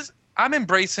thing is, I'm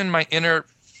embracing my inner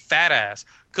fat ass.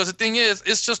 Because the thing is,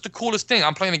 it's just the coolest thing.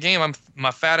 I'm playing a game.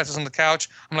 My fat ass is on the couch.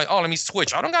 I'm like, oh, let me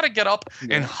switch. I don't got to get up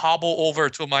and hobble over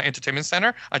to my entertainment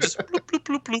center. I just bloop, bloop,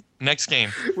 bloop, bloop. Next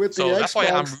game. With the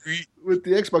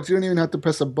Xbox, you don't even have to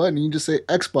press a button. You just say,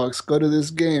 Xbox, go to this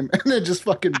game. And it just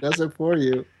fucking does it for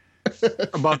you.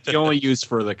 About the only use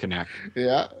for the Kinect.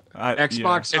 Yeah.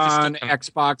 Xbox on,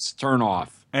 Xbox turn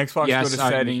off. Xbox go to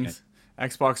settings.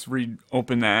 Xbox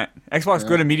reopen that. Xbox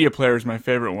go to media player is my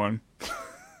favorite one.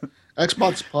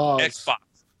 Xbox pause. Xbox.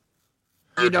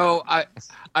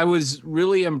 I was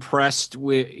really impressed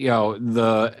with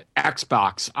the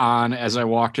Xbox on as I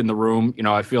walked in the room.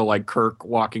 I feel like Kirk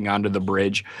walking onto the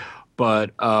bridge,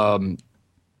 but I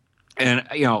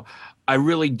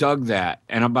really dug that.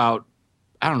 And about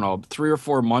 3 or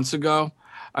 4 months ago,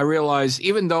 I realized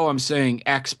even though I'm saying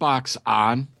Xbox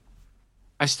on,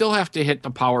 I still have to hit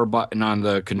the power button on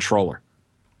the controller.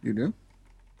 You do?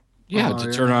 Yeah,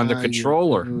 to turn on the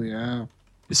controller. Yeah.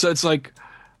 So it's like,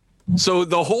 so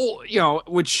the whole,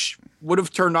 which would have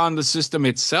turned on the system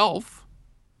itself.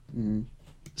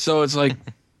 So it's like,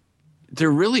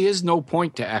 there really is no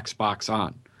point to Xbox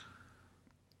on.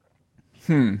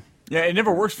 Yeah, it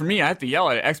never works for me. I have to yell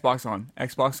at it. Xbox on.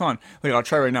 Xbox on. Like, I'll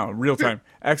try right now, real time.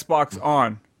 Xbox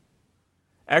on.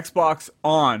 Xbox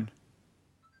on.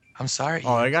 I'm sorry.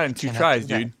 Oh, I got it in 2 tries,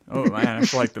 dude. Oh, man, I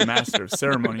feel like the master of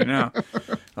ceremony now.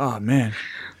 Oh, man.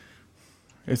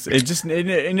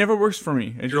 It never works for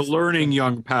me. You're learning,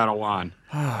 young Padawan.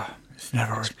 It's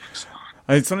never works.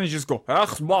 Sometimes you just go,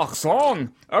 Xbox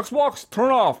on. Xbox,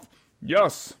 turn off.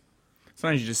 Yes.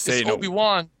 Sometimes you just say it's no.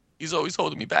 Obi-Wan. He's always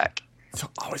holding me back. He's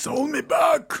always holding me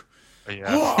back.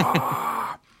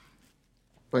 Yeah.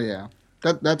 But yeah,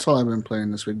 that's all I've been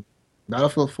playing this week.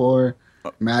 Battlefield 4,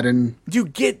 Madden.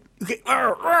 Dude,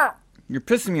 you're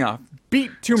pissing me off.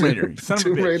 Beat Tomb Raider, you son of a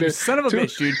bitch. You son of a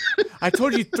bitch, dude. I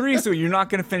told you 3, so you're not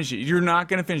going to finish it. You're not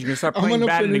going to finish it. You're going to start playing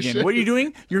Madden again. What are you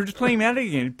doing? You're just playing Madden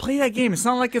again. Play that game. It's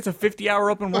not like it's a 50-hour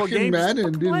open world game.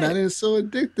 Madden, dude. Madden is so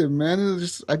addictive, man.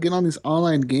 I get on these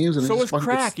online games and so is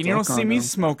crack, and you don't see me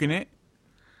smoking it.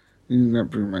 You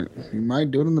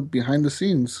might do it behind the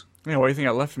scenes. Yeah, what do you think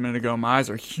I left a minute ago? My eyes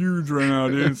are huge right now,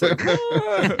 dude. It's like,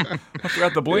 I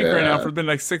forgot to blink right now for been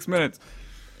like 6 minutes.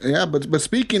 Yeah, but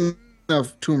speaking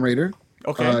of Tomb Raider,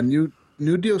 okay, new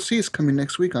DLC is coming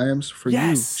next week. For you, for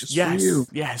you.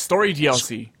 Yeah, story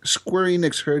DLC. Square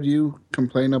Enix heard you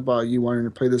complain about you wanting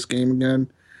to play this game again,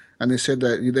 and they said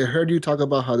that they heard you talk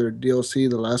about how their DLC,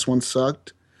 the last one,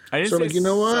 sucked. I didn't so say you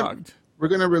know what? Sucked. We're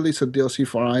gonna release a DLC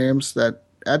for IAMS that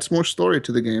adds more story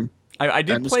to the game. I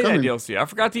did play that DLC. I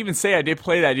forgot to even say I did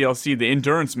play that DLC, the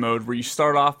endurance mode, where you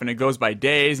start off and it goes by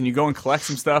days, and you go and collect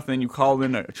some stuff, and then you call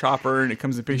in a chopper, and it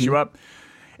comes and picks you up.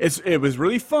 It was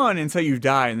really fun until you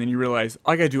die, and then you realize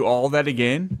I gotta do all that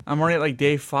again. I'm already at like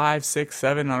day 5, 6,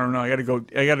 7. I don't know. I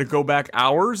gotta go back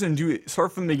hours and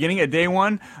start from the beginning at day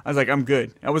 1. I was like, I'm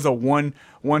good. That was a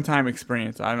one-time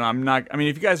experience. I'm not. I mean,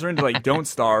 if you guys are into like Don't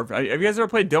Starve, have you guys ever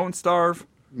played Don't Starve?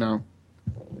 No.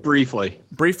 Briefly.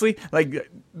 Like,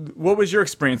 what was your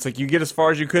experience? Like, you get as far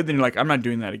as you could, then you're like, I'm not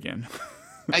doing that again.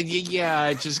 I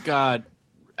just got.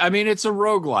 I mean, it's a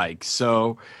roguelike,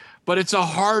 so. But it's a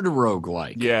hard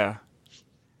roguelike. Yeah.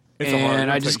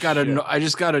 I just got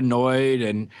annoyed,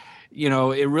 and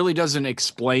it really doesn't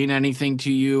explain anything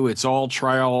to you. It's all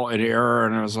trial and error,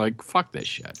 and I was like, fuck this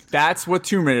shit. That's what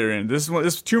Tomb Raider is.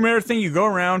 This Tomb Raider thing, you go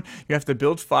around, you have to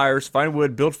build fires, find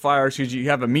wood, build fires, because you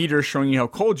have a meter showing you how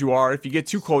cold you are. If you get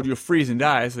too cold, you'll freeze and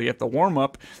die, so you have to warm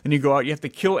up. Then you go out, you have to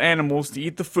kill animals to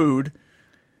eat the food.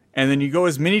 And then you go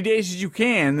as many days as you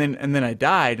can, and then I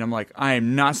died. And I'm like, I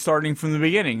am not starting from the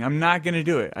beginning. I'm not going to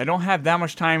do it. I don't have that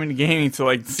much time in gaming to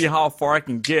like see how far I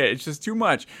can get. It's just too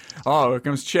much. Oh, here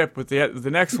comes Chip with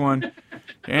the next one.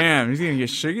 Damn, he's going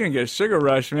to get a sugar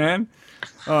rush, man.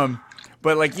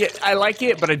 But like, yeah, I like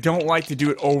it, but I don't like to do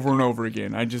it over and over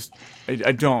again. I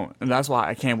don't, and that's why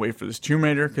I can't wait for this Tomb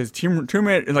Raider, because Tomb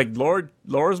Raider, like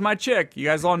Laura's my chick. You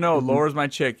guys all know Laura's my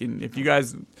chick, and if you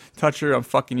guys touch her, I'm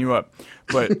fucking you up.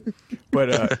 But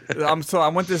I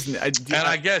want this.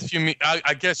 I guess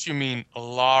you mean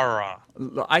Lara.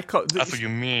 That's what you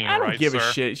mean, right? I don't give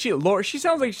a shit. She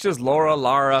sounds like she's just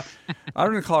Lara. I'm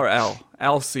gonna call her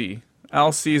LC.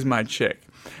 LC is my chick.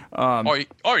 Or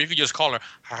you could just call her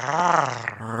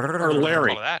or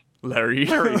Larry.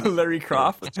 Larry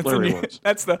Croft.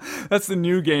 That's the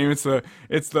new game. It's like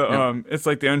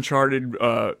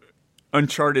the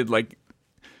Uncharted like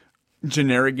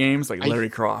generic games like Larry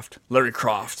Croft.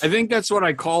 I think that's what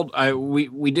I called.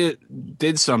 We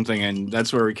did something, and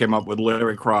that's where we came up with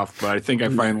Larry Croft. But I think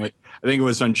it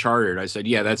was Uncharted. I said,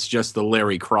 yeah, that's just the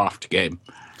Larry Croft game.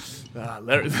 I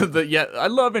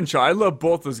love Uncharted. I love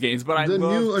both those games, but the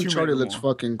new Uncharted looks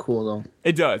fucking cool though.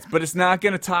 It does, but it's not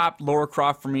gonna top Lara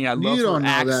Croft for me. I love her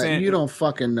accent. That. You don't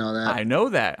fucking know that. I know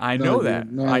that. I know.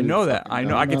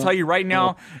 I can tell you right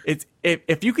now. It's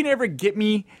if you can ever get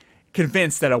me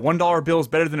convinced that a $1 bill is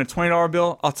better than a $20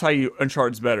 bill, I'll tell you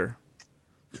Uncharted's better.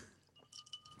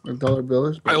 $1 bill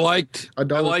is better. I liked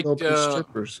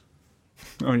strippers.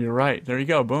 Oh, you're right. There you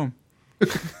go. Boom.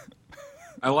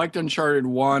 I liked Uncharted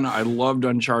 1. I loved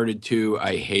Uncharted 2.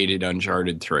 I hated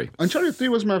Uncharted 3. Uncharted 3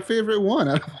 was my favorite one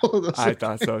out of all of those. I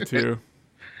thought so too.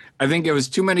 I think it was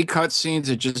too many cutscenes.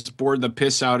 It just bored the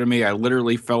piss out of me. I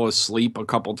literally fell asleep a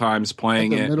couple times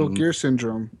playing it. Metal Gear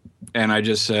Syndrome. And I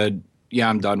just said, yeah,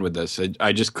 I'm done with this.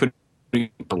 I just couldn't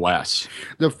for less.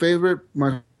 My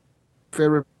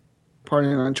favorite part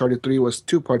in Uncharted 3 was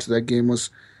two parts of that game was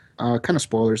kind of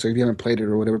spoilers, so if you haven't played it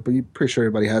or whatever, but you're pretty sure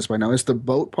everybody has by now. It's the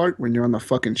boat part when you're on the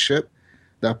fucking ship.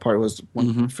 That part was one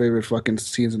of my favorite fucking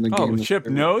scenes in the game. Oh, Chip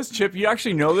knows? Chip, you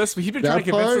actually know this? He's been trying to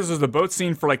convince us of the boat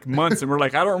scene for like months, and we're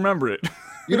like, I don't remember it.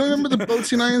 You don't remember the boat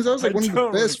scene, Ians? That was like one of the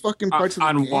best fucking parts of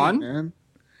the game, man.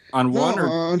 On one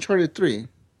or Uncharted 3.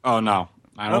 Oh, no.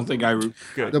 I don't think I.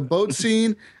 Good. The boat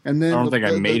scene, and then I don't think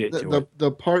I made it to it.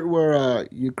 The part where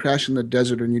you crash in the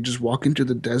desert and you just walk into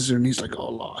the desert and he's like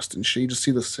all lost and shit. You just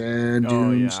see the sand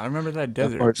dunes. Oh yeah, I remember that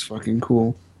desert. That part's fucking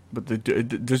cool. But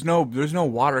there's no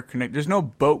water connect. There's no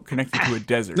boat connected to a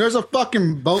desert. There's a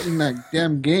fucking boat in that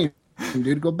damn game,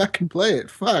 dude. Go back and play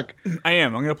it. Fuck.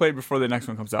 I'm gonna play it before the next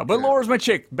one comes out. But Laura's my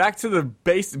chick. Back to the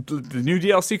base. The new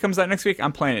DLC comes out next week.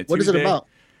 I'm playing it. What is it about?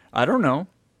 I don't know.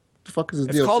 What the fuck is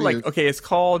this It's DLC? called like it's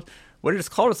called what it's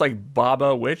called. It's like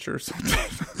Baba Witch or something.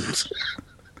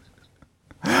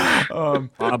 Baba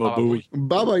Booey.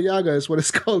 Baba Yaga is what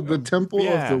it's called. The Temple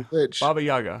of the Witch. Baba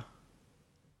Yaga.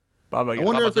 Baba Yaga. I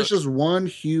wonder if it's just one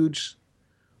huge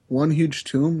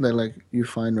tomb that like you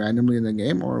find randomly in the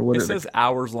game, or what? It says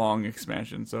hours long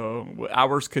expansion, so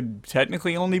hours could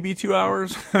technically only be 2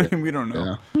 hours. I mean, we don't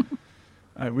know. Yeah.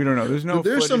 We don't know. There's no.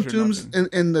 There's some tombs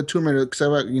in the Tomb Raider because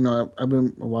I've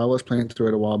been while I was playing through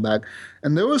it a while back,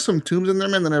 and there was some tombs in there,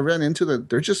 man, that I ran into that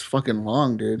they're just fucking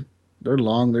long, dude. They're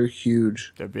long. They're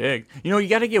huge. They're big. You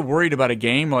got to get worried about a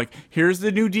game like here's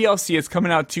the new DLC. It's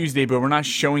coming out Tuesday, but we're not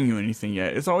showing you anything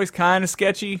yet. It's always kind of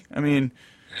sketchy. I mean,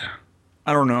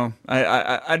 I don't know.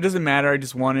 I it doesn't matter. I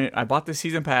just want it. I bought the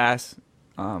season pass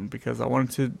because I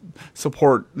wanted to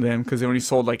support them because they only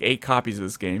sold like 8 copies of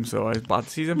this game, so I bought the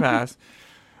season pass.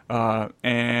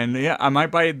 And yeah, I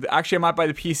might buy the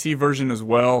PC version as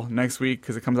well next week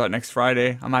because it comes out next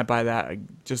Friday. I might buy that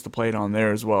just to play it on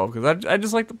there as well because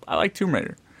I like Tomb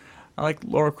Raider. I like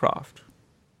Lara Croft.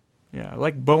 Yeah, I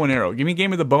like bow and arrow. Give me a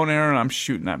game with a bow and arrow and I'm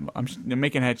shooting that. I'm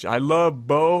making headshots. I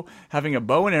love having a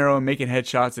bow and arrow and making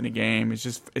headshots in a game.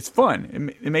 It's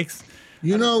fun. It makes.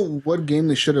 You know what game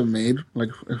they should have made? Like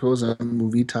if it was a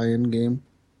movie tie-in game,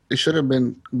 it should have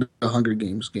been the Hunger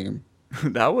Games game.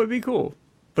 That would be cool.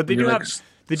 But they do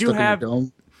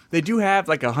have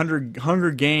like a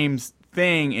Hunger Games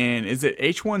thing in. Is it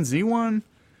H1Z1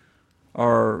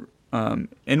 or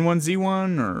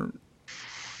N1Z1 or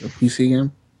a PC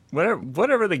game?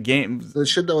 Whatever the game. The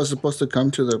shit that was supposed to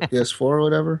come to the PS4 or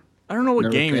whatever. I don't know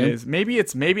what game it is. Maybe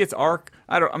it's Ark.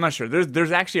 I'm not sure.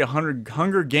 There's actually a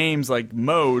Hunger Games like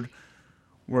mode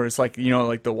where it's like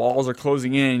like the walls are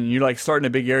closing in, and you're like starting a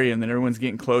big area, and then everyone's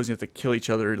getting close, and you have to kill each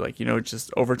other. Like just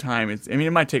over time. It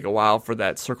might take a while for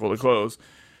that circle to close,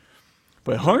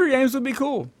 but Hunger Games would be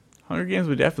cool. Hunger Games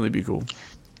would definitely be cool.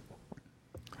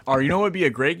 Or you know what would be a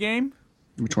great game?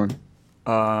 Which one?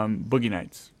 Boogie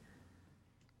Nights.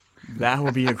 That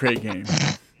would be a great game.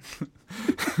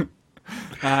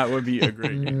 That would be a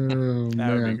great game.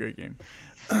 That would be a great game.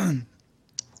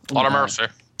 Lord of Mercy.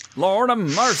 Lord of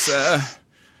Mercy.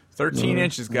 13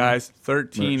 inches, guys.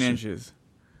 13 inches.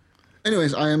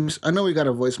 Anyways, I know we got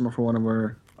a voicemail for one of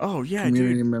our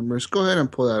community members. Go ahead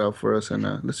and pull that up for us and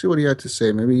let's see what he had to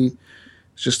say. Maybe he's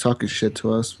just talking shit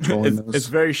to us. It's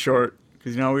very short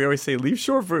because we always say leave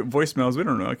short voicemails. We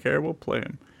don't care. We'll play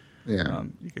them. Yeah.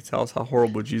 You can tell us how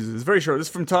horrible Jesus is. Very short. This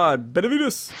is from Todd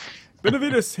Benavides.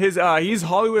 He's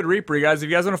Hollywood Reaper, guys. If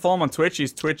you guys want to follow him on Twitch,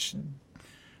 he's Twitch.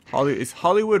 It's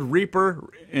Hollywood Reaper,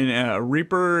 and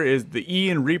Reaper is the E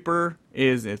in Reaper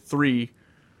is a 3.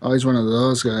 Oh, he's one of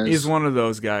those guys. He's one of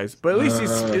those guys. But at least he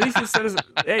sent us.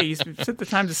 Hey, he took the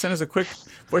time to send us a quick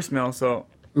voicemail. So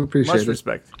we appreciate much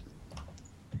respect.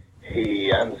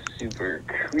 Hey, I'm super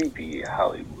creepy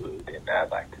Hollywood, and I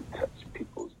like to touch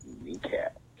people's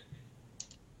kneecaps.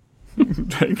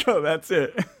 There you go. That's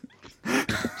it.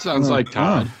 Sounds like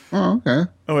Todd. Oh, okay.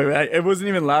 Oh wait, it wasn't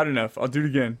even loud enough. I'll do it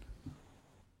again.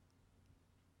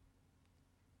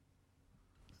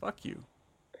 Fuck you.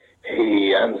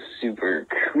 Hey, I'm super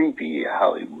creepy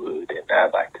Hollywood, and I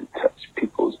like to touch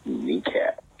people's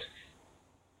kneecaps.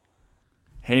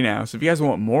 Hey now, so if you guys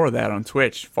want more of that on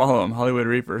Twitch, follow him, Hollywood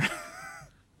Reaper.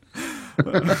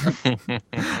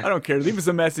 I don't care. Leave us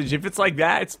a message. If it's like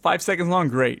that, it's 5 seconds long,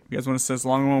 great. If you guys want to send us a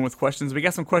long one with questions, we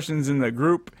got some questions in the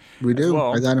group. We do.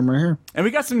 Well. I got them right here. And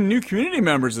we got some new community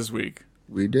members this week.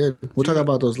 We did. We'll talk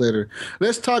about those later.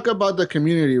 Let's talk about the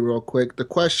community real quick. The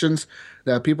questions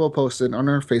that people posted on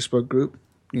our Facebook group.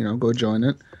 Go join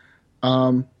it.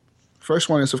 First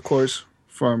one is, of course,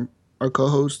 from our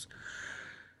co-host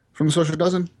from the Social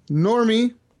Dozen,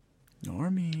 Normie.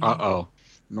 Uh-oh.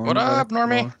 What up,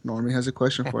 Normie? Normie has a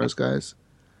question for us, guys.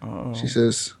 She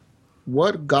says,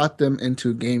 what got them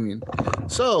into gaming?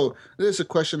 So, this is a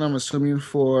question I'm assuming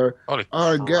for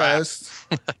our guest.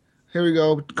 Here we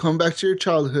go. Come back to your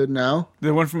childhood now.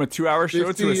 They went from a 2-hour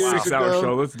show to a 6-hour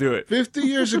show. Let's do it. 50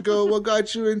 years ago, what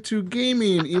got you into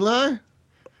gaming, Eli?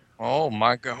 Oh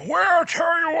my God! Well, I'll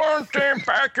tell you one thing.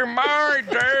 Back in my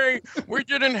day, we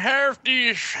didn't have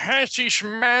these fancy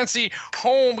schmancy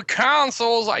home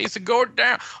consoles. I used to go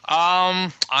down.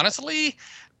 Honestly,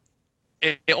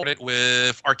 it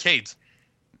with arcades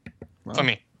for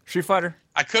me. Street Fighter.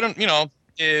 I couldn't,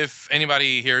 if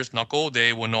anybody hears Knuckle,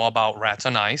 they will know about Rats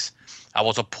on Ice. I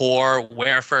was a poor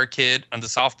welfare kid in the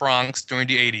South Bronx during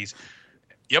the 80s.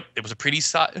 Yep, it was a pretty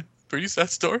sad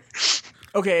story.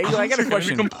 Okay, Eli, I got a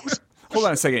question. Hold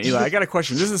on a second, Eli. I got a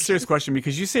question. This is a serious question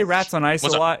because you say Rats on Ice a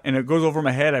lot, and it goes over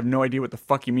my head. I have no idea what the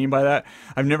fuck you mean by that.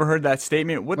 I've never heard that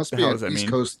statement. What the hell does that mean? East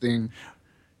Coast thing.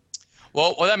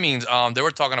 Well, what that means, they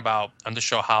were talking about on the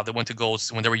show how they went to go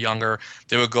when they were younger.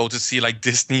 They would go to see like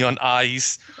Disney on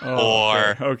Ice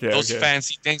those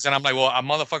fancy things, and I'm like, well, a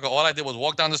motherfucker, all I did was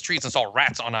walk down the streets and saw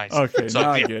Rats on Ice. Okay, so,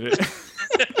 now I get it.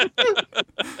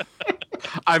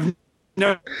 I've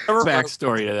never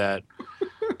backstory to that.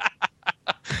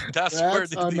 That's where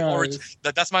the origin.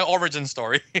 That's my origin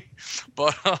story.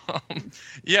 But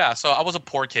yeah, so I was a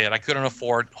poor kid. I couldn't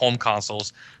afford home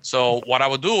consoles. So what I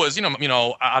would do is,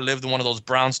 I lived in one of those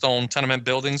brownstone tenement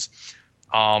buildings,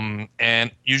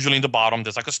 and usually in the bottom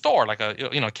there's like a store, like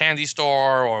a candy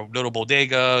store or little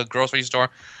bodega, grocery store.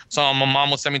 So my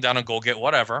mom would send me down and go get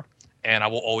whatever, and I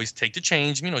will always take the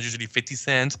change. Usually 50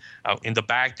 cents. In the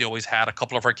back they always had a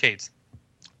couple of arcades,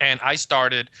 and I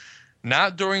started.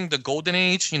 Not during the golden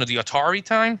age, the Atari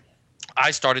time. I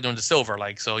started during the silver,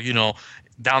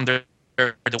 down there,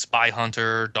 the Spy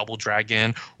Hunter, Double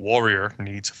Dragon, Warrior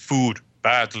needs food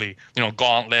badly.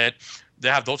 Gauntlet. They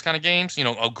have those kind of games.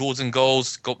 Ghouls and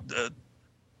Ghosts.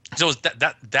 So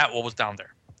that what was down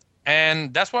there,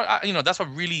 and that's what that's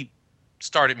what really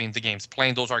started me into games,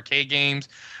 playing those arcade games,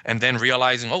 and then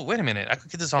realizing, oh wait a minute, I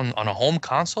could get this on a home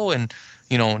console and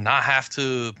not have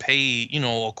to pay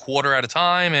a quarter at a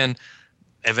time. And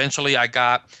eventually I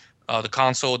got the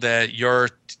console that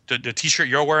the t-shirt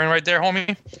you're wearing right there,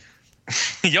 homie.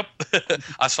 Yep.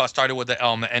 So I started with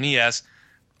the NES,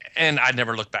 and I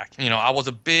never looked back. I was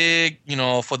a big,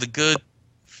 for the good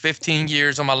 15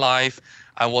 years of my life,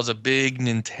 I was a big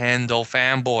Nintendo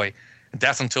fanboy.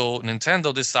 That's until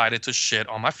Nintendo decided to shit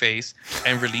on my face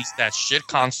and release that shit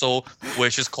console,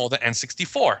 which is called the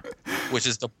N64, which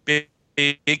is the big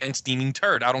and steaming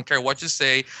turd. I don't care what you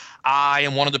say. I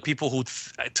am one of the people who,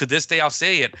 to this day, I'll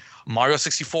say it. Mario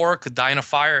 64 could die in a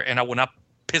fire, and I would not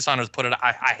piss on it to put it.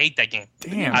 I hate that game.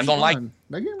 Damn, I don't like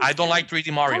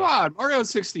 3D Mario. Come on, Mario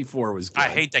 64 was good. I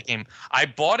hate that game. I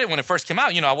bought it when it first came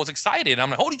out. I was excited. I'm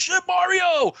like, holy shit,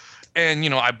 Mario! And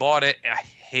I bought it. And I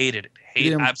hated it.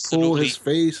 Absolutely. Pull his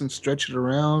face and stretch it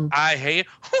around. I hate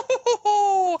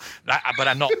but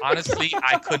I know, honestly,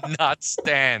 I could not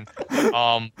stand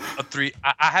I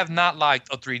have not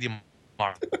liked a 3D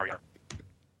Mario.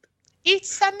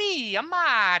 It's a me, a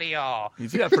Mario. You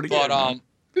do that pretty good. But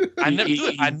I never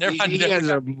do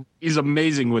it. He's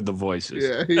amazing with the voices.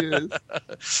 Yeah, he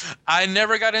is. I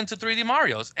never got into 3D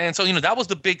Marios, and so that was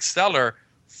the big seller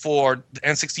for the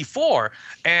N64.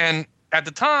 And at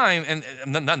the time, and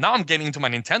now I'm getting into my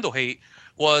Nintendo hate,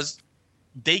 was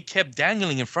they kept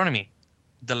dangling in front of me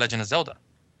The Legend of Zelda.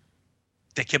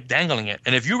 They kept dangling it.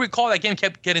 And if you recall, that game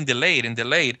kept getting delayed. And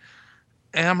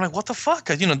I'm like, what the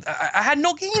fuck? I had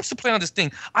no games to play on this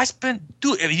thing. I spent,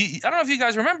 I don't know if you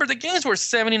guys remember, the games were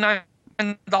 $79.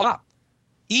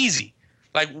 Easy.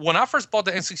 Like, when I first bought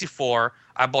the N64,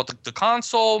 I bought the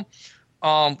console,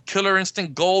 Killer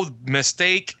Instinct Gold,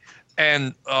 Mistake,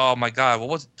 and oh my God, what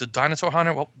was it? The Dinosaur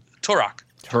Hunter? Turok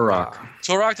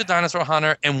the Dinosaur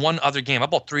Hunter, and one other game. I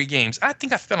bought 3 games. I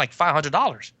think I spent like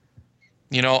 $500,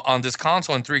 on this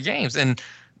console and 3 games, and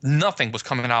nothing was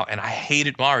coming out. And I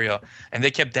hated Mario, and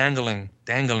they kept dangling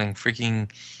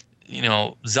freaking,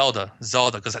 Zelda,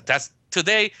 because that's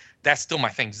still my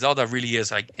thing. Zelda really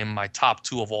is like in my top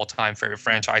 2 of all time favorite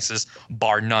franchises,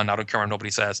 bar none. I don't care what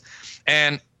nobody says.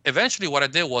 And eventually, what I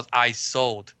did was I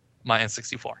sold my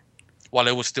N64 while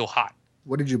it was still hot.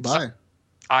 What did you buy? So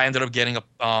I ended up getting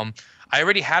I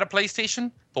already had a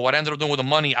PlayStation, but what I ended up doing with the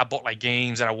money, I bought like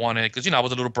games that I wanted because, I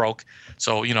was a little broke.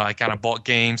 So, I kind of bought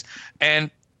games.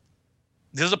 And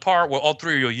this is the part where all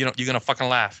 3 of you're going to fucking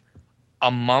laugh.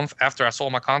 A month after I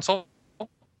sold my console,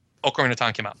 Ocarina of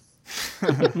Time came out.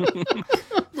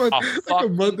 Like a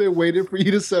month they waited for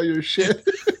you to sell your shit.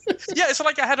 Yeah, it's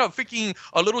like I had a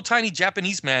little tiny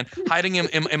Japanese man hiding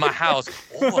in my house.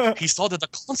 Oh, he saw the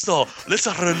console. Let's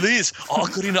release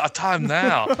Ocarina of Time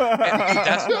now.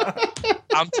 And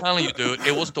I'm telling you, dude,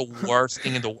 it was the worst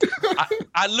thing in the world.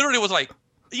 I literally was like,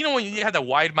 you know when you have that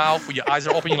wide mouth where your eyes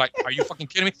are open, you're like, are you fucking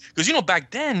kidding me? Because you know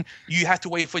back then you had to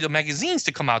wait for the magazines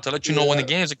to come out to let you know when the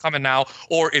games are coming out,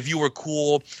 or if you were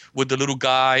cool with the little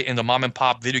guy in the mom and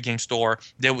pop video game store,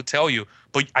 they would tell you.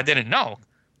 But I didn't know,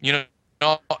 you know.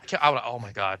 Oh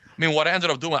my god! I mean, what I ended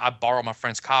up doing, I borrowed my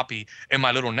friend's copy, and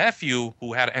my little nephew,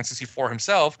 who had an N64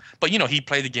 himself, but you know, he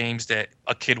played the games that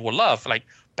a kid would love, like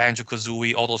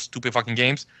Banjo-Kazooie, all those stupid fucking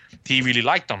games. He really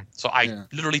liked them, so I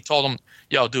literally told him,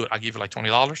 "Yo, dude, I'll give you like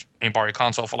 $20 and borrow your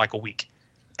console for like a week,"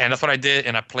 and that's what I did,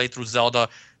 and I played through Zelda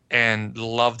and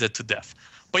loved it to death.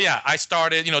 But yeah, I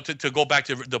started, you know, to go back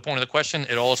to the point of the question,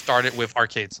 it all started with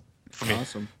arcades for me.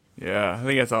 Awesome. Yeah, I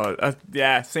think that's all.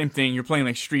 Yeah, same thing. You're playing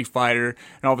like Street Fighter,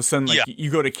 and all of a sudden, like you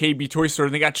go to KB Toy Store,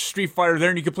 and they got Street Fighter there,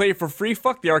 and you can play it for free.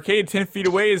 Fuck, the arcade 10 feet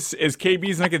away is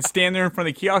KB's, and I could stand there in front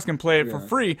of the kiosk and play it for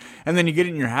free. And then you get it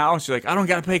in your house, you're like, I don't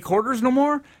got to pay quarters no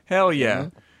more? Hell yeah.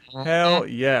 Hell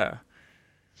yeah.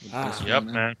 Yep,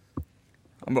 man.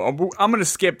 I'm going to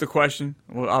skip the question.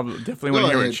 Well, I'll definitely want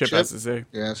to hear what Chip has to say.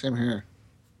 Yeah, same here.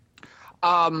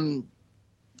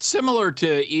 Similar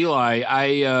to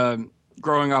Eli,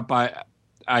 growing up,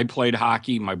 I played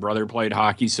hockey. My brother played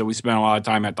hockey, so we spent a lot of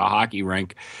time at the hockey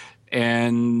rink.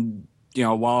 And, you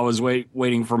know, while I was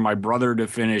waiting for my brother to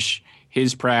finish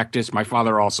his practice, my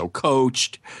father also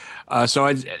coached. So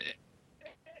I was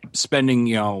spending,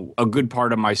 you know, a good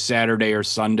part of my Saturday or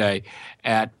Sunday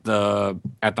at the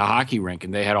hockey rink.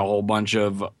 And they had a whole bunch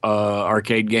of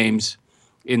arcade games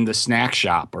in the snack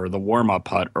shop or the warm-up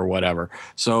hut or whatever.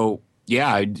 So,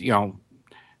 yeah, you know,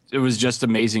 it was just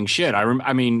amazing shit.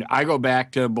 I mean, I go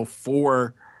back to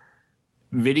before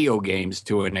video games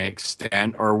to an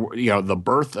extent, or, you know, the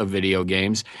birth of video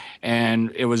games,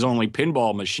 and it was only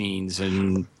pinball machines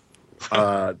and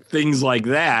things like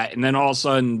that. And then all of a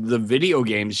sudden the video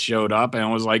games showed up, and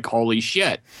it was like, holy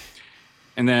shit.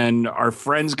 And then our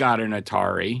friends got an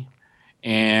Atari,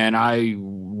 and I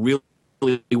really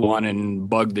won and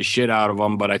bugged the shit out of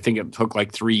them, but I think it took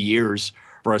like 3 years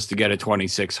for us to get a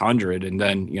 2600, and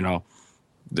then, you know,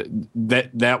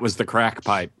 that was the crack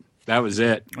pipe. That was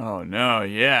it. Oh no,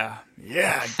 yeah.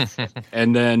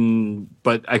 And then,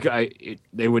 but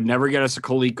they would never get us a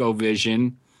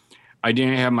ColecoVision. I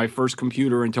didn't have my first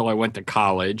computer until I went to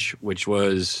college, which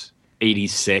was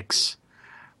 86.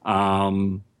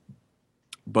 And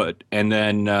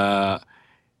then I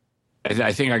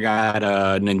think I got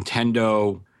a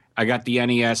Nintendo. I got the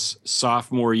NES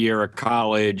sophomore year of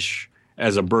college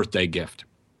as a birthday gift.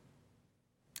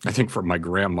 I think from my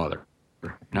grandmother,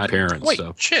 not parents. Wait,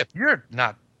 so. Chip, you're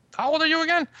not. How old are you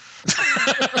again?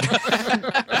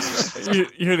 you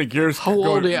hear the gears. How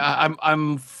old?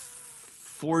 I'm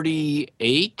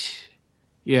 48.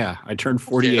 Yeah, I turned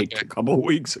 48 a couple of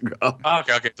weeks ago.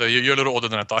 Okay. So you're a little older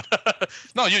than I thought.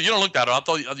 No, you don't look that old. I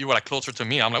thought you were like closer to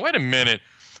me. I'm like, wait a minute.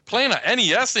 Playing an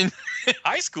NES in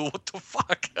high school? What the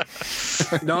fuck?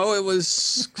 No, it was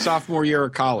sophomore year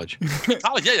of college.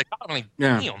 College, yeah. I'm like,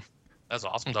 damn. That's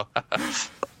awesome, though.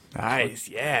 Nice,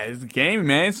 yeah. It's a game,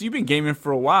 man. So you've been gaming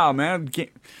for a while, man.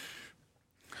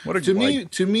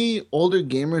 To me, older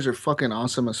gamers are fucking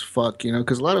awesome as fuck, you know,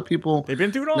 because a lot of people they've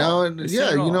been through it all. Now,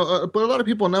 yeah, you know, but a lot of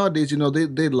people nowadays, you know,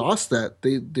 they lost that.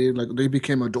 They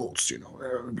became adults, you know.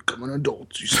 Becoming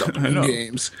adults, you stop playing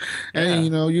games, and you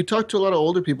know, you talk to a lot of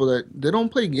older people that they don't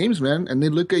play games, man, and they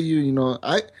look at you, you know,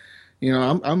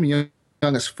 I'm young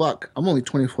as fuck. I'm only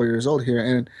 24 years old here,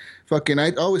 and fucking,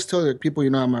 I always tell the people, you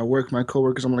know, at my work, my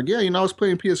coworkers, I'm like, yeah, you know, I was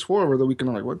playing PS4 over the weekend.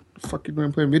 I'm like, what the fuck you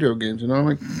doing playing video games? You know, I'm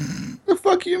like, the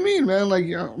fuck you mean, man? Like,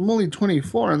 I'm only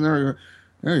 24, and they're,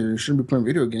 yeah, you shouldn't be playing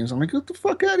video games. I'm like, get the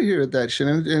fuck out of here with that shit.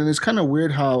 And it's kind of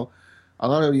weird how a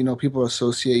lot of, you know, people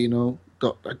associate, you know,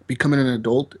 like becoming an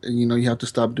adult, and, you know, you have to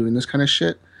stop doing this kind of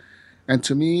shit. And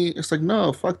to me, it's like,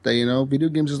 no, fuck that, you know. Video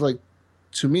games is like,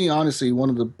 to me, honestly, one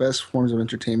of the best forms of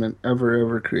entertainment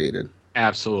ever created.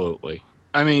 Absolutely.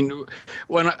 I mean,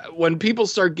 when people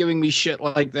start giving me shit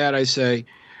like that, I say,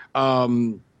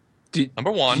 number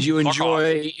one, did you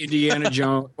enjoy Indiana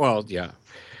Jones? Well, yeah.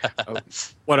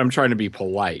 What I'm trying to be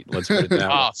polite. Let's put it that way.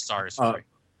 Oh, sorry.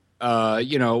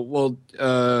 You know, well,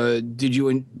 did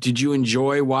you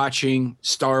enjoy watching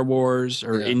Star Wars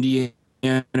or Indiana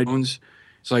Jones?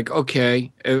 It's like,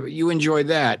 okay, you enjoy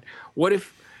that. What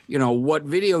if, you know, what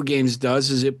video games does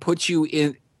is it puts you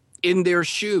in their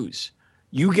shoes.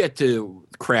 You get to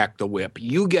crack the whip.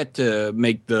 You get to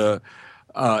make the,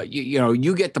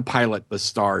 you get to pilot the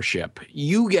starship.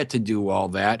 You get to do all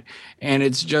that, and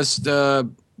it's just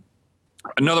another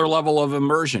level of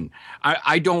immersion.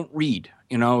 I don't read.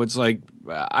 You know, it's like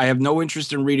I have no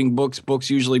interest in reading books. Books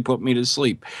usually put me to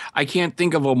sleep. I can't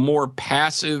think of a more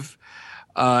passive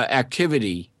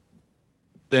activity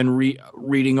than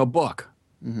reading a book.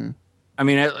 Mm-hmm. I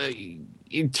mean,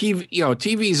 TV,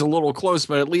 TV is a little close,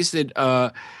 but at least it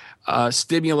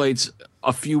stimulates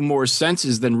a few more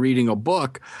senses than reading a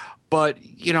book. But,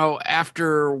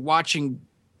 after watching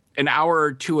an hour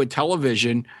or two of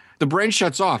television, the brain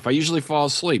shuts off. I usually fall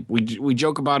asleep. We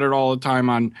joke about it all the time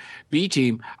on B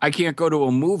Team. I can't go to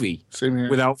a movie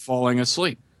without falling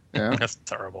asleep. Yeah, that's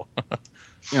terrible.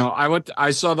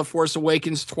 I saw The Force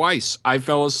Awakens twice. I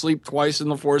fell asleep twice in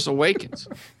The Force Awakens.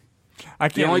 I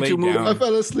can't lay down. I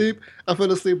fell asleep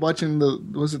watching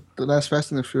the last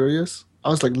Fast and the Furious. I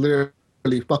was like literally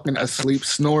fucking asleep,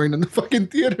 snoring in the fucking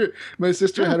theater. My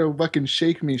sister had to fucking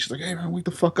shake me. She's like, "Hey man, wake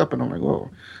the fuck up!" And I'm like,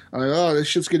 "Whoa!" I'm like, "Oh, this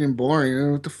shit's getting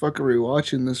boring. What the fuck are we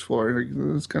watching this for? Like,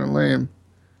 it's kind of lame."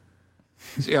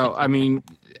 I mean,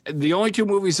 the only two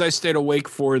movies I stayed awake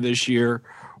for this year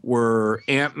were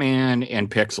Ant-Man and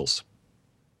Pixels.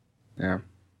 Yeah.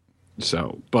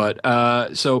 So, but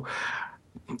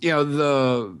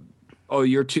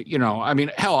you're too. I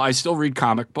mean, hell, I still read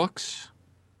comic books.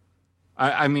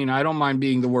 I mean, I don't mind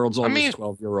being the world's oldest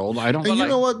 12-year-old. I don't. And you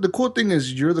know what? The cool thing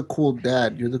is, you're the cool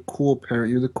dad. You're the cool parent.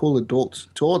 You're the cool adult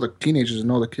to all the teenagers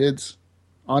and all the kids.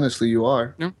 Honestly, you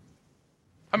are. Yeah.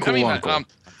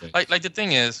 Like the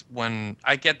thing is, when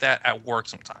I get that at work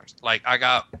sometimes, like I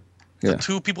got the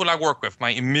two people I work with, my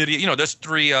immediate, there's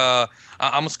three. I'm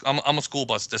a school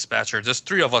bus dispatcher. There's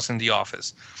three of us in the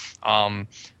office.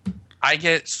 I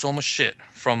get so much shit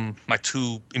from my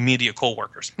two immediate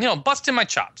coworkers. Busting my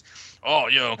chops. Oh,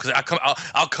 because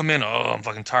I'll come in. Oh, I'm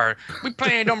fucking tired. We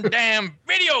playing them damn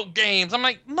video games. I'm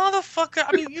like, motherfucker.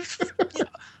 I mean, you.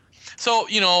 So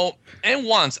and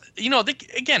once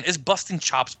again, it's busting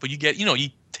chops, but you get you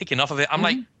take enough of it. I'm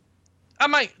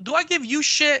like, do I give you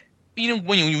shit?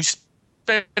 When you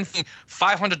spend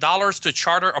 $500 to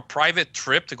charter a private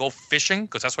trip to go fishing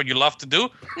because that's what you love to do?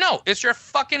 No, it's your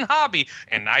fucking hobby,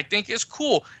 and I think it's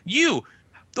cool.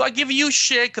 Do I give you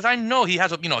shit because I know he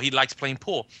has he likes playing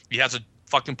pool. He has a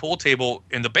fucking pool table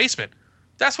in the basement.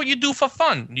 That's what you do for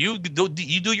fun. You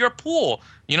do your pool.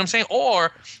 You know what I'm saying?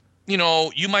 Or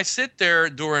you might sit there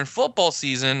during football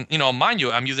season, mind you,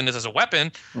 I'm using this as a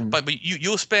weapon, but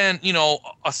you'll spend,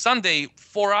 a Sunday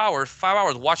 4 hours, 5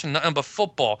 hours watching nothing but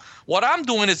football. What I'm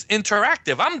doing is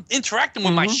interactive. I'm interacting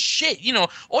with my shit.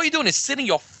 All you're doing is sitting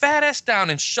your fat ass down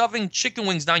and shoving chicken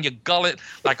wings down your gullet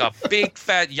like a big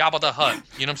fat Jabba the Hutt.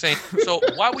 You know what I'm saying? So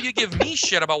why would you give me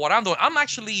shit about what I'm doing? I'm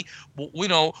actually,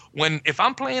 if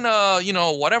I'm playing,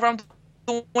 whatever I'm doing,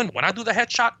 when I do the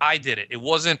headshot, I did it. It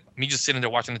wasn't me just sitting there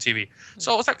watching the TV.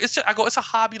 So it's like it's a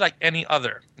hobby like any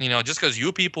other. Just because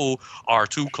you people are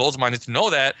too close-minded to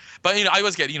know that. But I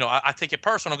always get I take it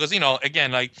personal because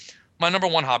again, like my number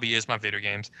one hobby is my video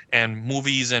games, and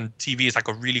movies and TV is like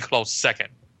a really close second.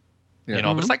 Yeah.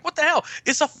 But it's like, what the hell?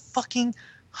 It's a fucking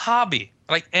hobby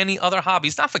like any other hobby.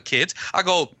 It's not for kids. I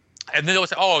go and then they always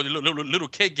say, oh, little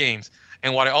kid games.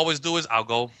 And what I always do is I'll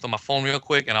go to my phone real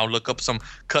quick and I'll look up some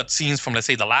cut scenes from, let's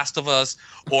say, The Last of Us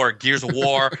or Gears of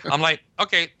War. I'm like,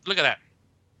 okay, look at that.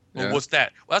 Well, what's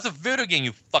that? Well, that's a video game,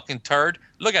 you fucking turd.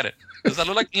 Look at it. Does that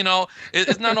look like,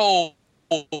 it's not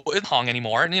it's Hong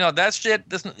anymore. And, that shit,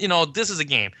 this is a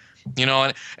game.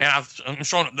 And I'm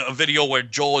showing a video where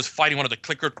Joel is fighting one of the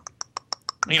clicker.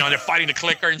 They're fighting the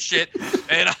clicker and shit.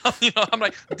 And, I'm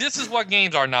like, this is what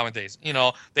games are nowadays.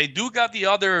 They do got the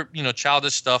other,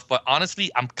 childish stuff, but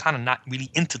honestly, I'm kind of not really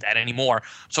into that anymore.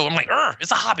 So I'm like,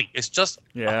 it's a hobby. It's just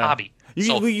a hobby.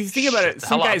 You think about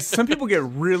it, some people get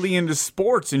really into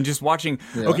sports and just watching,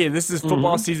 okay, this is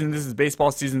football season, this is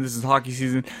baseball season, this is hockey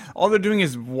season. All they're doing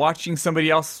is watching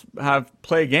somebody else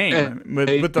play a game.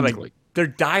 They're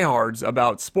diehards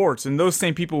about sports, and those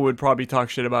same people would probably talk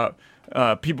shit about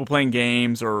people playing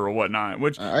games or whatnot.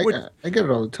 I get it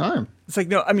all the time. It's like,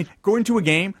 no, I mean, going to a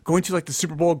game, going to like the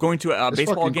Super Bowl, going to a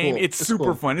baseball game, cool. it's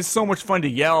super fun. It's so much fun to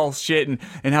yell shit and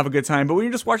have a good time. But when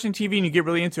you're just watching TV and you get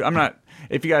really into it,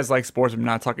 if you guys like sports, I'm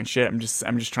not talking shit. I'm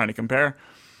just trying to compare.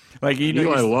 Like I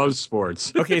love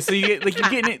sports. Okay, so you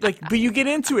get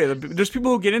into it. There's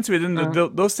people who get into it, and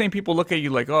those same people look at you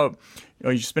like, oh,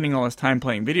 you're spending all this time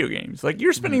playing video games. Like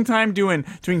you're spending time doing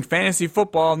fantasy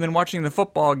football, and then watching the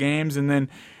football games, and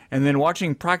then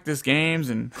watching practice games,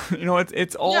 and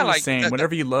it's all the same.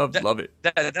 Whatever you love it.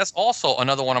 That's also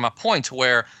another one of my points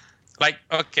where, like,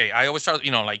 okay, I always start,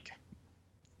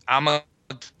 I'm a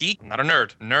geek, not a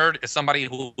nerd. Nerd is somebody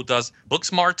who does book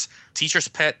smarts, teacher's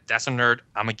pet. That's a nerd.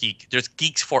 I'm a geek. There's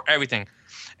geeks for everything.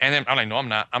 And then I'm like, no, I'm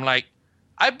not. I'm like,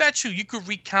 I bet you could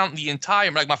recount the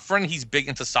entire, like my friend, he's big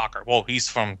into soccer. Well, he's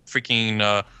from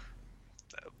freaking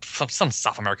some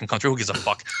South American country. Who gives a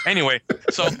fuck? Anyway,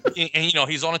 so and you know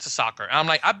he's all into soccer. And I'm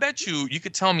like, I bet you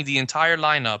could tell me the entire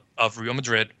lineup of Real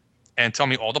Madrid and tell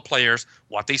me all the players,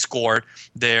 what they scored,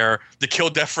 the kill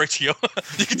death ratio.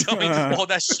 You can tell me all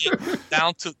that shit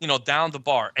down the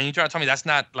bar. And you try to tell me that's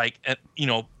not like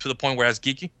to the point where that's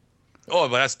geeky. Oh,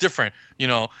 but that's different.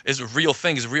 It's a real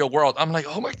thing. It's a real world. I'm like,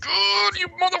 oh my god, you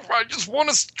motherfucker! I just want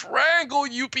to strangle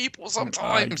you people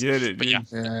sometimes. I get it. But yeah.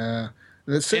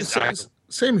 Yeah.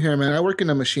 Same here, man. I work in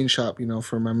a machine shop,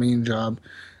 for my main job.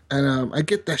 And I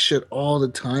get that shit all the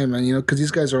time, man, because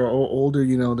these guys are all older,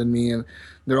 than me. And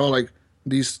they're all like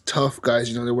these tough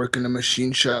guys, they work in a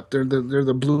machine shop. They're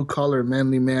the blue-collar,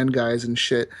 manly man guys and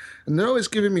shit. And they're always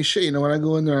giving me shit. When I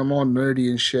go in there, I'm all nerdy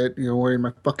and shit, wearing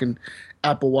my fucking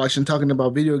Apple Watch and talking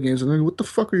about video games. And they're like, what the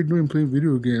fuck are you doing playing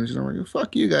video games? I'm like,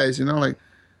 fuck you guys, like,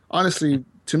 honestly,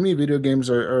 to me, video games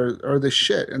are the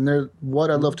shit. And they're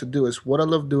what I love to do. It's what I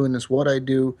love doing. It's what I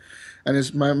do. And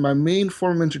it's my main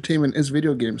form of entertainment is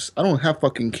video games. I don't have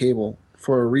fucking cable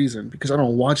for a reason because I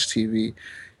don't watch TV.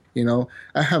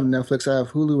 I have Netflix, I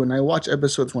have Hulu, and I watch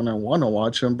episodes when I want to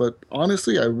watch them. But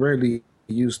honestly, I rarely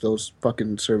use those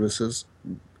fucking services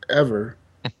ever.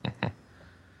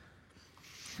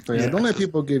 So yeah, don't let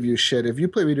people give you shit. If you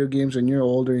play video games and you're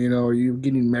older, or you're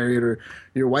getting married, or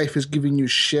your wife is giving you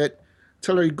shit,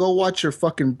 tell her, go watch your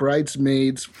fucking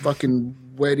Bridesmaids fucking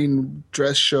wedding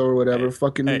dress show or whatever.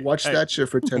 Watch that shit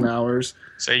for 10 hours.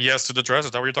 Say yes to the dress.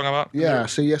 Is that what you're talking about? Yeah,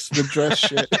 say yes to the dress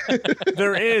shit.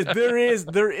 There is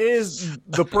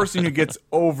the person who gets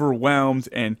overwhelmed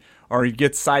or he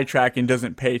gets sidetracked and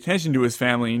doesn't pay attention to his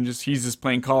family and he's just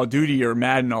playing Call of Duty or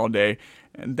Madden all day.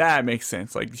 And that makes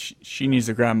sense. Like she needs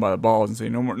to grab him by the balls and say,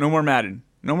 no more Madden,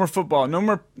 no more football, no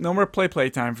more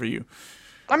play time for you.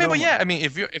 I mean,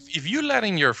 if you're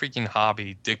letting your freaking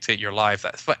hobby dictate your life,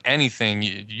 that's for anything,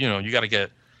 you got to get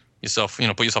yourself,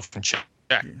 put yourself in check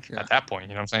at that point. You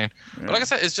know what I'm saying? Yeah. But like I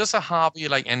said, it's just a hobby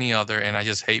like any other, and I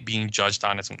just hate being judged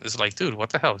on it. It's like, dude, what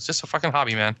the hell? It's just a fucking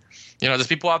hobby, man. There's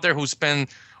people out there who spend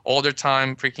all their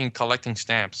time freaking collecting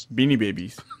stamps. Beanie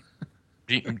Babies.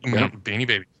 Beanie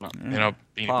Babies.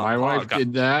 My wife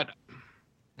did that.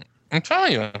 I'm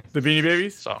telling you. The Beanie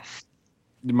Babies? So.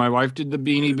 My wife did the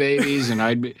Beanie Babies, and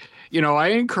I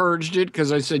encouraged it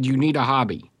because I said, you need a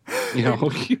hobby.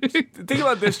 Think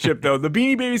about this, Chip, though. The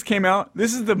Beanie Babies came out.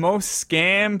 This is the most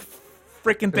scam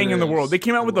freaking thing in the world. They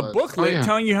came out with a booklet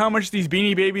telling you how much these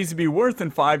Beanie Babies would be worth in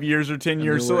 5 years or 10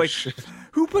 years. So,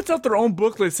 who puts out their own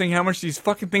booklet saying how much these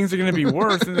fucking things are going to be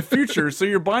worth in the future? So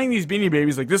you're buying these Beanie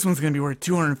Babies, like this one's going to be worth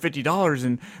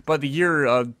 $250 by the year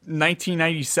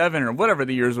 1997 or whatever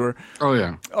the years were. Oh,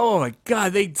 yeah. Oh, my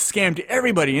God. They scammed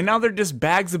everybody, and now they're just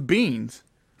bags of beans.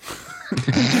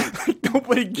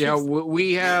 Nobody gives... Yeah,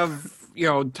 we have,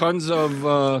 tons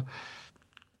of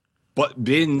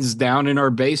bins down in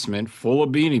our basement full of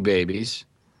Beanie Babies.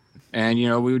 And,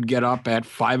 we would get up at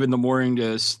 5 a.m.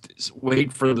 to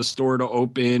wait for the store to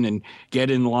open and get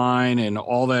in line and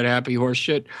all that happy horse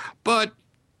shit. But,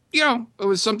 it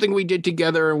was something we did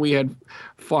together and we had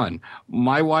fun.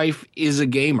 My wife is a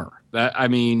gamer.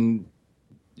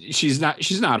 She's not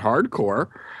hardcore,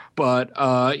 but,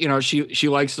 she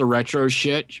likes the retro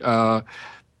shit. I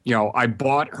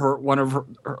bought her one of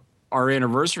our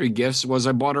anniversary gifts was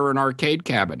I bought her an arcade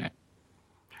cabinet.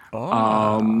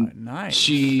 Oh, nice.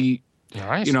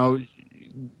 Nice.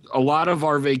 A lot of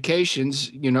our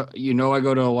vacations, I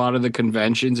go to a lot of the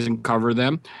conventions and cover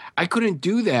them. I couldn't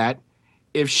do that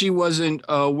if she wasn't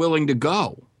willing to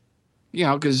go,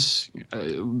 because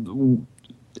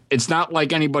it's not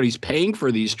like anybody's paying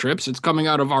for these trips. It's coming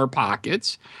out of our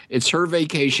pockets. It's her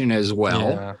vacation as well.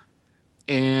 Yeah.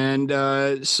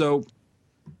 And so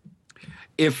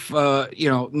if,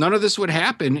 none of this would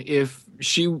happen if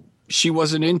she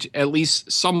wasn't at least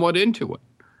somewhat into it.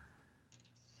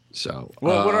 So,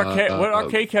 what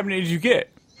arcade cabinet did you get?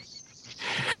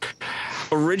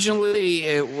 Originally,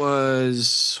 it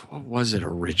was what was it?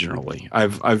 Originally,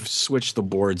 I've switched the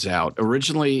boards out.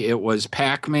 Originally, it was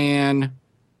Pac-Man,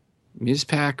 Ms.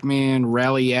 Pac-Man,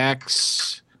 Rally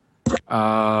X,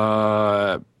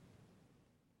 and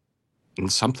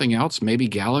something else, maybe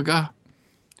Galaga.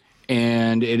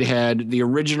 And it had the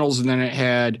originals, and then it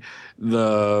had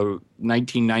the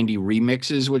 1990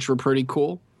 remixes, which were pretty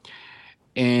cool.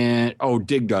 And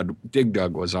Dig Dug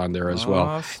was on there as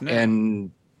well. Snap.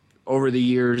 And over the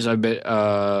years, I bet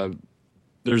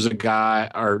there's a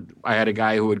guy, or I had a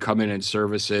guy who would come in and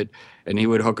service it, and he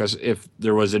would hook us if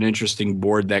there was an interesting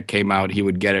board that came out. He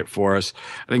would get it for us.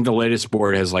 I think the latest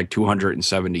board has like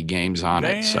 270 games on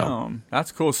it. So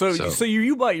that's cool. So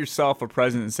you bought yourself a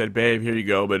present and said, "Babe, here you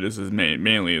go, but this is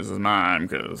mainly this is mine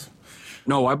because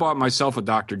No, I bought myself a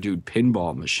Dr. Dude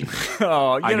pinball machine.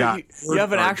 Oh, you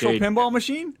have an arcade. actual pinball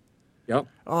machine? Yep.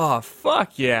 Oh,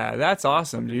 fuck yeah. That's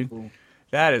awesome, dude.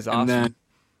 That is awesome. And then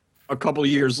a couple of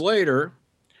years later,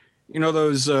 you know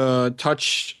those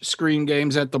touch screen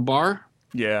games at the bar?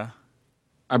 Yeah.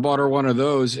 I bought her one of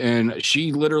those, and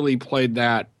she literally played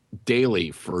that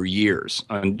daily for years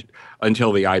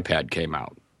until the iPad came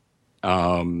out.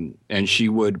 And she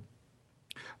would,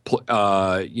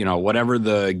 whatever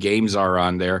the games are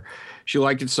on there, she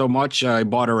liked it so much, I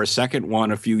bought her a second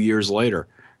one a few years later,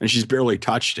 and she's barely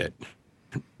touched it.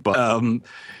 But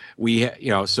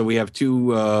so we have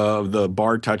two of the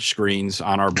bar touch screens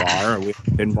on our bar. We have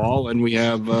pinball, and we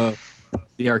have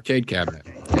the arcade cabinet,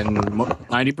 and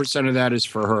 90% of that is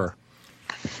for her.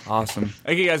 Awesome.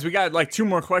 Okay, guys, we got like 2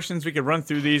 more questions. We could run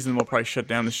through these, and we'll probably shut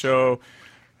down the show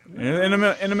in a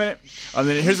minute.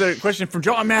 Then here's a question from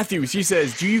John Matthews. He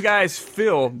says, "Do you guys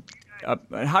feel?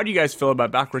 How do you guys feel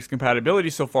about backwards compatibility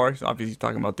so far?" So obviously, he's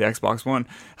talking about the Xbox One.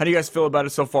 How do you guys feel about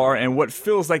it so far? And what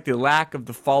feels like the lack of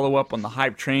the follow-up on the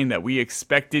hype train that we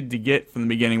expected to get from the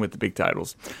beginning with the big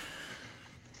titles?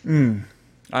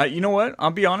 You know what?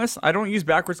 I'll be honest. I don't use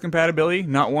backwards compatibility.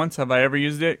 Not once have I ever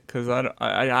used it because I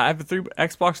have a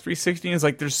Xbox 360. And it's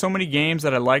like there's so many games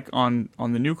that I like on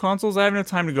the new consoles. I have no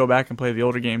time to go back and play the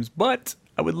older games. But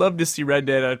I would love to see Red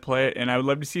Dead. I'd play it, and I would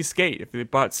love to see Skate. If they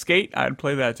bought Skate, I'd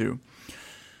play that too.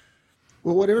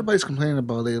 Well, what everybody's complaining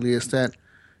about lately is that,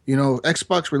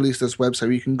 Xbox released this website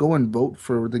where you can go and vote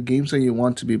for the games that you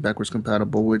want to be backwards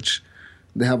compatible, which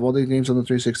they have all the games on the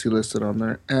 360 listed on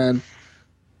there. And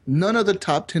none of the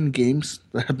top 10 games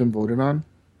that have been voted on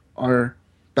are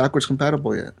backwards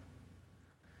compatible yet.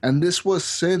 And this was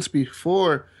since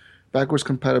before backwards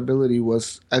compatibility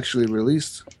was actually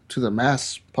released to the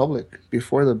mass public,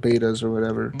 before the betas or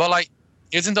whatever. But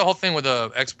isn't the whole thing with the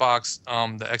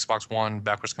Xbox One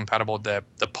backwards compatible that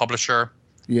the publisher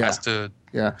has to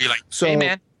be like, hey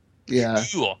man,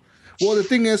 cool. Well, the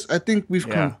thing is, I think we've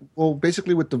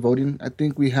basically with the voting, I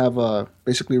think we have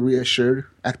basically reassured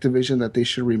Activision that they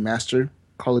should remaster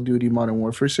Call of Duty Modern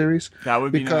Warfare series. That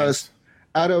would be because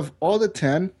out of all the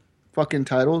 10 fucking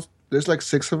titles, there's like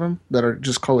 6 of them that are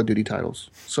just Call of Duty titles.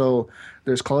 So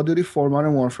there's Call of Duty 4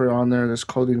 Modern Warfare on there. There's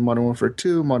Call of Duty Modern Warfare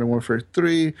 2, Modern Warfare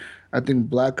 3. I think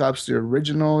Black Ops, the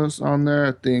original, is on there.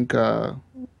 I think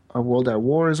World at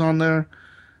War is on there.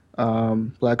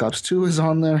 Black Ops 2 is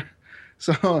on there.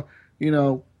 So,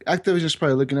 Activision's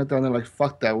probably looking at that and they're like,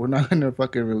 fuck that. We're not going to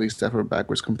fucking release that for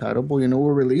backwards compatible. We'll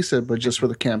release it, but just for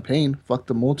the campaign. Fuck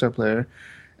the multiplayer.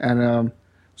 And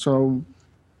so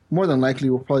more than likely,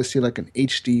 we'll probably see like an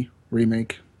HD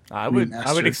remake. I would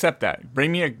accept that.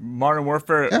 Bring me a Modern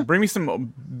Warfare. Yeah. Bring me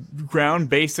some ground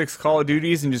basics Call of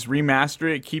Duties and just remaster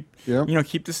it. Keep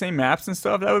the same maps and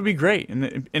stuff. That would be great,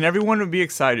 and everyone would be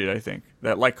excited. I think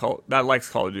that likes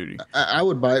Call of Duty. I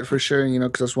would buy it for sure.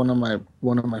 Because that's one of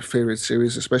my favorite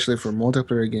series, especially for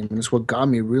multiplayer gaming. It's what got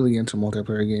me really into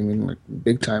multiplayer gaming, like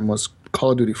big time, was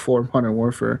Call of Duty 4 Modern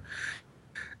Warfare,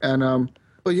 and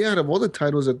But yeah, out of all the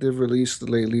titles that they've released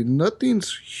lately,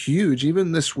 nothing's huge.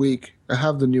 Even this week, I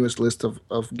have the newest list of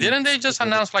Didn't they just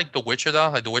announce like The Witcher though,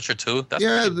 like The Witcher 2?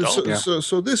 That's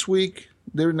so this week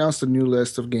they announced a new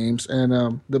list of games,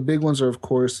 and the big ones are of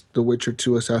course The Witcher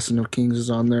 2: Assassin of Kings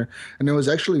is on there, and it was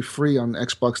actually free on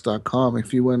Xbox.com.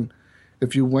 If you went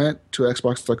to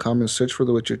Xbox.com and searched for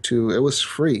The Witcher 2, it was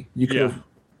free. You could have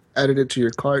added it to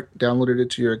your cart, downloaded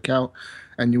it to your account,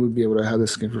 and you would be able to have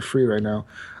this game for free right now.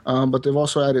 But they've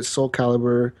also added Soul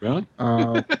Calibur,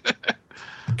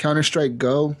 Counter-Strike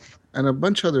Go, and a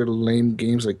bunch of other lame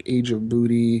games like Age of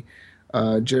Booty,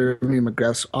 Jeremy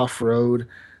McGrath's Off-Road,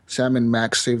 Sam and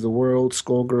Max Save the World,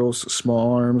 Skullgirls,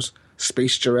 Small Arms,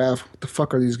 Space Giraffe. What the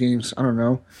fuck are these games? I don't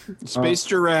know. Space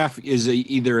Giraffe is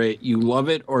either you love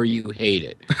it or you hate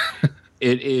it.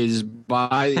 It is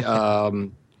by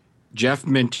Jeff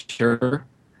Minter,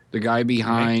 the guy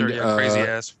behind crazy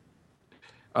ass.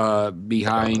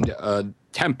 Behind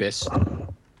Tempest,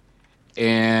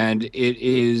 and it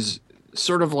is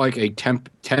sort of like a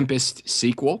Tempest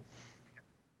sequel.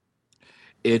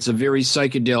 It's a very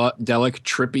psychedelic,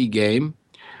 trippy game,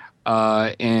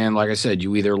 and like I said,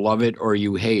 you either love it or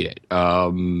you hate it.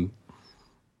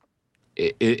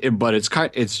 But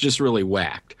it's just really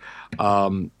whacked.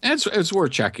 It's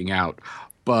worth checking out.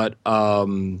 But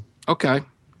okay,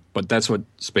 but that's what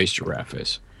Space Giraffe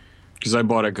is. Because I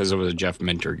bought it because it was a Jeff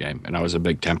Minter game, and I was a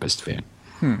big Tempest fan.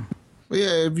 Well,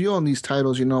 yeah, if you own these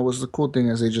titles, what's the cool thing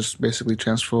is they just basically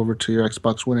transfer over to your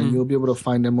Xbox One, and you'll be able to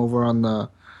find them over on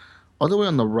all the way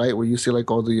on the right where you see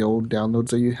like all the old downloads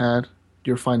that you had.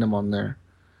 You'll find them on there.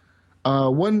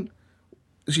 One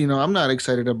you know, I'm not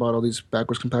excited about all these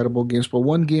backwards compatible games, but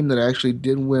one game that I actually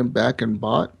did went back and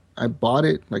bought, I bought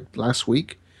it like last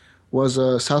week, was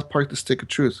South Park: The Stick of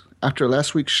Truth. After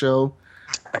last week's show,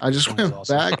 I just went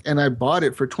back and I bought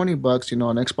it for $20, you know,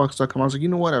 on Xbox.com. I was like, you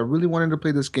know what? I really wanted to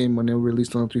play this game when it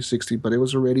released on the 360, but it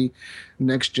was already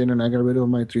next gen, and I got rid of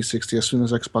my 360 as soon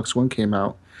as Xbox One came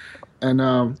out.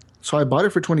 And so I bought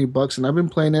it for $20, and I've been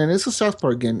playing it. And it's a South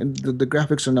Park game, and the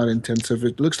graphics are not intensive.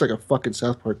 It looks like a fucking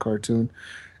South Park cartoon,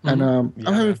 and I'm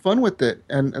having fun with it,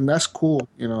 and that's cool.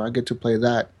 You know, I get to play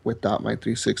that without my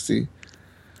 360.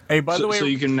 Hey, by the way, so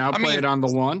you can now play it on the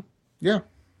One? Yeah.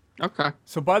 Okay.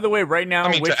 So by the way, right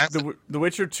now, The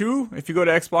Witcher 2, if you go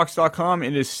to Xbox.com,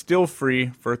 it is still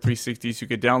free for 360. So you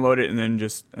could download it and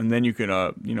then you can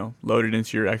load it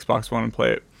into your Xbox One and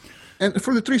play it. And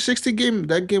for the 360 game,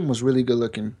 that game was really good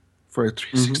looking for a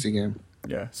 360 game.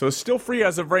 Yeah. So it's still free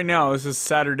as of right now. This is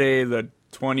Saturday the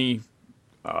 23rd.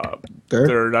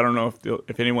 I don't know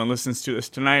if anyone listens to this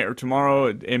tonight or tomorrow.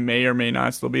 It may or may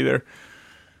not still be there.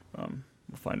 We'll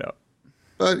find out.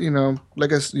 But you know, like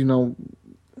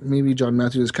maybe John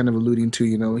Matthews is kind of alluding to,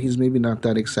 you know, he's maybe not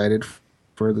that excited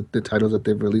for the titles that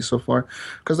they've released so far.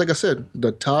 Because like I said,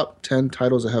 the top 10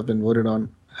 titles that have been voted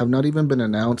on have not even been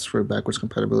announced for backwards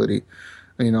compatibility.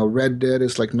 You know, Red Dead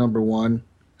is like number 1.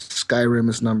 Skyrim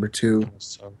is number 2.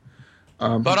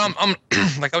 But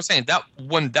like I was saying, that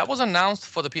when that was announced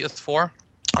for the PS4, for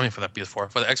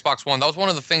the Xbox One, that was one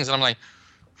of the things that I'm like,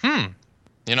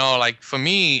 you know, like for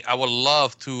me, I would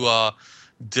love to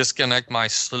disconnect my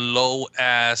slow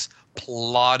ass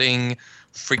plodding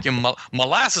freaking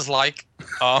molasses like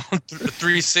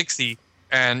 360,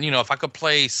 and you know, if I could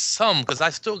play some, because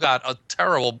I still got a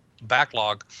terrible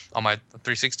backlog on my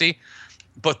 360.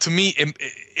 But to me,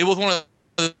 it was one of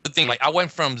the things, like I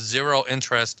went from zero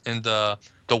interest in the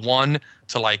one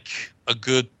to like a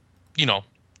good, you know,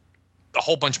 a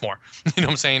whole bunch more. You know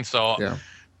what I'm saying? So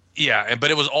yeah,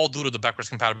 but it was all due to the backwards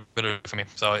compatibility for me.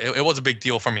 So it was a big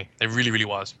deal for me. It really, really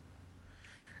was.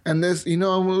 And there's, you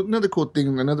know, another cool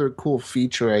thing, another cool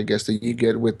feature, I guess, that you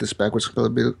get with this backwards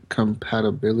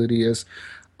compatibility is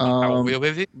you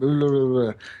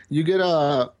get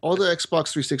all the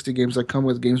Xbox 360 games that come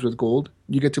with Games with Gold.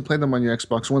 You get to play them on your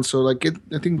Xbox One. So, like,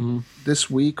 I think this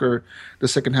week or the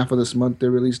second half of this month,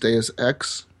 their release day is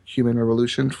X, Human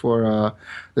Revolution, for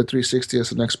the 360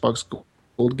 as an Xbox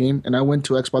Gold game. And I went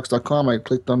to Xbox.com. I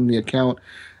clicked on the account,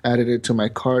 added it to my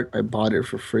cart. I bought it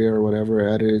for free or whatever.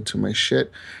 I added it to my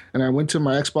shit. And I went to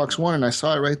my Xbox One, and I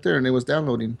saw it right there, and it was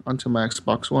downloading onto my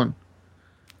Xbox One.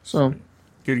 So...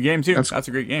 good game, too. That's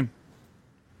a great game.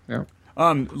 Yeah.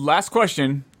 Last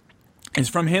question is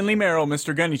from Henley Merrill,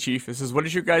 Mr. Gunny Chief. It says, what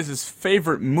is your guys'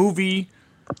 favorite movie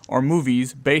or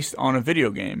movies based on a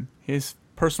video game? His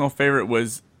personal favorite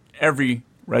was every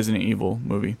Resident Evil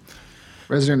movie.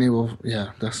 Resident Evil,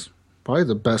 yeah, that's probably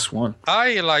the best one.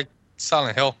 I like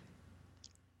Silent Hill.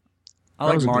 I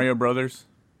like Mario Brothers.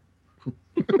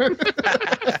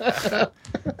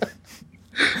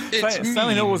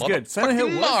 Silent Hill was good. Silent Hill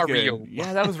was Mario. good.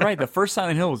 Yeah, that was right. The first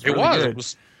Silent Hill was really good. It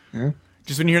was. Yeah.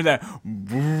 Just when you hear that.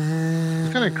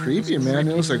 It's kind of creepy, man.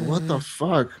 It was like, what the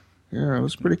fuck? Yeah, it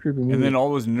was pretty creepy movie. And then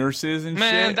all those nurses and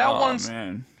shit. That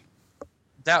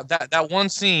one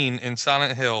scene in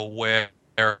Silent Hill where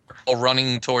they're all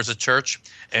running towards the church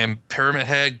and Pyramid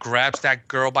Head grabs that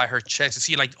girl by her chest. You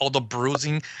see like all the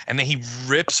bruising, and then he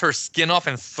rips her skin off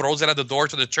and throws it at the door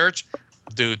to the church.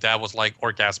 Dude, that was like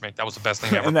orgasmic. That was the best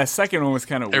thing ever. And that second one was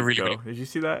kind of weird, really though. Did you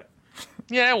see that?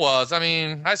 Yeah, it was. I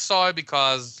mean, I saw it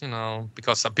because yeah,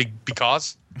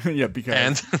 because.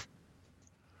 And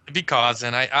because,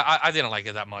 and I didn't like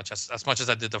it that much, as much as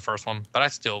I did the first one, but I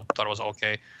still thought it was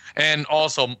okay. And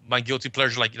also, my guilty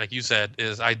pleasure, like you said,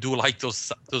 is I do like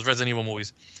those Resident Evil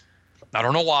movies. I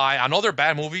don't know why. I know they're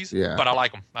bad movies, but I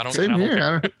like them. Same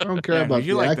here. I don't care about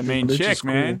you. Like the main chick,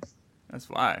 man. Cool. That's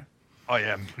why. Oh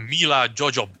yeah, Mila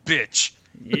Jojo, bitch.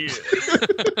 Yeah.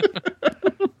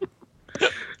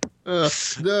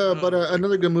 But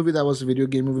another good movie that was a video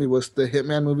game movie was the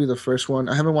Hitman movie, the first one.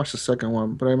 I haven't watched the second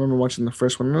one, but I remember watching the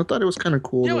first one, and I thought it was kind of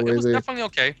cool the way it was definitely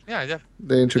okay. Yeah,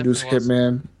 they introduced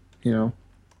Hitman. You know.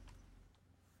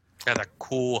 Yeah, that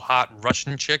cool, hot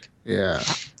Russian chick. Yeah.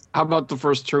 How about the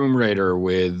first Tomb Raider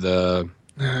with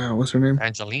what's her name?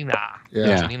 Angelina.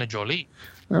 Yeah. Angelina Jolie.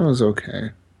 That was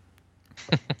okay.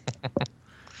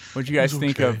 What'd you guys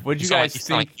think of? What'd you guys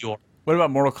think? What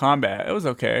about Mortal Kombat? It was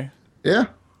okay. Yeah.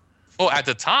 Oh, at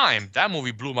the time, that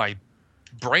movie blew my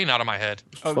brain out of my head.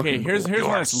 Okay, here's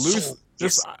one that's loose.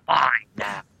 I'm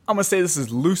gonna say this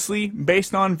is loosely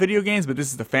based on video games, but this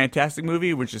is the Fantastic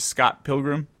movie, which is Scott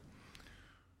Pilgrim.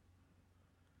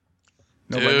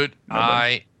 Dude,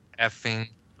 I effing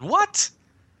What?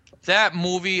 That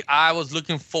movie, I was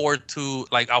looking forward to,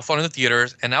 like, I saw it in the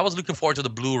theaters, and I was looking forward to the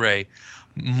Blu-ray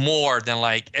more than,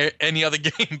 like, any other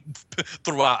game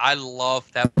throughout. I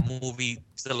love that movie,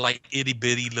 the, like,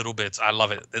 itty-bitty little bits. I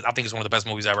love it. I think it's one of the best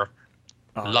movies ever.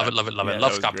 Love it. Yeah,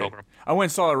 Love Scott Pilgrim. I went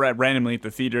and saw it randomly at the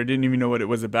theater. I didn't even know what it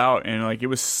was about, and like it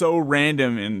was so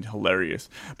random and hilarious.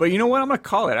 But you know what? I'm gonna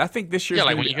call it. I think this year. Yeah,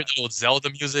 like when you hear the old Zelda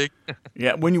music.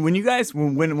 Yeah, when you guys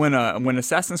when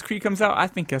Assassin's Creed comes out, I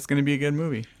think that's gonna be a good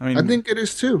movie. I mean, I think it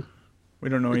is too. We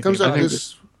don't know It anything. comes out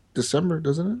this December,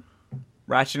 doesn't it?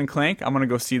 Ratchet and Clank. I'm gonna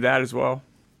go see that as well.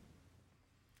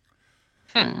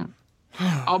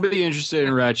 I'll be interested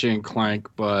in Ratchet and Clank,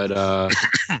 but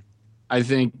I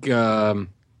think the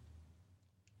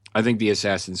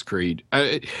Assassin's Creed,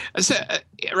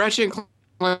 Ratchet and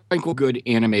Clank will good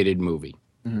animated movie,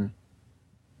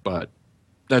 but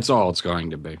that's all it's going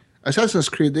to be. Assassin's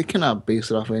Creed, they cannot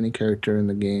base it off of any character in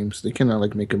the games. They cannot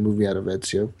like make a movie out of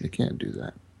Ezio. They can't do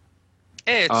that.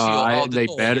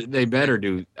 They better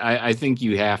do. I think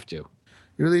you have to.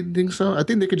 You really think so? I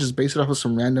think they could just base it off of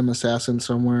some random assassin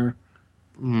somewhere.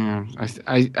 Yeah,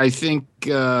 I think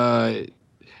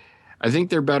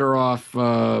they're better off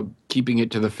keeping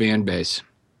it to the fan base.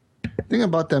 The thing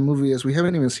about that movie is we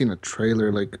haven't even seen a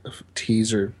trailer, like a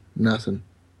teaser, nothing.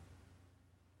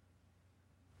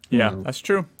 Yeah, that's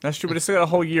true. That's true, but it's got a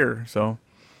whole year, so.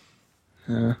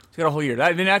 Yeah. It's got a whole year.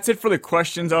 Then that's it for the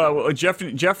questions.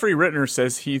 Jeffrey Rittner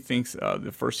says he thinks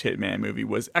the first Hitman movie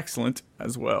was excellent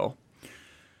as well.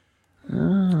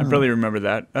 I barely remember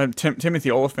that.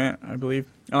 Timothy Oliphant, I believe.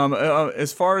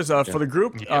 As far as for the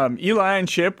group, Eli and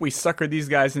Chip, we suckered these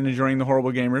guys into joining the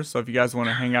Horrible Gamers. So if you guys want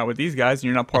to hang out with these guys and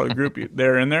you're not part of the group,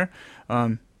 they're in there.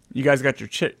 You guys got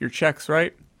your checks,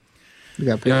 right?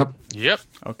 Yep.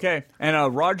 Okay.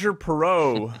 And Roger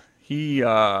Perot, he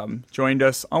joined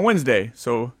us on Wednesday.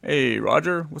 So, hey,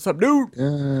 Roger, what's up, dude?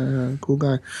 Yeah, cool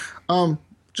guy.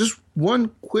 Just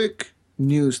one quick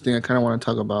news thing I kind of want to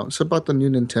talk about. It's about the new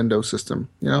Nintendo system,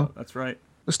 you know? Oh, that's right.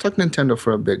 Let's talk Nintendo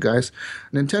for a bit, guys.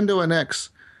 Nintendo NX.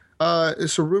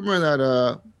 It's a rumor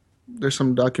that there's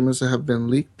some documents that have been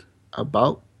leaked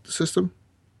about the system.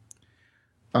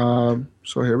 So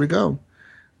here we go.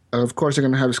 Of course, they're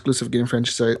going to have exclusive game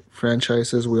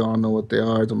franchises. We all know what they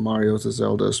are. The Marios, the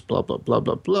Zeldas, blah, blah, blah,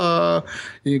 blah, blah.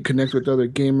 You can connect with other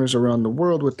gamers around the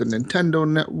world with the Nintendo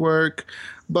Network.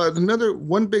 But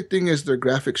one big thing is their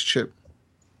graphics chip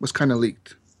was kind of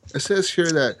leaked. It says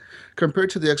here that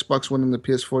compared to the Xbox One and the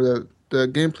PS4, that the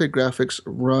gameplay graphics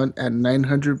run at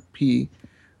 900p,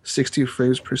 60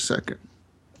 frames per second.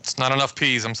 It's not enough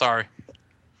P's, I'm sorry.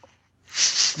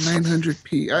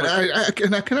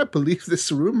 900p. I cannot believe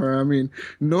this rumor. I mean,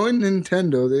 knowing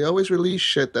Nintendo, they always release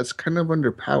shit that's kind of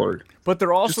underpowered. But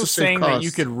they're also saying that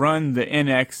you could run the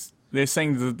NX. They're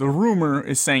saying the rumor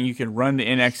is saying you can run the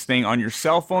NX thing on your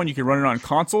cell phone. You can run it on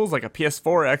consoles like a PS4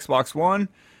 or Xbox One,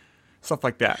 stuff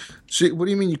like that. See, what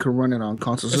do you mean you can run it on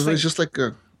consoles? It's just like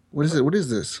a what is it? What is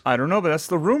this? I don't know, but that's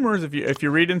the rumors. If you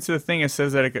read into the thing, it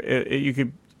says that you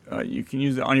could. You can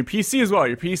use it on your PC as well.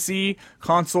 Your PC,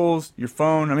 consoles, your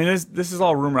phone. I mean, this is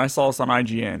all rumor. I saw this on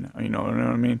IGN. You know what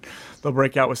I mean? They'll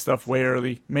break out with stuff way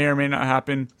early. May or may not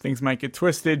happen. Things might get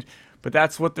twisted. But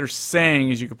that's what they're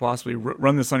saying is you could possibly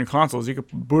run this on your consoles. You could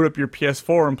boot up your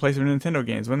PS4 and play some Nintendo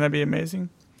games. Wouldn't that be amazing?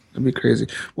 That'd be crazy.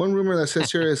 One rumor that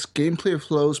says here is gameplay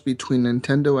flows between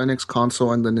Nintendo NX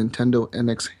console and the Nintendo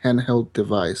NX handheld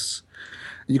device.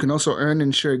 You can also earn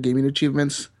and share gaming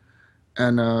achievements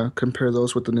and compare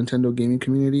those with the Nintendo gaming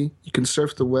community. You can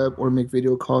surf the web or make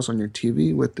video calls on your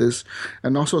TV with this,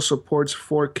 and also supports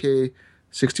 4K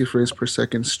 60 frames per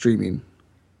second streaming.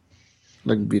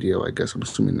 Like video, I guess. I'm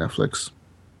assuming Netflix.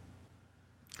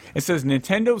 It says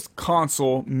Nintendo's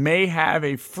console may have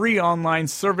a free online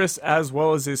service as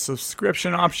well as a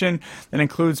subscription option that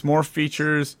includes more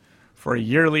features for a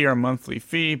yearly or monthly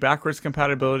fee. Backwards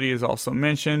compatibility is also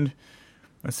mentioned.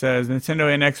 It says Nintendo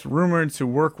NX rumored to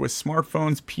work with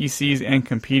smartphones, PCs, and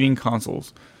competing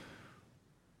consoles.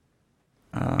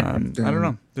 I don't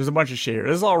know. There's a bunch of shit here.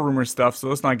 This is all rumor stuff, so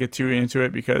let's not get too into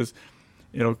it because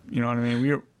it'll, you know what I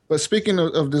mean? But speaking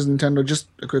of this Nintendo, just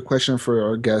a quick question for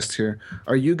our guest here.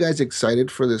 Are you guys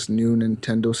excited for this new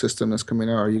Nintendo system that's coming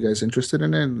out? Are you guys interested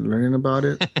in it, learning about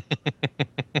it?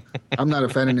 I'm not a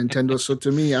fan of Nintendo, so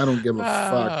to me, I don't give a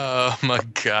fuck. Oh, my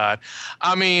God.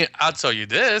 I mean, I'll tell you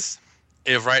this.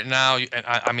 If right now,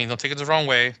 I mean, don't take it the wrong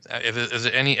way. Is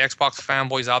there any Xbox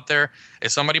fanboys out there?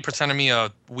 If somebody presented me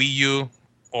a Wii U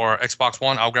or Xbox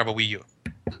One, I'll grab a Wii U.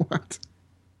 What?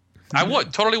 I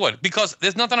would, totally would. Because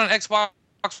there's nothing on Xbox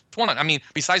One. I mean,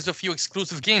 besides the few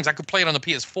exclusive games, I could play it on the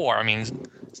PS4. I mean,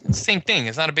 Same thing.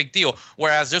 It's not a big deal.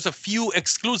 Whereas there's a few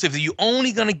exclusives that you're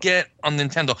only gonna get on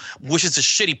Nintendo, which is the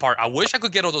shitty part. I wish I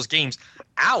could get all those games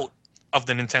out of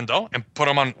the Nintendo and put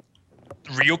them on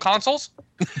real consoles.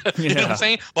 You know what I'm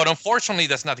saying? But unfortunately,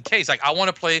 that's not the case. Like, I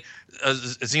want to play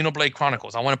Xenoblade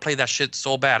Chronicles. I want to play that shit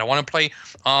so bad. I want to play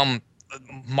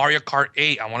Mario Kart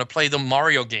 8. I want to play the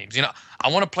Mario games. You know, I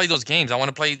want to play those games. I want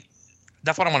to play.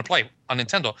 That's what I want to play on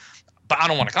Nintendo. But I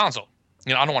don't want a console.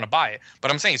 You know, I don't want to buy it.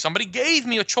 But I'm saying, somebody gave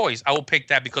me a choice, I will pick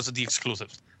that because of the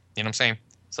exclusives. You know what I'm saying?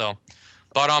 So,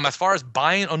 but as far as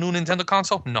buying a new Nintendo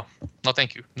console, no,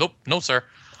 thank you. Nope, no sir.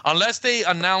 Unless they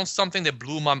announce something that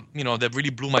that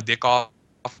really blew my dick off.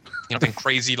 You know, something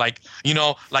crazy like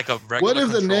a regular. What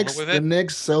if the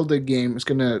next Zelda game is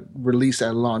gonna release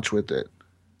at launch with it?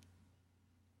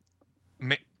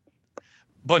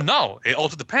 But no, it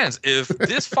also depends. If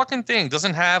this fucking thing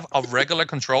doesn't have a regular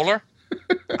controller,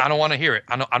 I don't want to hear it.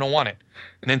 I don't want it.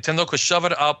 Nintendo could shove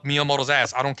it up Miyamoto's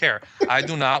ass. I don't care. I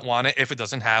do not want it if it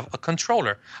doesn't have a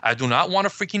controller. I do not want a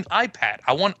freaking iPad.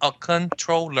 I want a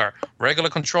controller, regular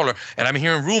controller. And I'm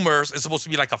hearing rumors it's supposed to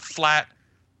be like a flat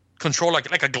controller,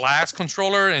 like a glass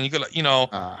controller, and you could,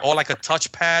 or like a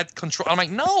touchpad control. I'm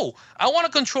like, no, I want a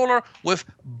controller with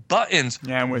buttons.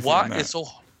 Yeah, I'm with you on that. It's so,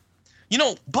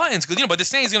 buttons, because but this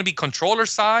thing is gonna be controller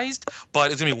sized,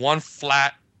 but it's gonna be one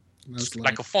flat.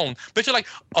 Like a phone, but you're like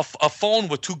a phone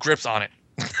with two grips on it.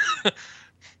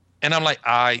 And I'm like,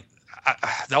 I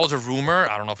that was a rumor.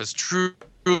 I don't know if it's true.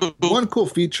 One cool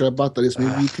feature about that is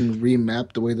maybe you can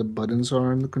remap the way the buttons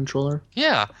are on the controller.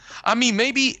 Yeah, I mean,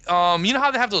 maybe you know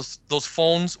how they have those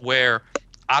phones where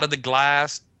out of the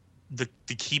glass the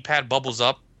keypad bubbles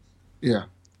up. Yeah.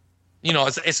 You know,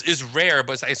 it's rare,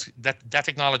 but it's that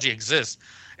technology exists.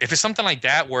 If it's something like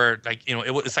that, where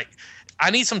it's like, I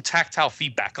need some tactile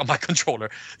feedback on my controller.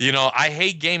 You know, I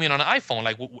hate gaming on an iPhone.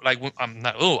 Like I'm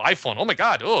not. Oh, iPhone. Oh my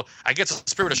God. Oh, I guess the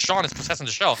spirit of Sean is possessing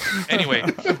the show. Anyway,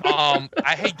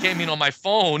 I hate gaming on my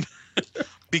phone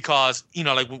because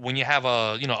like when you have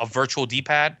a virtual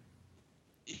D-pad,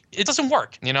 it doesn't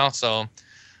work. You know, so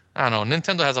I don't know.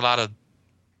 Nintendo has a lot of.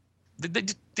 They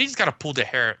just gotta pull the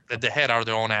head out of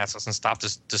their own asses and stop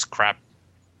this crap.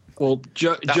 Well,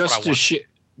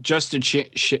 just to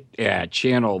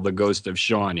channel the ghost of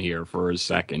Sean here for a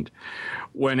second.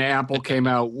 When Apple came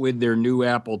out with their new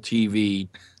Apple TV,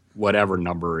 whatever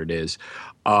number it is,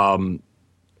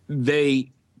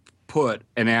 they put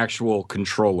an actual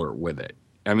controller with it.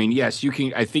 I mean, yes, you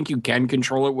can. I think you can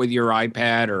control it with your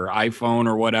iPad or iPhone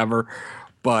or whatever,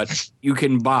 but you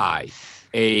can buy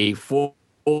a full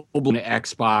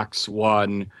Xbox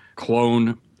One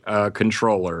clone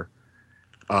controller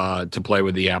to play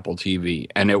with the Apple TV,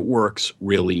 and it works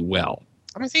really well.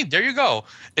 I mean, see, there you go.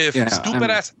 If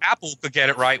stupid-ass Apple could get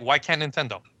it right, why can't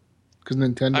Nintendo? Because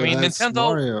Nintendo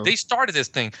Mario. They started this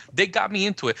thing. They got me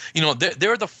into it. You know,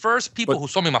 they're the first people who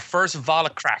sold me my first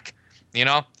Vala crack, you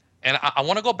know? And I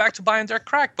want to go back to buying their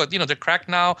crack, but, their crack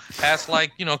now has,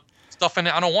 like, stuff in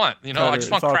it I don't want. You know, I just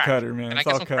want crack. Cutter, man. And it's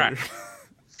I all get some cutter. crack.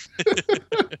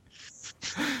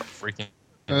 Freaking.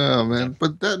 Oh, man.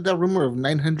 But that rumor of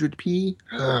 900p,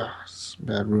 it's a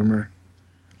bad rumor.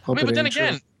 I mean, but then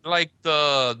again, like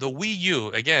the Wii U,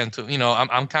 again,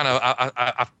 I'm kind of,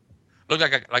 I look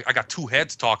like I got two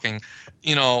heads talking.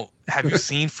 Have you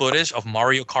seen footage of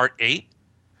Mario Kart 8?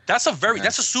 That's a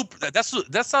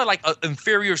like an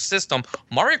inferior system.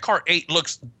 Mario Kart 8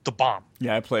 looks the bomb.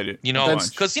 Yeah, I played it.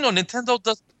 Because Nintendo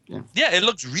does. Yeah, it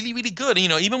looks really, really good.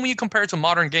 Even when you compare it to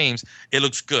modern games, it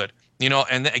looks good.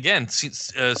 And then, again,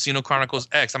 Xeno Chronicles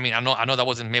X. I mean, I know that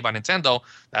wasn't made by Nintendo.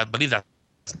 I believe that,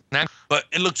 but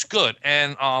it looks good.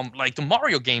 And like the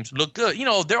Mario games look good.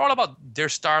 They're all about their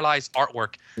stylized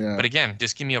artwork. Yeah. But again,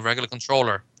 just give me a regular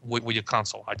controller with your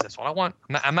console. That's all I want.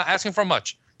 I'm not asking for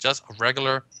much. Just a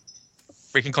regular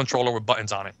freaking controller with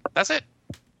buttons on it. That's it.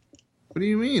 What do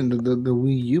you mean? The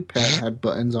Wii U pad had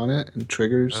buttons on it and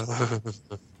triggers.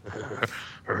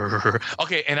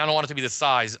 Okay, and I don't want it to be the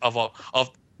size of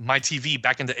my TV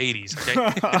back in the 80s. Okay.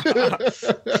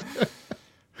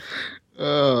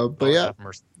 But yeah,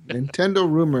 Nintendo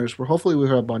rumors. Hopefully we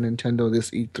hear about Nintendo this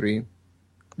E3.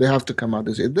 They have to come out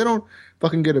this. If they don't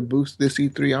fucking get a boost this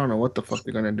E3, I don't know what the fuck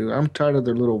they're gonna do. I'm tired of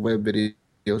their little web videos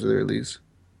they release.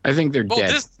 I think they're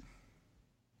dead.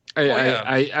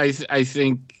 I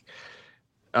think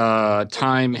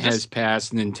time has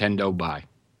passed Nintendo by.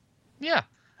 Yeah,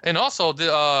 and also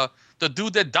the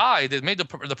dude that died that made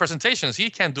the presentations,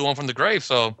 he can't do one from the grave,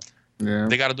 so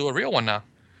they got to do a real one now.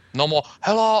 No more.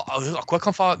 Hello,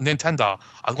 welcome for Nintendo.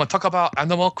 I'm going to talk about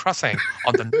Animal Crossing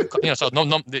on the new. So no.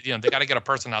 They got to get a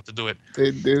person out to do it.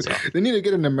 They need to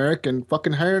get an American.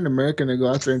 Fucking hire an American to go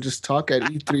out there and just talk at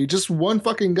E3. Just one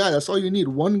fucking guy. That's all you need.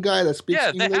 One guy that speaks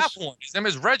English. Yeah, they have one. His name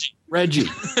is Reggie.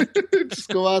 Just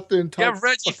go out there and talk. Yeah,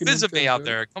 Reggie Fils-Aimé out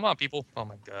there. Come on, people. Oh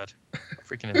my god,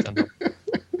 freaking Nintendo.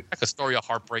 Like a story of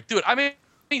heartbreak, dude. I mean.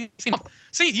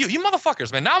 See, you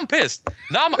motherfuckers, man. Now I'm pissed.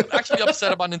 Now I'm actually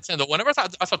upset about Nintendo. Whenever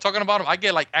I start talking about them, I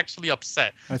get like actually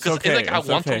upset. Because it's like I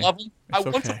want to love them. I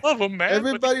want to love them, man.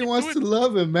 Everybody wants to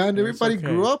love him, man. Everybody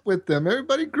grew up with them.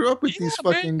 Everybody grew up with these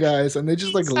fucking guys, and they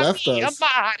just like left us.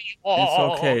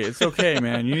 It's okay,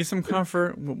 man. You need some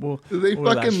comfort. They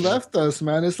fucking left us,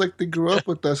 man. It's like they grew up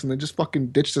with us, and they just fucking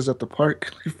ditched us at the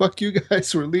park. Like, fuck you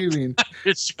guys, we're leaving.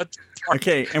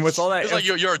 Okay, and with all that, it's like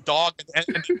you're a dog and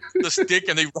the stick,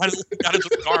 and they got into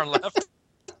the car and left.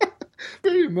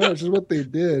 Pretty much is what they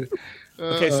did.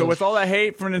 Okay, so with all that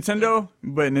hate for Nintendo,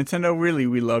 but Nintendo, really,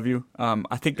 we love you.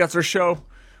 I think that's our show.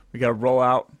 We got to roll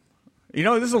out. You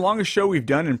know, this is the longest show we've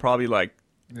done in probably like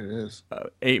it is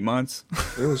 8 months.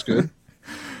 It was good.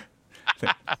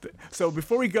 So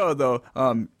before we go, though,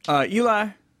 Eli,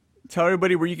 tell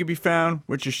everybody where you can be found.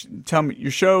 Tell me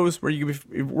your shows, where you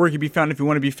can be found if you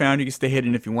want to be found. You can stay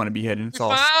hidden if you want to be hidden. It's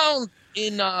all found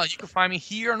in. You can find me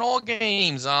here in All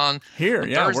Games on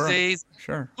Thursdays.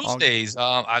 Sure. Tuesdays,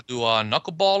 I do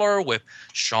Knuckleballer with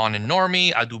Sean and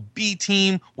Normie. I do B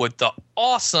Team with the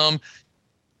awesome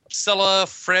Sella,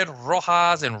 Fred,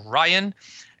 Rojas, and Ryan.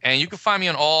 And you can find me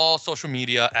on all social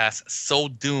media as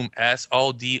Sodoom,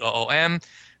 SODOOM.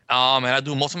 And I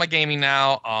do most of my gaming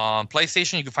now on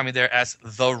PlayStation. You can find me there as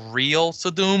The Real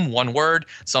Sodoom, one word.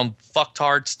 Some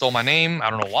fucktard stole my name.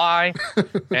 I don't know why.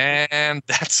 And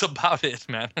that's about it,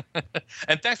 man.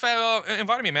 And thanks for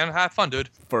inviting me, man. Have fun, dude.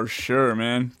 For sure,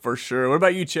 man. For sure. What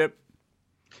about you, Chip?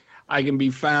 I can be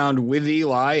found with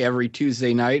Eli every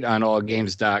Tuesday night on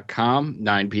allgames.com,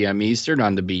 9 p.m. Eastern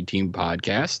on the B Team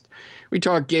podcast. We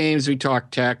talk games, we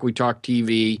talk tech, we talk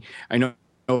TV. I know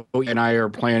and I are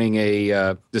planning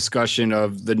a discussion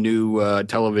of the new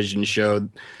television show,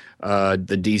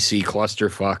 the DC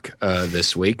Clusterfuck,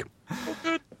 this week.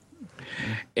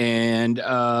 And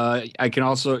I can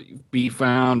also be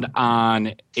found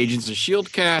on Agents of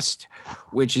S.H.I.E.L.D. Cast,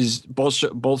 which is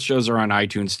both shows are on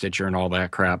iTunes, Stitcher, and all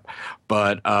that crap.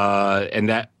 But and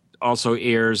that also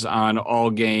airs on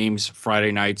All Games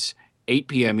Friday nights, 8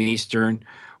 p.m. Eastern,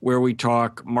 where we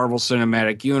talk Marvel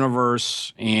Cinematic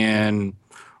Universe and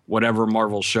whatever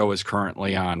Marvel show is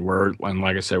currently on. And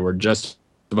like I said, we're just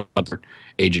about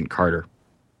Agent Carter.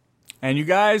 And you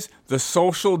guys, the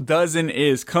Social Dozen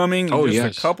is coming in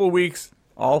just a couple weeks.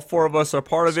 All 4 of us are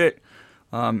part of it.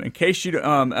 In case you,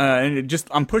 I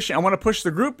want to push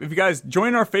the group. If you guys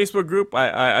join our Facebook group,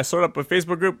 I started up a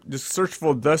Facebook group. Just search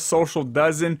for The Social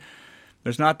Dozen.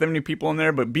 There's not that many people in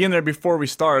there, but being there before we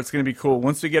start, it's going to be cool.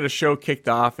 Once we get a show kicked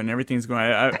off and everything's going,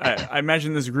 I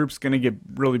imagine this group's going to get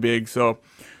really big. So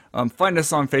find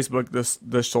us on Facebook,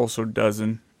 the Social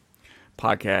Dozen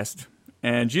podcast.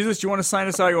 And Jesus, you want to sign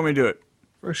us out? You want me to do it?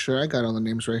 For sure. I got all the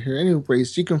names right here.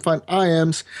 Anyways, you can find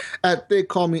IAMS at They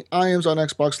Call Me IAMS on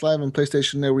Xbox Live and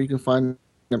PlayStation Network. You can find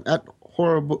them at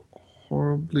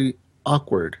Horribly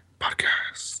Awkward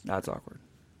Podcast. That's awkward.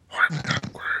 Horribly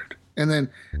Awkward. And then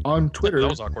on Twitter,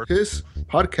 his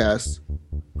podcast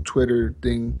Twitter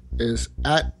thing is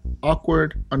at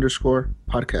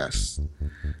awkward_podcasts.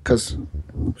 Because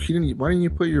why didn't you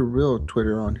put your real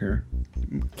Twitter on here?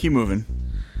 Keep moving.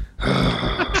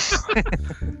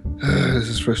 This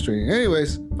is frustrating.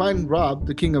 Anyways, find Rob,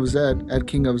 the King of Zed, at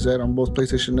King of Zed on both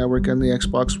PlayStation Network and the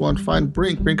Xbox One. Find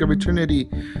Brink of Eternity,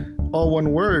 all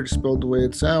one word, spelled the way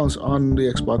it sounds, on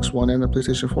the Xbox One and the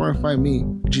PlayStation 4. And find me,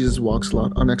 Jesus Walks a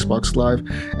Lot, on Xbox Live,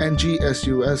 and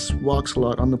GSUS Walks a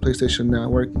Lot on the PlayStation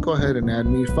Network. Go ahead and add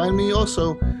me. Find me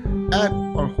also at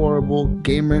our Horrible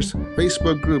Gamers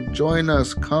Facebook group. Join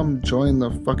us. Come join the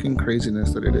fucking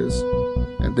craziness that it is.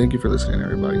 And thank you for listening,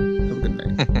 everybody. Have a good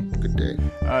night. Good day.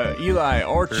 Eli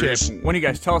or Chip, when you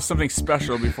guys tell us something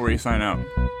special before you sign out.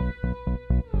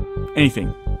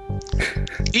 Anything.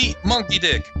 Eat monkey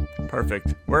dick.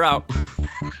 Perfect. We're out.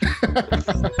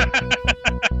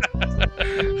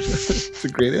 It's a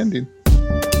great ending.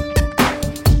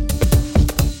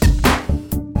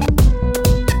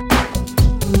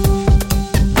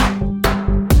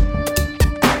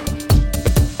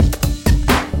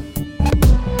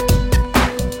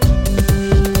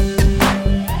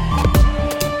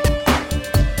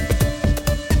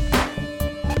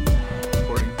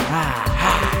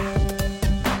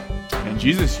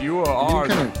 Jesus, you are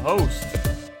the host.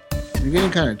 You're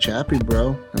getting kind of chappy,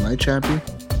 bro. Am I chappy?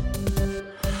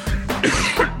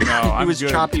 No, I'm He was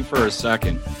good. choppy for a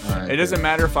second. It doesn't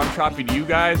matter if I'm choppy to you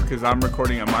guys because I'm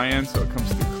recording on my end, so it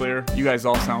comes through clear. You guys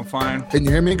all sound fine. Can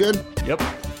you hear me good? Yep.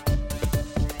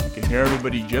 You can hear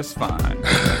everybody just fine.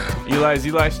 Is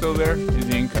Eli still there? Is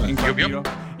he incognito?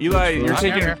 Eli, you're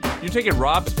taking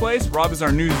Rob's place. Rob is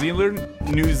our New Zealand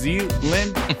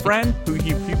friend who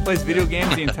he plays video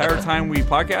games the entire time we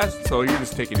podcast. So you're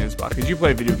just taking his spot because you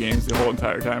play video games the whole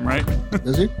entire time, right?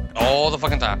 Does he? All the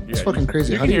fucking time. It's fucking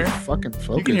crazy. How do you fucking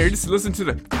focus? You can hear. Just listen to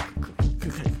the.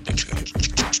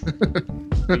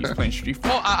 He's playing Street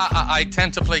Fighter. Well, I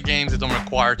tend to play games that don't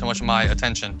require too much of my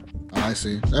attention. I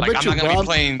see. I'm not gonna be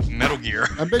playing Metal Gear.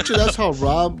 I bet you that's how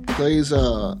Rob plays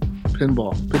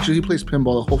pinball. Bet you he plays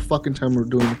pinball the whole fucking time we're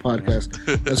doing the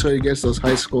podcast. That's how he gets those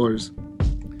high scores.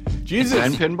 Jesus.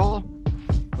 And pinball?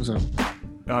 What's up?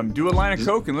 Do a line of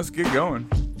coke and let's get going.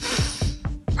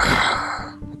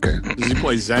 Okay. Does he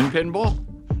play Zen pinball?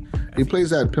 He plays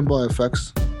that Pinball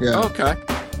FX. Yeah. Okay.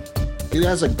 He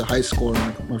has like the high score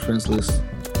on my friends list.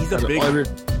 He's a big.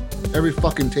 Every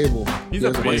fucking table. He's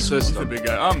a big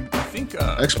guy. I think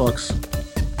Xbox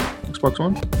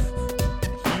One.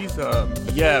 He's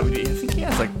yeah. I think he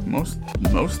has like most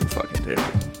of the fucking table.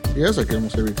 He has like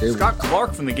almost every table. Scott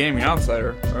Clark from the Gaming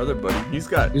Outsider, our other buddy. He's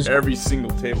got every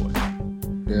single table.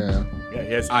 Yeah. Yeah,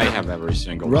 he has. I have every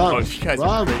single. Rob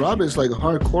one. Rob is like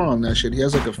hardcore on that shit. He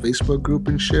has like a Facebook group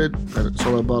and shit. It's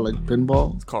all about like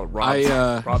pinball. It's called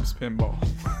Rob's Pinball.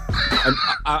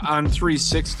 On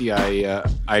 360, I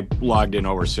logged in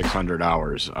over 600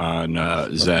 hours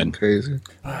on Zen. Crazy.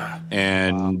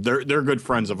 And they're good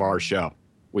friends of our show.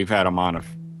 We've had them on a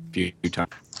few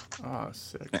times. Oh,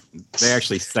 sick. They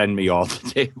actually send me all the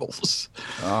tables.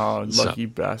 Oh, lucky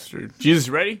bastard. Jesus,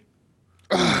 ready?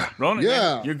 Rolling.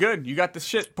 Yeah. Man. You're good. You got the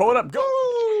shit. Pull it up. Go.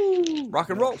 Rock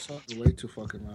and roll. Way too fucking loud.